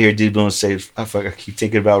I wanted to hear D Boone say, I keep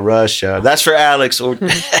thinking about Russia. That's for Alex or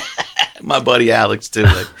my buddy Alex too.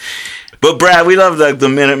 But Brad, we love the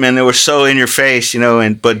Minutemen. They were so in your face,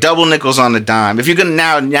 but double nickels on the dime. If you're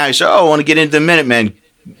gonna now you say, I want to get into the Minutemen,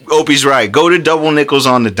 Opie's right. Go to double nickels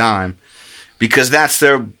on the dime, because that's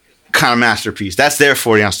their kind of masterpiece. That's their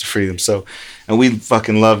 40 Ounce to Freedom. So, and we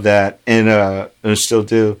fucking love that, and still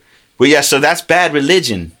do. But yeah, so that's Bad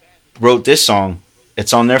Religion wrote this song.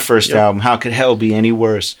 It's on their first album. How Could Hell Be Any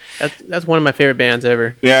Worse? That's one of my favorite bands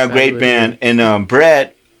ever. Yeah, great band. And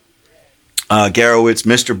Brett Garowitz,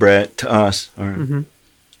 Mr. Brett to us, or I don't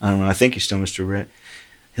know. I think he's still Mr. Brett.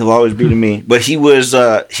 He'll always be to me. But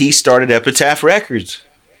he started Epitaph Records,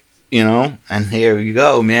 and here you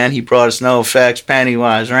go, man. He brought us No Effects,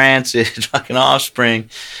 Pennywise, Rancid, fucking Offspring.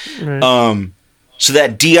 Right. So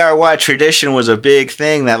that DIY tradition was a big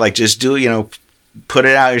thing. That like just do put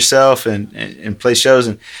it out yourself and play shows.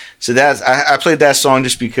 And so I played that song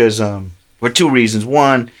just because for two reasons.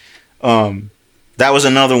 One, that was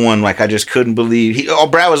another one like I just couldn't believe.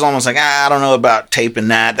 Brad was almost like, I don't know about taping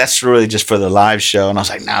that. That's really just for the live show. And I was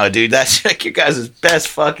like, no, dude, that's like your guys' best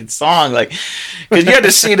fucking song. Like, because you had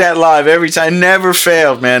to see that live every time. Never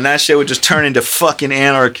failed, man. That shit would just turn into fucking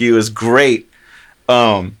anarchy. It was great.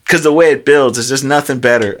 Because the way it builds is just nothing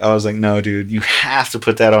better. I was like, no, dude, you have to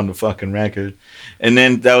put that on the fucking record. And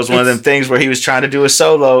then that was one of them things where he was trying to do a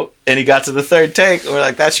solo, and he got to the third take, and we're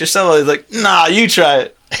like, that's your solo. He's like, nah, you try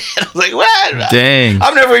it. And I was like, what? Dang.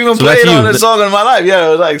 I've never even played on a song in my life. Yeah,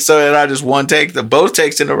 it was like, so, and I just one take, both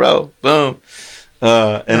takes in a row. Boom.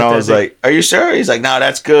 And I was like, are you sure? He's like, no,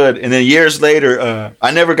 that's good. And then years later,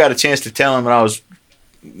 I never got a chance to tell him, when I was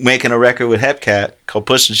making a record with Hepcat called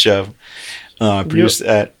Push and Shove. I produced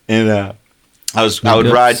that, and I would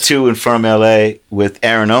ride to and from LA with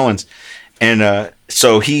Aaron Owens, and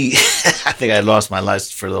so he, I think I had lost my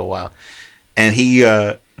license for a little while, and he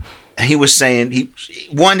was saying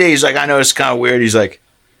one day he's like, I know it's kind of weird. He's like,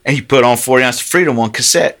 and he put on 40 Ounce of Freedom on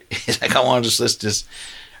cassette. He's like, I want to just listen to this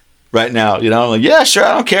right now. I'm like, yeah, sure,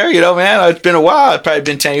 I don't care. Man, it's been a while. It's probably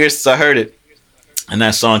been 10 years since I heard it, and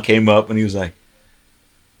that song came up, and he was like,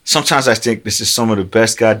 sometimes I think this is some of the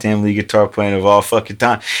best goddamn lead guitar playing of all fucking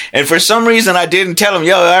time. And for some reason, I didn't tell him,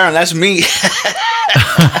 yo, Aaron, that's me.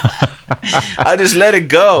 I just let it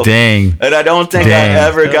go. Dang. And I don't think I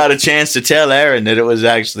ever got a chance to tell Aaron that it was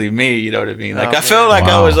actually me. You know what I mean? Like, I felt like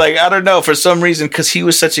I was like, I don't know, for some reason, because he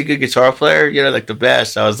was such a good guitar player, like the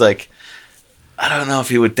best. I was like, I don't know if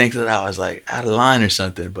he would think that I was like out of line or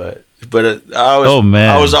something, but I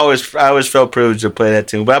always felt privileged to play that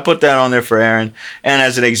tune. But I put that on there for Aaron, and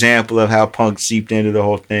as an example of how punk seeped into the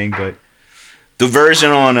whole thing. But the version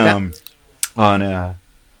on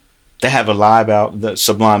they have a live album, the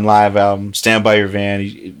Sublime live album, Stand By Your Van.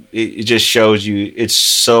 It just shows you it's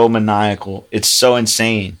so maniacal, it's so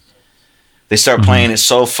insane. They start playing it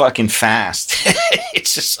so fucking fast.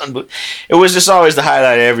 It's just unbelievable. It was just always the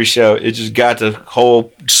highlight of every show. It just got the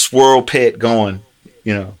whole swirl pit going,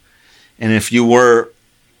 And if you were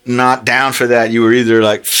not down for that, you were either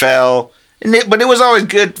like fell. But it was always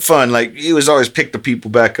good fun. Like, he was always pick the people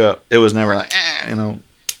back up. It was never like,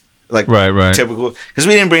 like right. typical. Because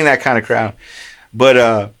we didn't bring that kind of crowd.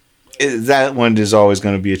 But that one is always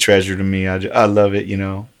going to be a treasure to me. I love it,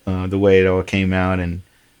 the way it all came out. And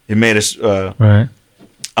it made us, right.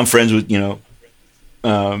 I'm friends with,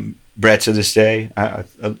 Brett to this day. I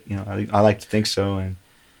like to think so. And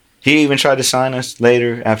he even tried to sign us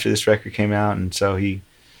later after this record came out, and so it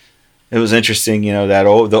was interesting, that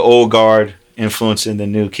the old guard influencing the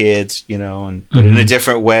new kids, and but in a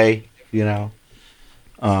different way,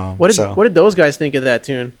 What did those guys think of that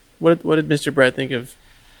tune? What did Mr. Brett think of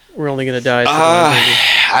We're Only Gonna Die?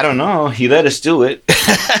 I don't know. He let us do it.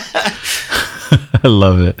 I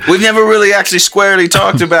love it. We've never really actually squarely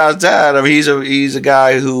talked about that. I mean, he's a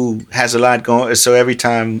guy who has a lot going. So every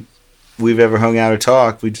time we've ever hung out or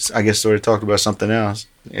talked, we just, I guess, sort of talked about something else.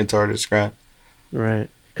 It's hard to describe. Right.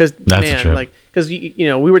 Because, we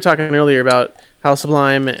were talking earlier about how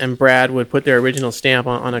Sublime and Brad would put their original stamp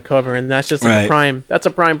on a cover, and that's just a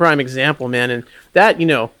prime example, man. And that,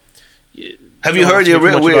 have you heard the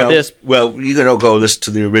original? Well, you're going to go listen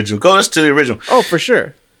to the original. Go listen to the original. Oh, for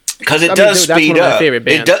sure. Because it does speed up.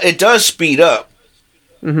 It does speed up.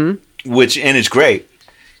 Mm-hmm. And it's great.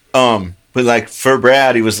 But like for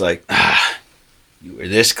Brad, he was like, you were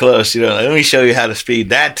this close. Let me show you how to speed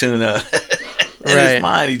that tune up. In his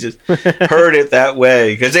mind, he just heard it that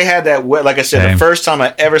way. Because they had that, like I said, the first time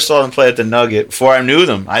I ever saw them play at the Nugget, before I knew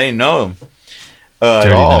them, I didn't know them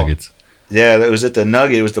at all. Nuggets. Yeah, it was at the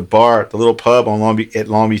Nugget. It was the bar, the little pub at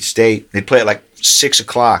Long Beach State. They'd play at like 6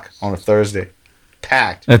 o'clock on a Thursday.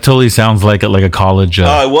 Packed. That totally sounds like a college it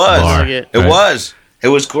was. bar. It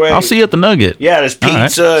was great. I'll see you at the Nugget. Yeah, there's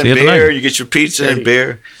pizza and beer. You get your pizza and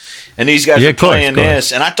beer. And these guys were playing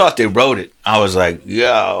this, and I thought they wrote it. I was like,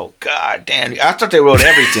 yo, god damn. I thought they wrote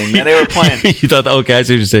everything, man. They were playing. You thought, okay, I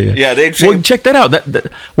see what you're saying. Yeah, well, check that out.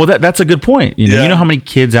 That's a good point. You know how many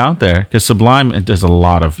kids out there, because Sublime does a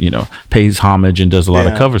lot of, pays homage and does a lot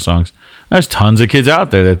of cover songs. There's tons of kids out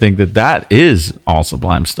there that think that is all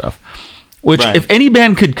Sublime stuff. Which, if any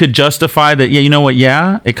band could justify that, you know what?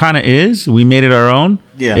 Yeah, it kind of is. We made it our own.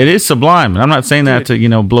 Yeah, it is Sublime. And I'm not saying that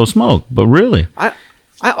to blow smoke, but really,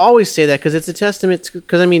 I always say that because it's a testament.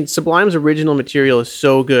 Because I mean, Sublime's original material is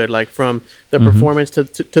so good, like from the performance to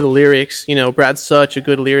the lyrics. Brad's such a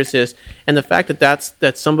good lyricist, and the fact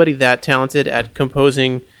that somebody that talented at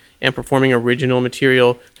composing and performing original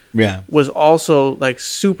material, was also like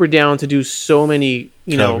super down to do so many.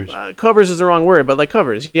 Covers is the wrong word, but like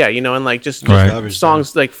covers, and like just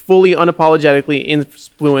songs like fully unapologetically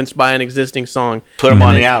influenced by an existing song. Put them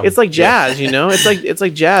on the album. It's like jazz, it's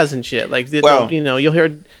like jazz and shit. Like you'll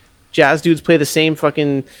hear jazz dudes play the same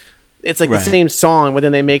fucking. It's like the same song, but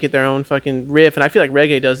then they make it their own fucking riff. And I feel like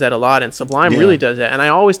reggae does that a lot, and Sublime really does that. And I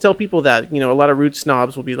always tell people that a lot of root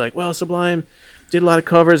snobs will be like, "Well, Sublime did a lot of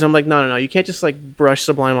covers." I'm like, no. You can't just like brush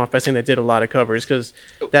Sublime off by saying they did a lot of covers, because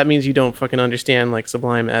that means you don't fucking understand like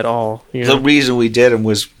Sublime at all. The reason we did them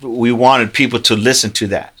was we wanted people to listen to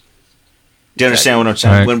that. Do you understand what I'm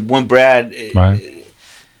saying? Right. When Brad,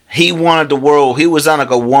 he wanted the world. He was on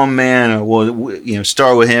like a one man, or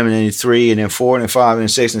start with him and then 3 and then 4 and then 5 and then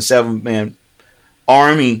 6 and 7 man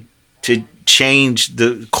army to change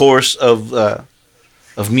the course of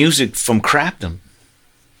music from crapdom.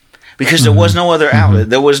 Because there was no other outlet.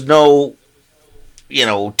 There was no,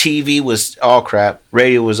 TV was all crap.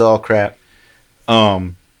 Radio was all crap.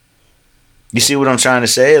 You see what I'm trying to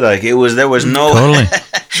say? Like there was no, totally.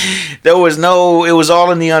 It was all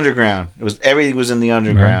in the underground. Everything was in the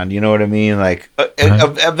underground. Right. You know what I mean? Like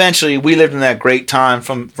eventually we lived in that great time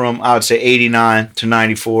from I would say 89 to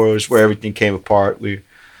 94 was where everything came apart.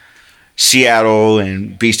 Seattle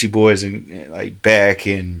and Beastie Boys and like Beck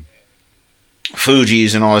and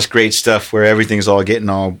Fugees and all this great stuff where everything's all getting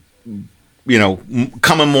all,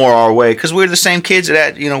 coming more our way because we're the same kids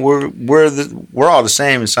that we're all the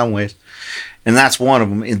same in some ways, and that's one of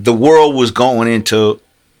them. The world was going into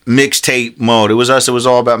mixtape mode. It was us. It was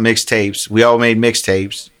all about mixtapes. We all made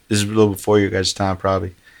mixtapes. This is a little before your guys' time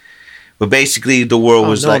probably, but basically the world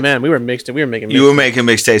was like, man, we were making mixtapes. You were making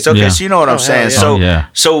mixtapes. Okay, so you know what I'm saying. Yeah.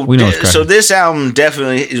 So this album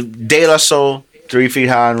definitely is De La Soul. 3 Feet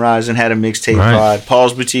High and Rising had a mixtape vibe.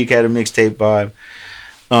 Paul's Boutique had a mixtape vibe.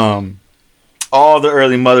 All the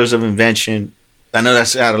early Mothers of Invention. I know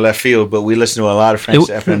that's out of left field, but we listened to a lot of Frank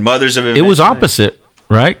Zappa and Mothers of Invention. It was opposite,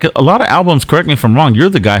 right? A lot of albums, correct me if I'm wrong, you're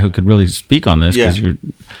the guy who could really speak on this.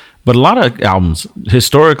 But a lot of albums,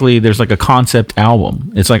 historically, there's like a concept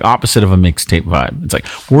album. It's like opposite of a mixtape vibe. It's like,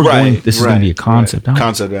 this is going to be a concept album.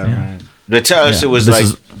 Concept album, right. They tell us it was like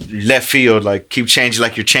left field, like keep changing,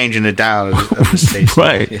 like you're changing the dial of the station.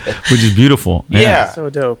 Right, which is beautiful. Yeah. So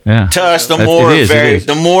dope. Yeah. To us, the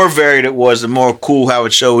more varied it was, the more cool how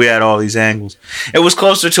it showed we had all these angles. It was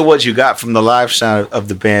closer to what you got from the live sound of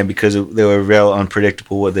the band because they were real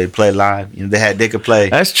unpredictable what they'd play live. They could play.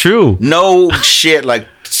 That's true. No shit, like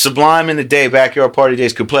Sublime in the day, Backyard Party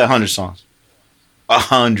Days could play 100 songs.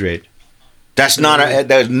 100. That's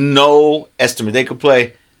there's no estimate. They could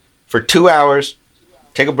play for 2 hours,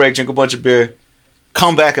 take a break, drink a bunch of beer,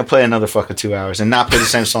 come back and play another fucking 2 hours and not play the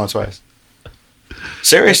same song twice.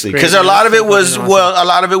 Seriously, because a lot of it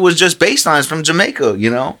was just bass lines from Jamaica,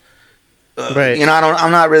 right.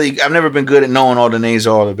 I've never been good at knowing all the names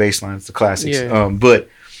of all the bass lines, the classics. But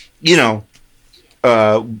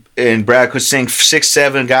and Brad could sing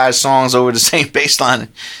 6-7 guys' songs over the same bass line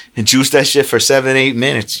and juice that shit for 7-8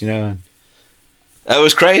 minutes, That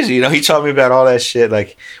was crazy. He taught me about all that shit.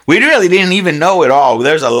 Like, we really didn't even know it all.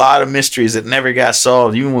 There's a lot of mysteries that never got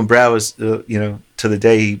solved, even when Brad was, to the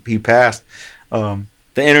day he passed. The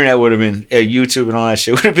internet would have been, YouTube and all that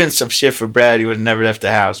shit would have been some shit for Brad. He would have never left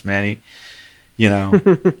the house, man.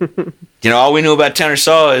 All we knew about Tenor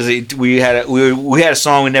Saw is we had a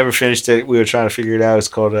song, we never finished it. We were trying to figure it out. It's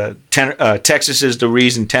called Texas is the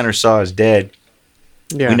Reason Tenor Saw is Dead.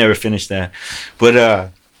 Yeah. We never finished that.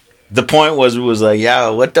 But, the point was like,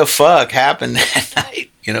 yo, what the fuck happened that night?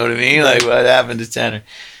 You know what I mean? Like, what happened to Tenor?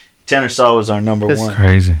 Tenor Saw was our number one.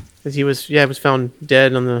 Crazy. Because he was found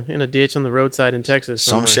dead in a ditch on the roadside in Texas.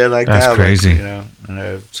 Some shit like That's that. Crazy.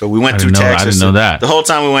 So we went through Texas. I didn't know that. The whole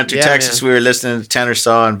time we went through Texas, man. we were listening to Tenor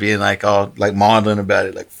Saw and being like all like maudlin about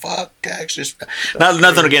it, like fuck Texas.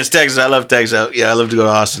 Nothing against Texas. I love Texas. I love to go to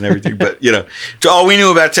Austin and everything. But all we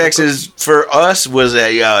knew about Texas for us was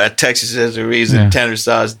that Texas is the reason Tenor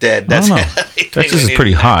Saw is dead. That's Texas is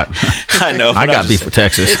pretty hot. I know. I got beef for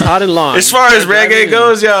Texas. It's hot and long. As far as reggae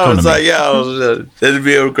goes, it's like it'd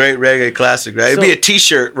be a great reggae classic, right? It'd be a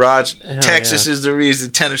T-shirt, Raj. Texas is the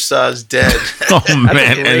reason Tenor Saw is dead. Oh man,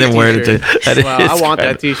 and then wear it. Wow, I want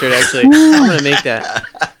that T-shirt. Actually, I'm gonna make that.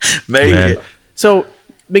 Make it. So,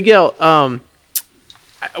 Miguel,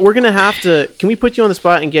 we're gonna have to. Can we put you on the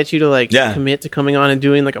spot and get you to commit to coming on and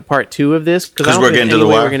doing like a part 2 of this? Because we're getting to the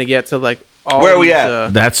wire. We're gonna get to like all. Where are we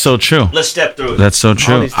at? That's so true. Let's step through it. That's so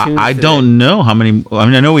true. I don't know how many. I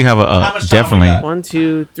mean, I know we have definitely 1,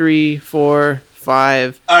 2, 3, 4,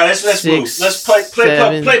 5. All right, let's move. Let's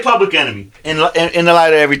play Public Enemy in the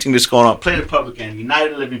light of everything that's going on. Play the Public Enemy. Night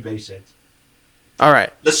of the Living Bassheads. All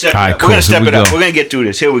right. Let's step it up. Cool. We're gonna step it up. We're gonna get through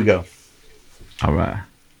this. Here we go. All right.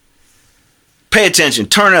 Pay attention.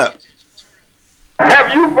 Turn up.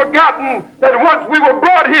 Have you forgotten that once we were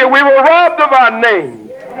brought here, we were robbed of our name,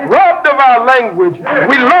 robbed of our language.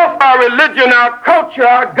 We lost our religion, our culture,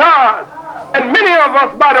 our God. And many of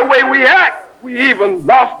us, by the way we act, we even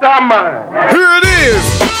lost our mind. Here it is,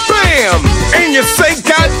 bam! And you say,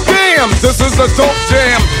 God damn, this is a dope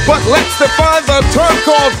jam. But let's define the term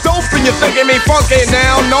called dope, and you're thinking me funky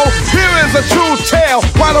now. No, here is a true tale.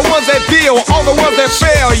 Why the ones that deal, all the ones that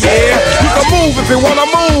fail, yeah. You can move if you wanna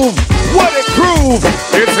move. What it prove?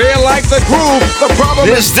 It's here like the groove. The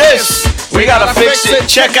problem is this. We gotta fix it.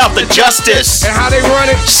 Check out the justice. And how they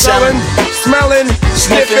run it, selling, smelling,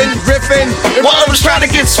 sniffing, riffing. And one was trying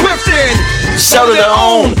to get swift in. Sell to their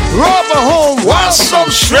own. Rob a home while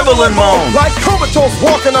some shrivel and moan. Like comatose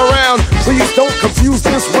walking around. Please don't confuse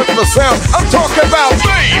this with the sound. I'm talking about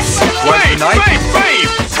bass. What's the night?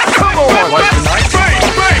 Bass. Come on. What's the night? Bass.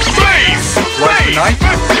 Bass. Bass. What's the night?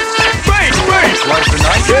 Bass. Bass. What's the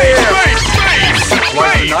night? Yeah. Bass. Bass.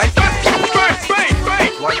 What's the night?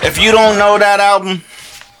 If you don't know that album,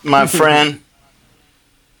 my friend,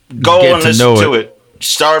 go and listen to it.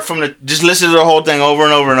 Start from just listen to the whole thing over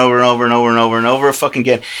and over and over and over and over and over and over fucking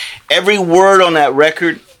again. Every word on that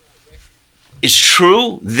record is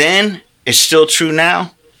true then, it's still true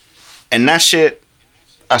now. And that shit,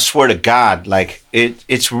 I swear to God, like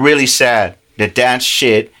it's really sad that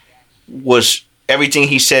shit was everything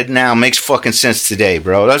he said now makes fucking sense today,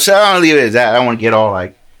 bro. I'm gonna leave it at that. I don't want to get all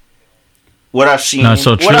like what I've seen. No,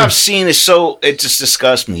 so true. What I've seen is it just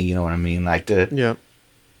disgusts me. You know what I mean? Like yeah.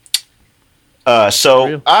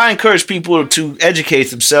 So I encourage people to educate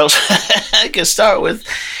themselves. I can start with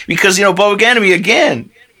because Public Enemy again,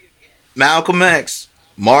 Malcolm X,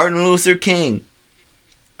 Martin Luther King,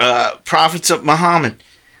 prophets of Muhammad.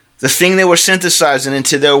 The thing they were synthesizing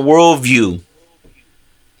into their worldview,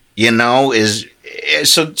 is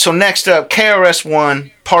so. Next up,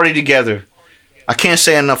 KRS-One, Party Together. I can't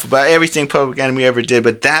say enough about everything Public Enemy ever did,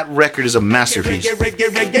 but that record is a masterpiece.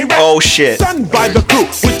 Oh shit! Done by the crew,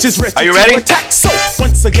 which is Are you ready? So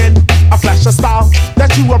once again, I flash a style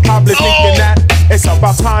that you were probably thinking that it's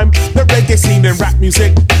about time the reggae scene and rap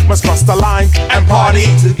music must cross the line and party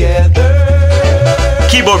together.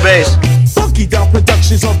 Keyboard bass. Funky down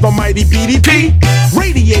productions of the mighty BDP,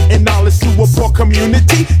 radiating knowledge to a poor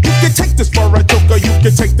community. You can take this for a joke or you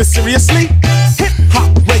can take this seriously. Hip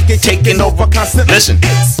hop reggae taking over constantly. Listen.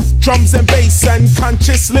 It's drums and bass and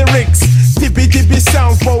conscious lyrics. Dibby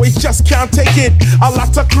sounds, boy, we just can't take it. A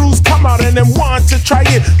lot of crews come out and then want to try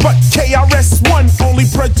it, but KRS-One only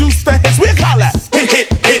produced the hits. We call that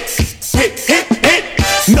hit.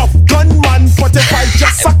 No gunman, but if I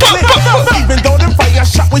just a clip, even though the fire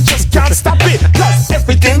shot, we just can't stop it. Cause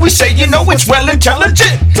everything we say, it's well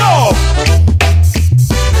intelligent. Dog.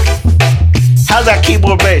 How's that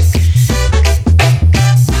keyboard bass?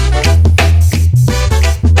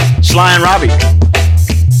 Sly and Robbie.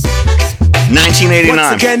 1989.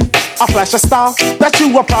 Once again, I flash a style that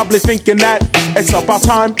you were probably thinking that it's about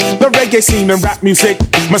time the reggae scene and rap music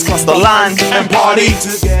must cross the line and party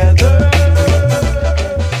together.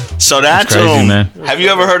 So that's crazy, man. Have you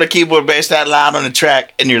ever heard a keyboard bass that loud on the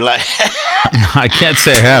track in your life? I can't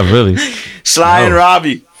say I have, really. Sly and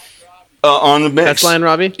Robbie on the mix. That's Sly and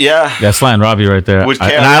Robbie? Yeah. That's Sly and Robbie right there.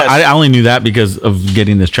 I only knew that because of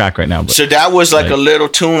getting this track right now. But, so that was like a little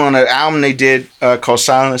tune on an album they did called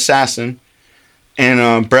Silent Assassin.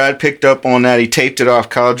 And Brad picked up on that. He taped it off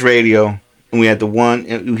college radio. And we had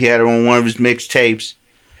he had it on one of his mixtapes.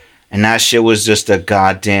 And that shit was just a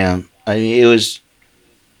goddamn. I mean, it was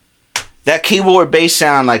that keyboard bass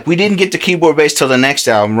sound, like we didn't get the keyboard bass till the next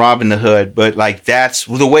album, Robbin' the Hood, but like that's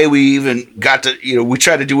the way we even got to, we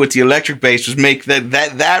tried to do with the electric bass was make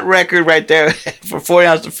that record right there for 40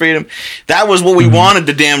 Ounces of Freedom. That was what we wanted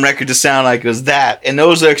the damn record to sound like, was that. And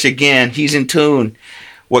those lyrics, again, he's in tune.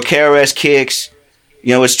 What KRS kicks,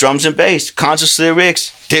 it's drums and bass, conscious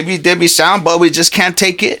lyrics. There be sound, but we just can't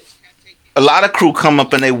take it. A lot of crew come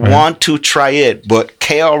up and they want to try it, but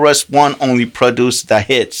KRS-One only produced the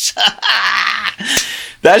hits.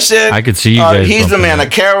 That shit. I could see you guys. He's the man.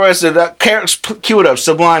 Cue it up.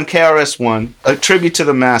 Sublime KRS-One. A tribute to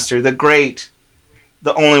the master, the great,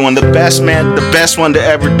 the only one, the best man, the best one to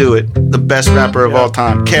ever do it, the best rapper of all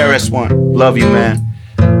time. KRS-One. Love you, man.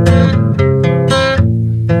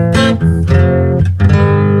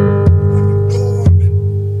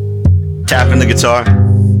 Tapping the guitar.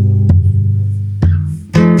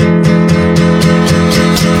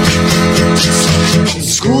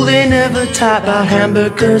 School they never taught about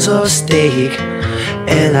hamburgers or steak,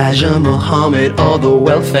 Elijah Muhammad or the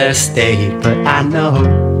welfare state. But I know,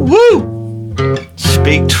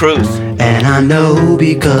 speak truth. And I know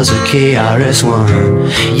because of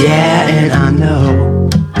KRS-One. Yeah, and I know.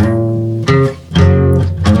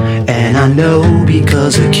 And I know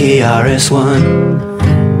because of KRS-One.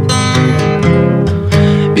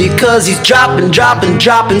 Because he's dropping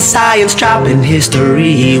science, dropping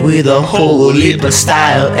history with a whole heap of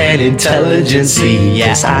style and intelligence.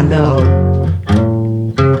 Yes, I know.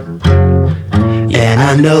 And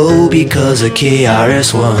I know because of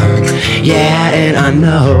KRS-One. Yeah, and I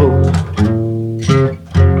know.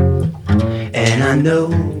 And I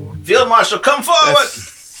know. Field Marshal, come forward.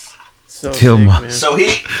 So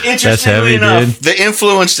he, interestingly enough, the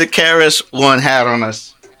influence that KRS-One had on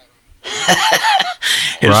us.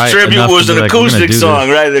 His tribute was an acoustic song,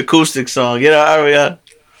 right? The acoustic song. He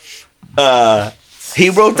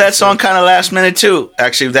wrote that song kind of last minute too.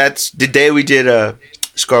 Actually, that's the day we did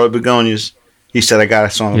Scarlet Begonias. He said, I got a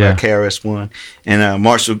song about KRS-One. And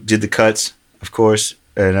Marshall did the cuts, of course.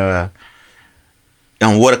 And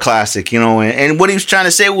what a classic, And what he was trying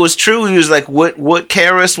to say was true. He was like, what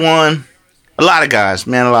KRS-One, a lot of guys.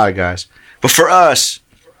 But for us,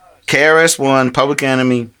 KRS-One, Public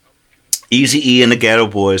Enemy, Eazy-E and the Ghetto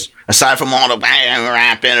Boys, aside from all the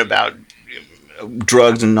rapping about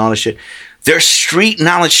drugs and all this shit, their street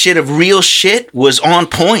knowledge shit of real shit was on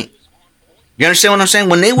point. You understand what I'm saying?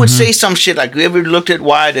 When they would say some shit like, you ever looked at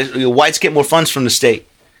why the whites get more funds from the state?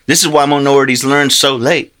 This is why minorities learn so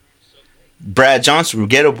late. Brad Johnson from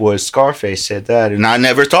Ghetto Boys, Scarface, said that, and I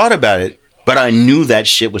never thought about it, but I knew that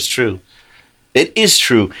shit was true. It is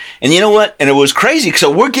true. And you know what? And it was crazy. So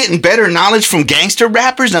we're getting better knowledge from gangster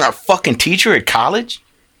rappers than our fucking teacher at college.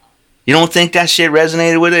 You don't think that shit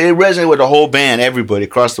resonated with it? It resonated with the whole band, everybody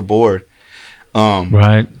across the board.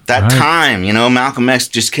 That time, Malcolm X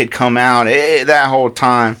just could come out that whole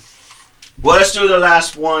time. Well, let's do the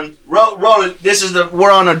last one. Roll it.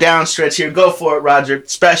 We're on a down stretch here. Go for it, Roger.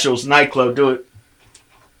 Specials, Nightclub, do it.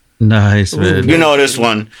 Nice, man. You know this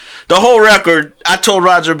one. The whole record, I told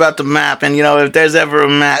Roger about the map, and if there's ever a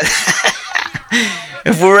map,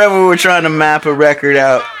 if we're trying to map a record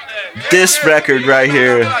out, this record right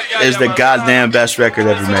here is the goddamn best record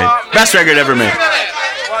ever made. Best record ever made.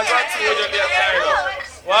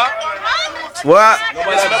 What?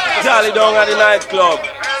 Jolly down at the nightclub.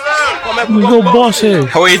 We go bossy.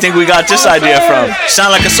 Where do you think we got this idea from?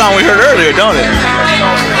 Sound like a song we heard earlier, don't it?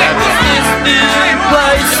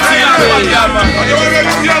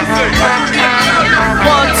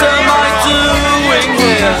 What am I doing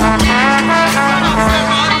here?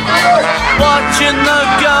 Watching the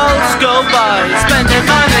girls go by, spending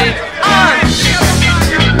money on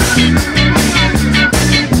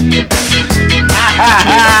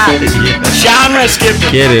genre skip.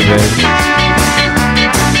 Get it, man.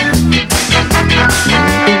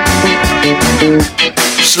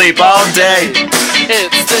 Sleep all day.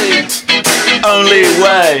 It's the only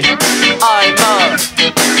way. I'm a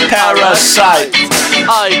parasite.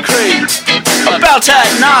 I creep about at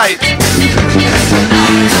night.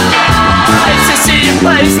 It's a scene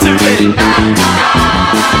place to be.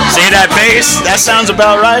 See that bass? That sounds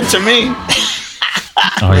about right to me.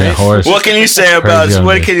 Oh yeah, Horace. What can you say about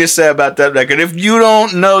that record? If you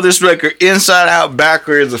don't know this record inside out,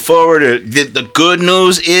 backwards, or forward, the good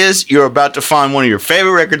news is you're about to find one of your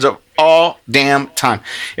favorite records of all damn time.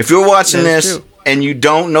 If you're watching this and you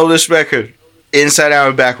don't know this record inside out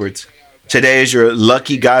and backwards, today is your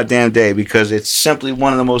lucky goddamn day, because it's simply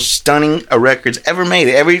one of the most stunning records ever made.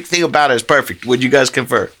 Everything about it is perfect. Would you guys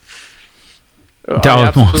confer?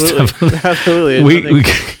 Absolutely.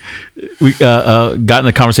 We got in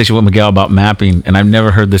a conversation with Miguel about mapping, and I've never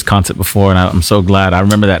heard this concept before, and I'm so glad. I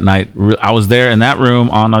remember that night. I was there in that room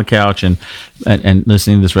on the couch and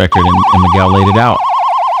listening to this record, and Miguel laid it out.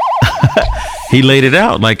 He laid it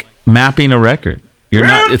out like mapping a record. You're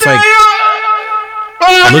not. It's like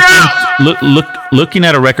looking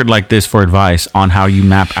at a record like this for advice on how you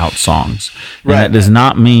map out songs. And that does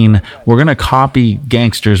not mean we're gonna copy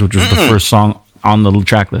Gangsters, which was the first song on the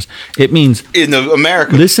track list. It means in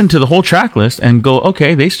America, listen to the whole track list and go,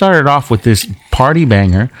 okay, they started off with this party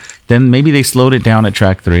banger, then maybe they slowed it down at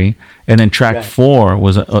track 3, and then track 4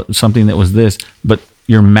 was something that was this, but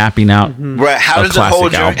you're mapping out right. How does it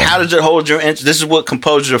hold your interest? This is what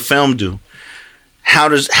composers of film do. How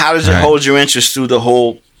does it hold your interest through the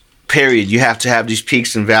whole period? You have to have these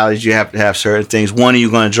peaks and valleys. You have to have certain things. When are you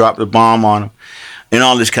going to drop the bomb on them? And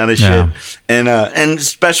all this kind of shit. And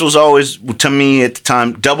specials always, to me at the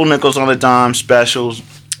time, double nickels on a dime specials,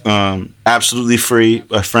 Absolutely Free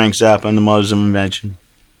by Frank Zappa and the Mothers of Invention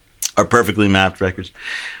are perfectly mapped records.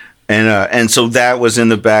 And so that was in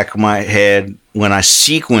the back of my head when I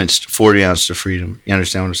sequenced 40 Ounces of Freedom. You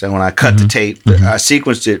understand what I'm saying? When I cut the tape, I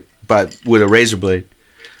sequenced it with a razor blade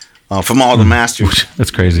from all the masters.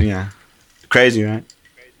 That's crazy. Yeah. Crazy, right?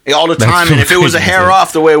 All the time, and if it was a hair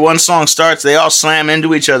off the way one song starts, they all slam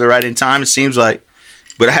into each other right in time, it seems like.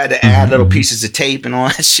 But I had to add little pieces of tape and all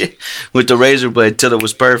that shit with the razor blade till it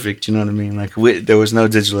was perfect, you know what I mean? Like, there was no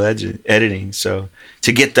digital editing, so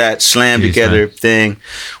to get that slam together thing.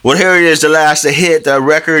 Well, here it is, the hit, the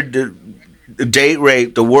record, the date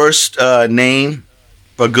rape, the worst name,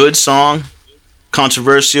 a good song,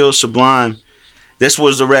 controversial, Sublime. This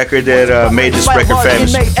was the record that made this record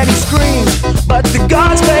famous. But the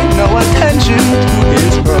gods pay no attention to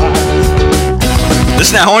his cries.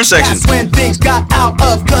 Listen to that horn section. That's when things got out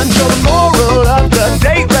of control. The moral of the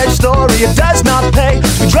date rape story, it does not pay to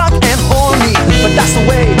be drunk and horny, but that's the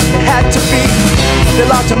way it had to be. They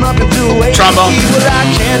locked him up into a trombone. Well, I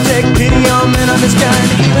can't take pity on men of this kind,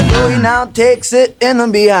 even though he now takes it in the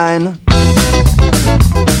behind.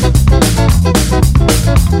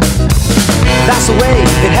 That's the way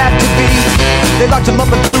it had to be. They locked him up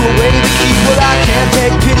and threw away the key. Well, I can't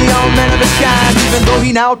take pity on men of this kind, even though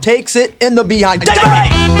he now takes it in the behind.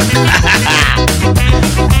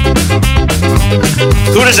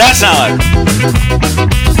 Who does that sound like?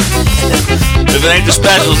 If it ain't the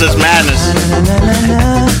specials, it's madness.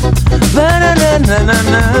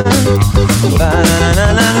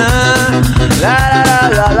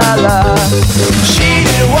 She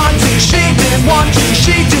didn't want to, she didn't want to,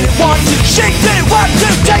 she didn't want to, she didn't want to,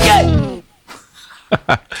 take it!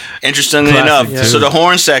 Interestingly enough, so the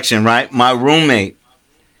horn section, right? My roommate,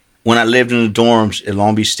 when I lived in the dorms at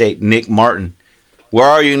Long Beach State, Nick Martin. Where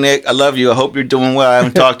are you, Nick? I love you. I hope you're doing well. I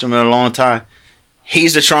haven't talked to him in a long time.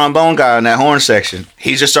 He's the trombone guy in that horn section.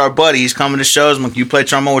 He's just our buddy. He's coming to shows. I'm like, you play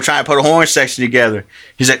trombone? We're trying to put a horn section together.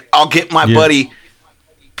 He's like, I'll get my buddy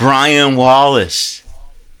Brian Wallace.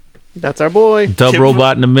 That's our boy. Dub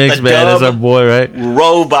Robot in the mix, man. That's our boy, right?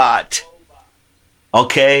 Robot.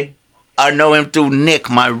 Okay? I know him through Nick,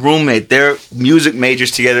 my roommate. They're music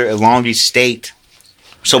majors together at Long Beach State.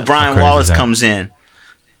 So Brian Wallace comes in.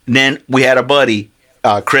 And then we had a buddy,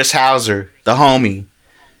 Chris Hauser, the homie.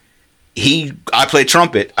 I play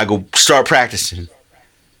trumpet. I go start practicing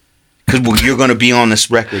because you're going to be on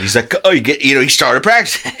this record. He's like, oh, he started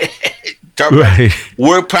practicing. Right.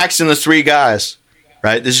 We're practicing the 3 guys.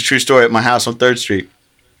 Right. This is a true story at my house on 3rd Street.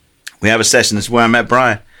 We have a session. This is where I met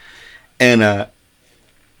Brian, and they're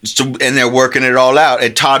working it all out.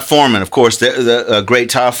 And Todd Foreman, of course, the great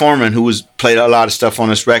Todd Foreman, who played a lot of stuff on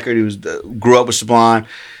this record. He grew up with Sublime.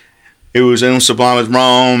 It was in Sublime with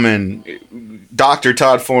Rome and Dr.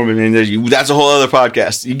 Todd Foreman, and that's a whole other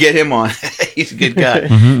podcast. You get him on. He's a good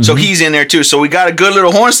guy. So he's in there too. So we got a good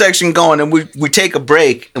little horn section going, and we take a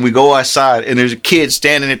break, and we go outside, and there's a kid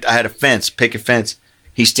standing I had a picket fence.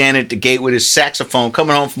 He's standing at the gate with his saxophone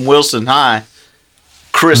coming home from Wilson High.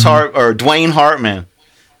 Dwayne Hartman.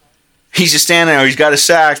 He's just standing there. He's got a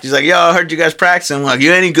sax. He's like, yo, I heard you guys practicing. I'm like,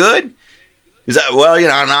 you any good? He's like, well,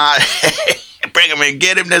 I'm not. Bring him in,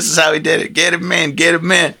 get him. This is how he did it. Get him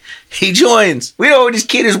in. He joins. We know this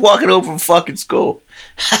kid is walking home from fucking school.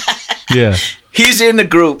 Yeah. He's in the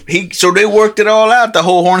group. So they worked it all out, the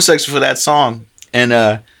whole horn section for that song. And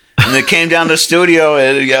they came down to the studio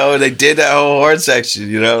and they did that whole horn section,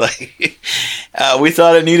 we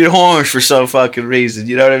thought it needed horns for some fucking reason,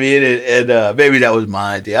 you know what I mean? And maybe that was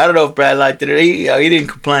my idea. I don't know if Brad liked it or he didn't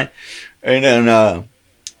complain. And then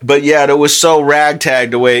but yeah, it was so ragtag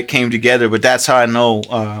the way it came together, but that's how I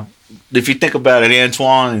know if you think about it,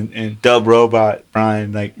 Antoine and Dub Robot,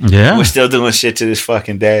 Brian, like, we're still doing shit to this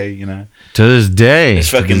fucking day, you know. To this day, it's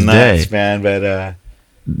fucking nuts, man. But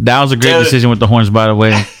that was a great decision with the horns, by the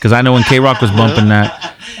way, because I know when K-Rock was bumping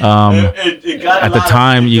that, at the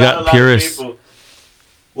time you got purists.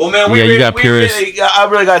 Well, man, you got purists. I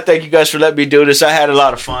really got to thank you guys for letting me do this. I had a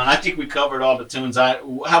lot of fun. I think we covered all the tunes.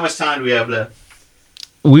 How much time do we have left?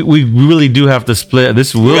 We really do have to split.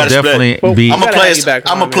 This will definitely be. I'm gonna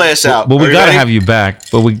play us out. But we gotta have you back.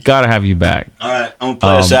 All right, I'm gonna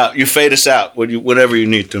play us out. You fade us out. Whatever you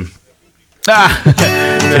need to.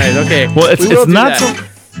 Right, okay. Well, it's not so.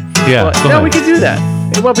 Yeah. Well, we can do that.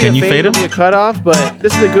 It won't be can a you fade him? Be a cutoff, but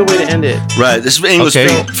this is a good way to end it. Right. This is English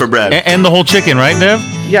for Brad. And the whole chicken, right, Dev?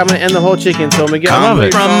 Yeah, I'm gonna end the whole chicken. So Miguel,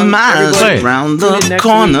 come from miles around the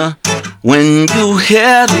corner. When you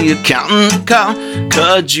hear the accountant call,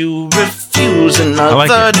 could you refuse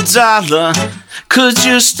another dollar? Could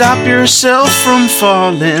you stop yourself from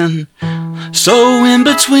falling? So in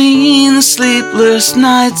between the sleepless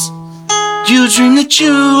nights, you dream that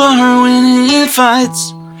you are winning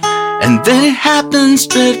fights. And then it happens,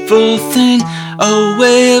 dreadful thing. A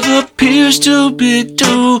wave appears too big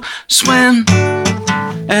to swim,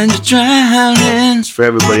 and you're drowning. It's for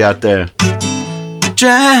everybody out there.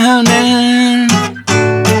 Drowning.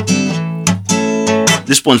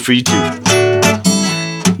 This one's for you too.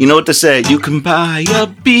 You know what they say? You can buy a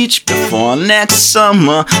beach before next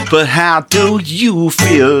summer, but how do you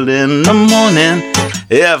feel in the morning?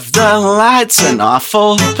 If the light's an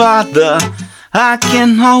awful bother, I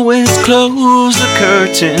can always close the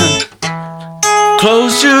curtain.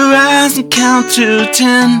 Close your eyes and count to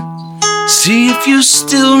 10. See if you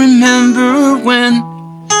still remember when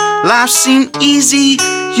life seemed easy,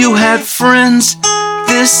 you had friends.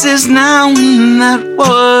 This is now and that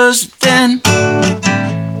was then.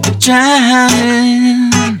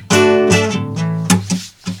 Drowning.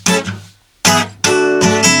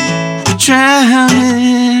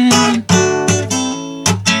 Drowning.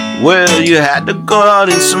 Well, you had to go out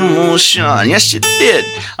in some motion. Yes, you did.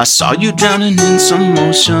 I saw you drowning in some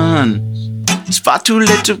motion. It's far too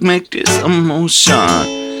late to make this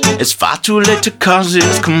emotion. It's far too late to cause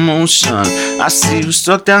this commotion. I see you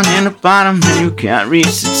stuck down in the bottom and you can't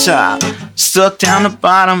reach the top. Stuck down the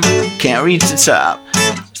bottom, can't reach the top.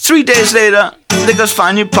 3 days later, they go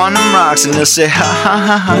find you upon them rocks and they'll say, ha ha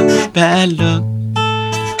ha ha, bad luck.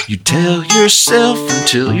 You tell yourself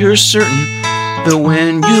until you're certain that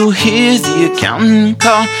when you hear the accountant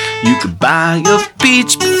call, you could buy a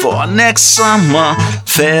beach before next summer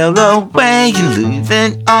fell away and leave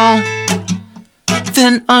it all.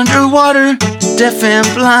 Then underwater, deaf and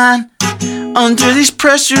blind, under these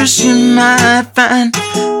pressures you might find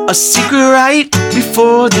a secret right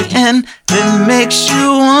before the end that makes you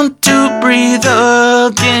want to breathe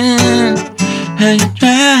again. And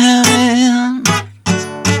drowning.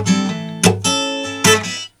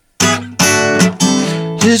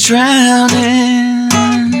 You're drowning.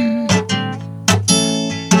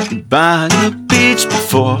 By the beach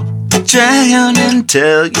before drowning.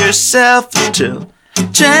 Tell yourself until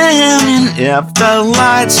drowning. If the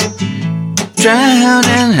lights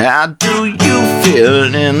drowning, how do you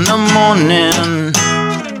feel in the morning?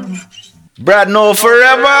 Brad Noel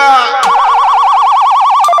forever.